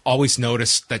I've always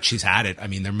noticed that she's had it. I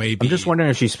mean, there may be. I'm just wondering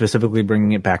if she's specifically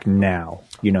bringing it back now.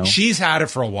 She's had it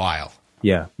for a while.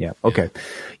 Yeah. Okay.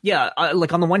 Yeah.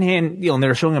 On the one hand, they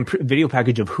were showing a video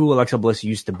package of who Alexa Bliss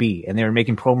used to be, and they were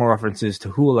making promo references to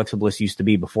who Alexa Bliss used to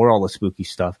be before all the spooky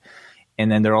stuff.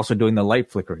 And then they're also doing the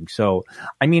light flickering. So,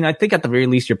 I mean, I think at the very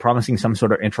least, you're promising some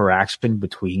sort of interaction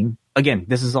between. Again,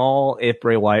 this is all if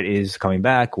Bray Wyatt is coming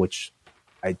back, which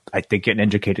I think an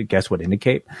educated guess would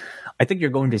indicate. I think you're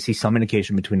going to see some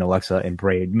indication between Alexa and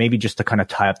Bray, maybe just to kind of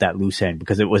tie up that loose end,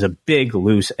 because it was a big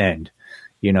loose end,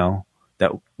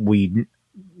 that we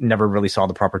never really saw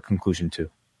the proper conclusion to.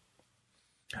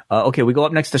 Okay, we go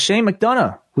up next to Shane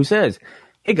McDonough, who says,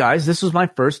 hey guys, this was my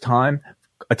first time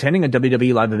attending a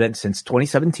WWE live event since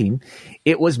 2017.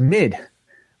 It was mid,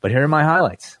 but here are my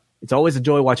highlights. It's always a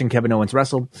joy watching Kevin Owens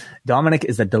wrestle. Dominic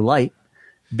is a delight.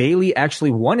 Bayley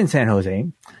actually won in San Jose,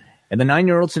 and the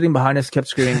 9-year-old sitting behind us kept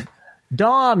screaming,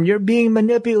 Dom, you're being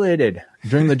manipulated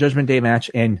during the Judgment Day match,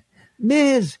 and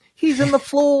Miz, he's on the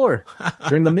floor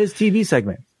during the Miz TV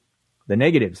segment. The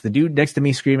negatives, the dude next to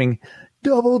me screaming,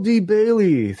 Double D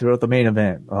Bayley throughout the main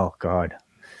event. Oh, God.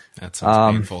 That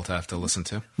sounds painful to have to listen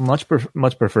to. Much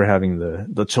prefer having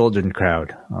the children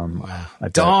crowd. Wow.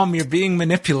 Dom, you're being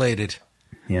manipulated.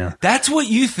 Yeah. That's what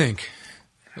you think.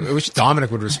 I wish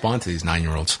Dominic would respond to these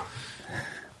 9-year-olds.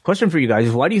 Question for you guys.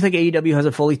 Why do you think AEW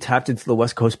hasn't fully tapped into the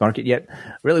West Coast market yet?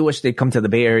 Really wish they'd come to the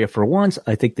Bay Area for once.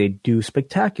 I think they'd do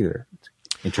spectacular.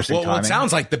 Interesting timing. Well, it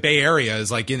sounds like the Bay Area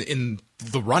is in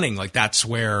the running. Like, that's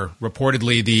where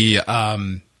reportedly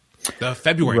the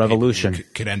February Revolution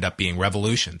could end up being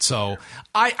Revolution. So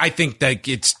I think that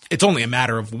it's only a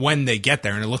matter of when they get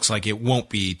there, and it looks like it won't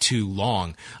be too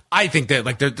long. I think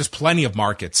that there's plenty of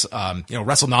markets.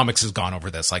 WrestleNomics has gone over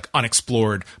this,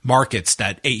 unexplored markets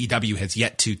that AEW has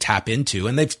yet to tap into,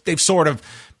 and they've sort of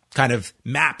kind of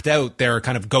mapped out their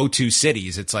kind of go-to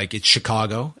cities. It's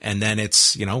Chicago, and then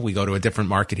it's, we go to a different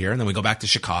market here, and then we go back to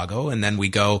Chicago, and then we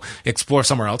go explore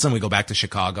somewhere else, and we go back to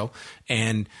Chicago.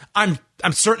 And I'm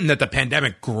certain that the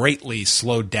pandemic greatly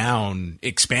slowed down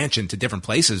expansion to different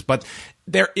places, but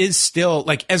there is still,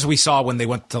 as we saw when they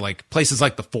went to places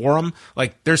like the Forum,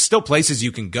 there's still places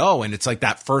you can go, and it's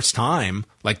that first time,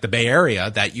 the Bay Area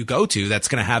that you go to, that's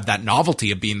going to have that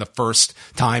novelty of being the first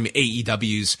time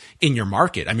AEW's in your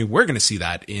market. I mean, we're going to see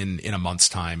that in a month's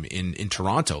time in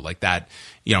Toronto, that.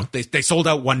 They sold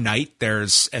out one night.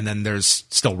 And then there's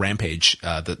still Rampage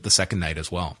the second night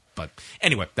as well. But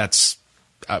anyway, that's.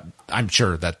 I'm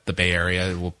sure that the Bay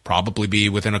Area will probably be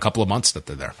within a couple of months that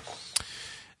they're there.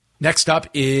 Next up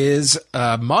is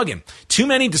Muggin. Too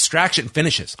many distraction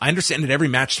finishes. I understand that every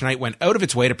match tonight went out of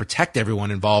its way to protect everyone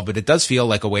involved, but it does feel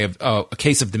like a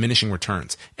case of diminishing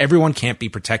returns. Everyone can't be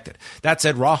protected. That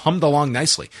said, Raw hummed along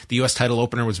nicely. The U.S. title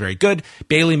opener was very good.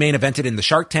 Bayley main evented in the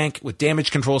Shark Tank with Damage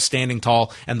Control standing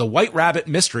tall, and the White Rabbit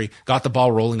mystery got the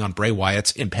ball rolling on Bray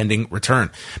Wyatt's impending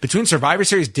return. Between Survivor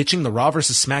Series ditching the Raw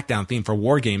vs. SmackDown theme for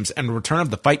War Games and the return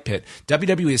of the Fight Pit,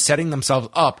 WWE is setting themselves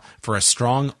up for a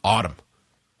strong autumn.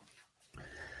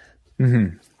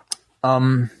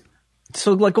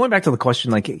 So going back to the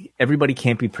question, everybody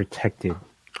can't be protected.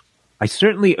 I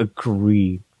certainly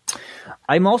agree.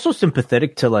 I'm also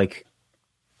sympathetic to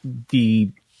the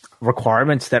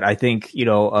requirements that I think,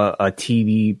 a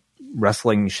TV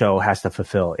wrestling show has to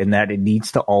fulfill, in that it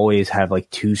needs to always have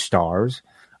 2 stars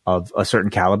of a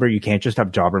certain caliber. You can't just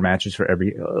have jobber matches for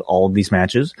all of these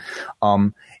matches.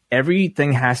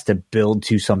 Everything has to build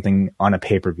to something on a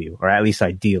pay-per-view, or at least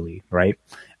ideally, right?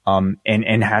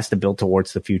 And has to build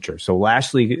towards the future. So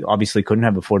Lashley obviously couldn't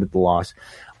have afforded the loss.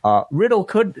 Riddle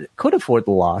could afford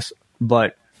the loss,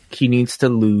 but he needs to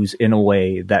lose in a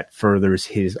way that furthers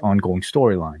his ongoing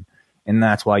storyline. And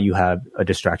that's why you have a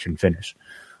distraction finish.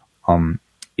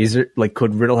 is it like,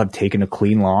 could Riddle have taken a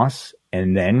clean loss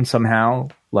and then somehow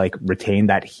like retain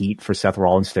that heat for Seth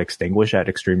Rollins to extinguish at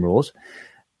Extreme Rules?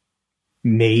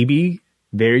 Maybe,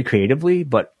 very creatively,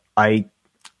 but I'd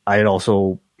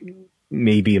also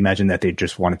maybe imagine that they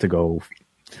just wanted to go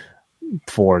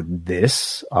for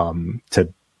this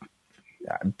to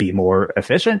be more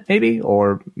efficient, maybe,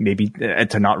 or maybe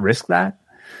to not risk that.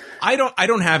 I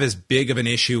don't have as big of an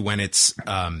issue when it's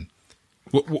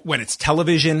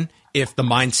television. If the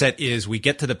mindset is we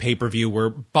get to the pay-per-view where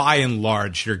by and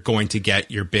large you're going to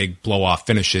get your big blow-off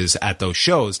finishes at those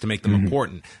shows to make them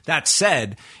important. That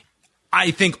said,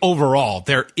 I think overall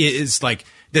there is like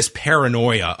this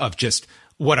paranoia of just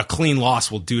what a clean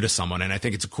loss will do to someone. And I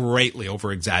think it's greatly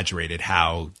over-exaggerated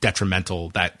how detrimental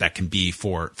that can be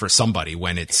for somebody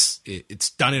when it's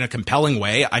done in a compelling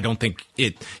way. I don't think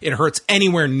it hurts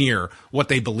anywhere near what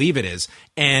they believe it is.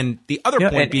 And the other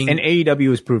point being... And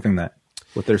AEW is proving that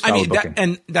with their style of booking.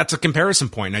 And that's a comparison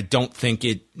point. I don't think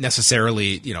it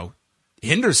necessarily,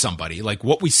 hinders somebody. Like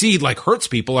what we see like hurts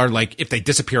people are like if they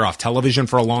disappear off television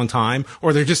for a long time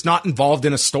or they're just not involved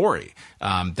in a story,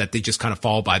 that they just kind of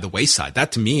fall by the wayside.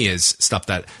 That to me is stuff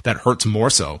that hurts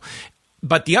more so.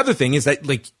 But the other thing is that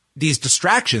like these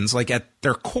distractions, like at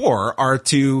their core are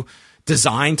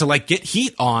designed to like get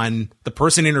heat on the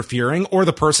person interfering or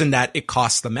the person that it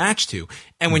costs the match to.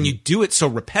 And when you do it so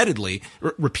repeatedly,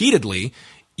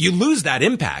 you lose that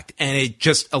impact and it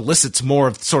just elicits more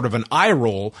of sort of an eye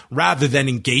roll rather than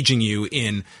engaging you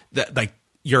in the, like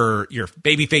your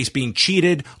babyface being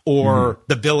cheated or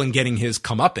the villain getting his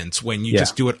comeuppance. When you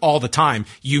just do it all the time,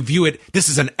 you view it, this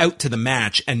is an out to the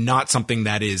match and not something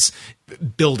that is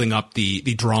building up the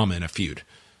drama in a feud.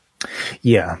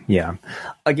 Yeah.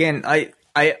 Again,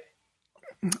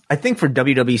 I think for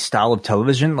WWE style of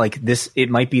television, like this, it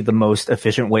might be the most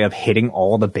efficient way of hitting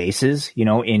all the bases,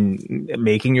 in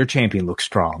making your champion look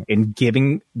strong, in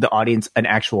giving the audience an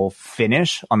actual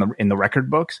finish in the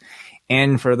record books,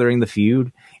 and furthering the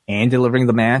feud and delivering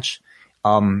the match.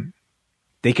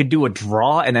 They could do a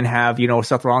draw and then have,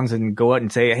 Seth Rollins and go out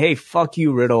and say, "Hey, fuck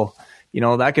you, Riddle."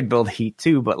 That could build heat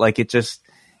too, but like it's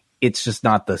just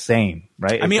not the same,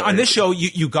 right? I mean, on this show,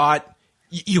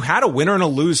 you had a winner and a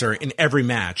loser in every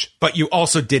match, but you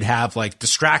also did have like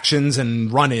distractions and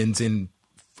run-ins in,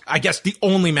 I guess the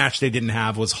only match they didn't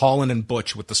have was Holland and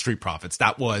Butch with the Street Profits.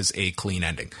 That was a clean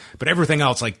ending, but everything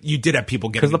else, like you did have people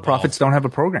getting because the Profits don't have a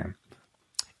program.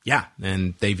 Yeah.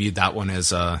 And they viewed that one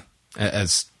as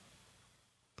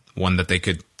one that they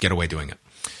could get away doing it.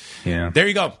 Yeah. There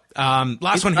you go.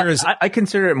 Last one here is, I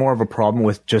consider it more of a problem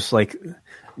with just like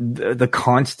the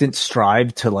constant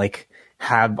strive to like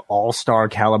have all-star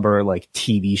caliber like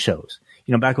TV shows.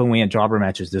 Back when we had jobber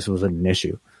matches, this wasn't an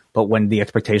issue. But when the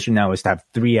expectation now is to have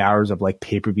 3 hours of like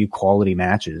pay-per-view quality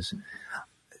matches,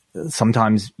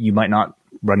 sometimes you might not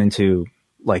run into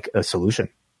like a solution.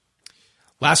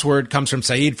 Last word comes from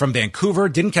Saeed from Vancouver.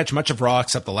 Didn't catch much of Raw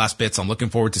except the last bits. I'm looking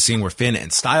forward to seeing where Finn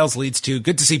and Styles leads to.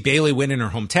 Good to see Bayley win in her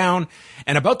hometown.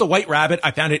 And about the White Rabbit, I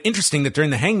found it interesting that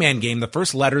during the Hangman game, the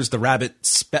first letters the Rabbit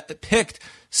picked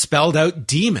spelled out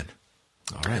demon.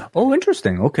 All right. Oh,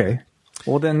 interesting. Okay.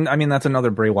 Well, then, I mean, that's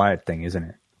another Bray Wyatt thing, isn't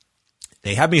it?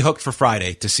 They have me hooked for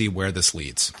Friday to see where this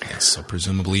leads. Yes, so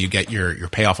presumably you get your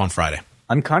payoff on Friday.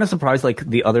 I'm kind of surprised, like,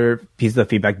 the other piece of the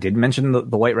feedback did mention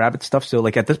the White Rabbit stuff. So,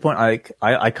 like, at this point,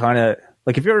 I kind of,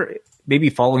 like, if you're maybe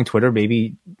following Twitter,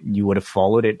 maybe you would have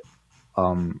followed it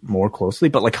more closely.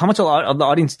 But, like, how much of the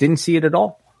audience didn't see it at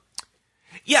all?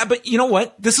 Yeah, but you know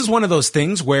what? This is one of those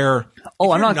things where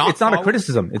it's not a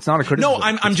criticism. It's not a criticism. No,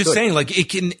 I'm just saying, like,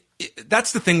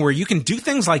 that's the thing where you can do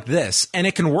things like this and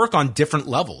it can work on different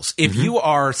levels. If you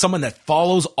are someone that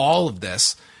follows all of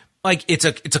this, like it's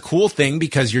a cool thing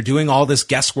because you're doing all this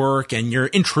guesswork and you're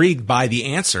intrigued by the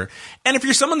answer. And if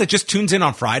you're someone that just tunes in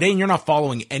on Friday and you're not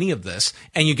following any of this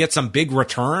and you get some big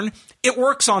return, it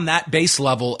works on that base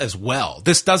level as well.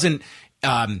 This doesn't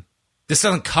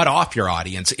cut off your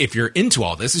audience if you're into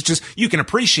all this. It's just you can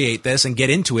appreciate this and get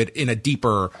into it in a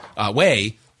deeper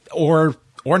way, or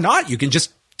not. You can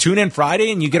just tune in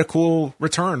Friday and you get a cool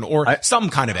return or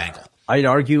some kind of angle. I'd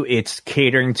argue it's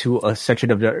catering to a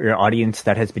section of your audience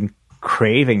that has been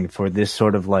craving for this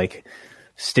sort of like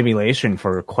stimulation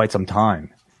for quite some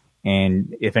time.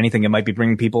 And if anything, it might be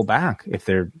bringing people back if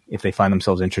they find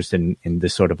themselves interested in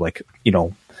this sort of like,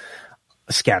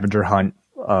 scavenger hunt,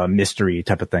 mystery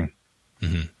type of thing.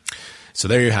 Mm-hmm. So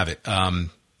there you have it.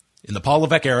 In the Paul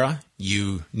Levesque era,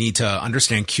 you need to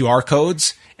understand QR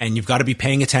codes and you've got to be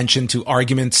paying attention to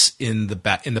arguments in the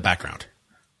background.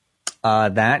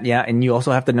 That, yeah. And you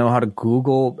also have to know how to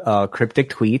Google cryptic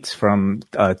tweets from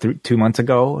 2 months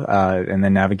ago, and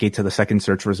then navigate to the second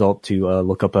search result to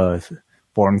look up a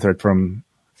forum thread from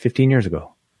 15 years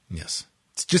ago. Yes.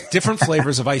 It's just different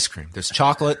flavors of ice cream. There's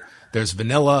chocolate, there's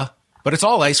vanilla, but it's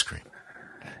all ice cream.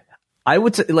 I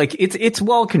would say, like, it's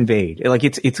well conveyed. Like,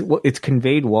 it's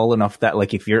conveyed well enough that,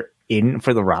 like, if you're in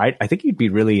for the ride, I think you'd be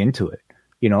really into it.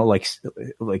 You know, like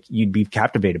you'd be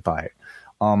captivated by it.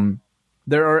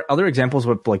 There are other examples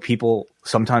with, like, people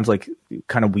sometimes, like,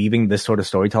 kind of weaving this sort of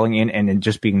storytelling in and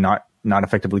just being not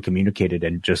effectively communicated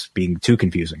and just being too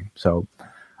confusing. So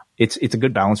it's a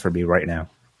good balance for me right now.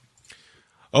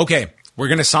 Okay, we're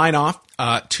going to sign off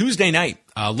Tuesday night.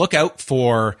 Look out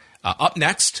for Up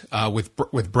Next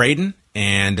with Braden,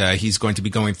 and he's going to be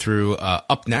going through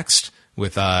Up Next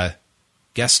with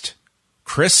guest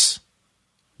Chris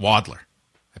Wadler,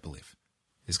 I believe,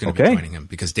 is going to be joining him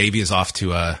because Davey is off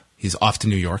to he's off to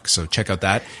New York. So check out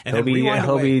that. And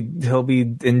he'll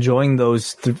be enjoying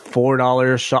those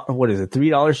 $4 shot. What is it?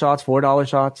 $3 shots, $4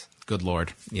 shots. Good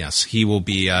Lord. Yes. He will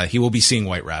be seeing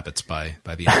White Rabbits by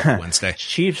the end of Wednesday.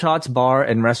 Cheap Shots Bar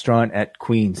and Restaurant at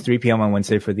Queens, 3 p.m. on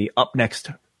Wednesday for the Up Next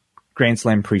Grand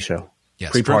Slam pre-show.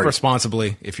 Yes. Drink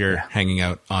responsibly if you're hanging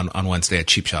out on Wednesday at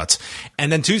Cheap Shots.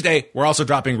 And then Tuesday, we're also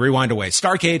dropping Rewind Away.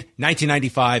 Starcade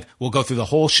 1995. We'll go through the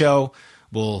whole show.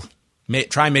 We'll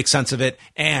try and make sense of it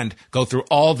and go through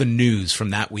all the news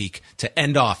from that week to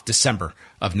end off December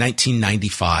of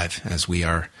 1995 as we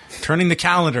are turning the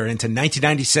calendar into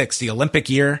 1996, the Olympic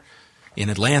year in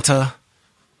Atlanta.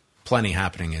 Plenty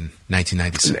happening in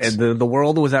 1996. The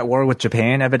world was at war with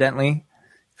Japan, evidently.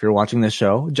 If you're watching this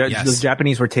show, the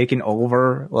Japanese were taking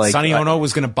over. Like Sonny Ono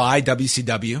was going to buy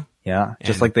WCW. Yeah,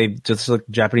 just like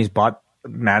Japanese bought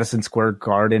Madison Square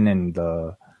Garden and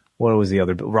what was the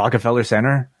other Rockefeller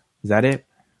Center? Is that it?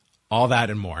 All that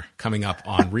and more coming up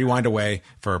on Rewind Away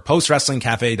for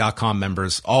postwrestlingcafe.com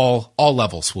members. All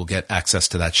levels will get access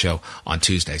to that show on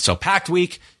Tuesday. So packed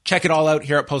week. Check it all out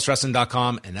here at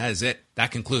postwrestling.com. And that is it. That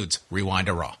concludes Rewind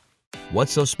to Raw.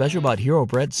 What's so special about Hero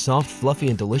Bread's soft, fluffy,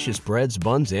 and delicious breads,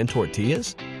 buns, and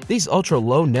tortillas? These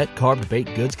ultra-low net-carb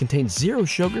baked goods contain zero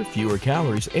sugar, fewer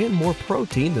calories, and more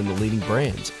protein than the leading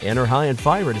brands, and are high in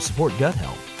fiber to support gut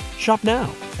health. Shop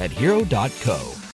now at Hero.co.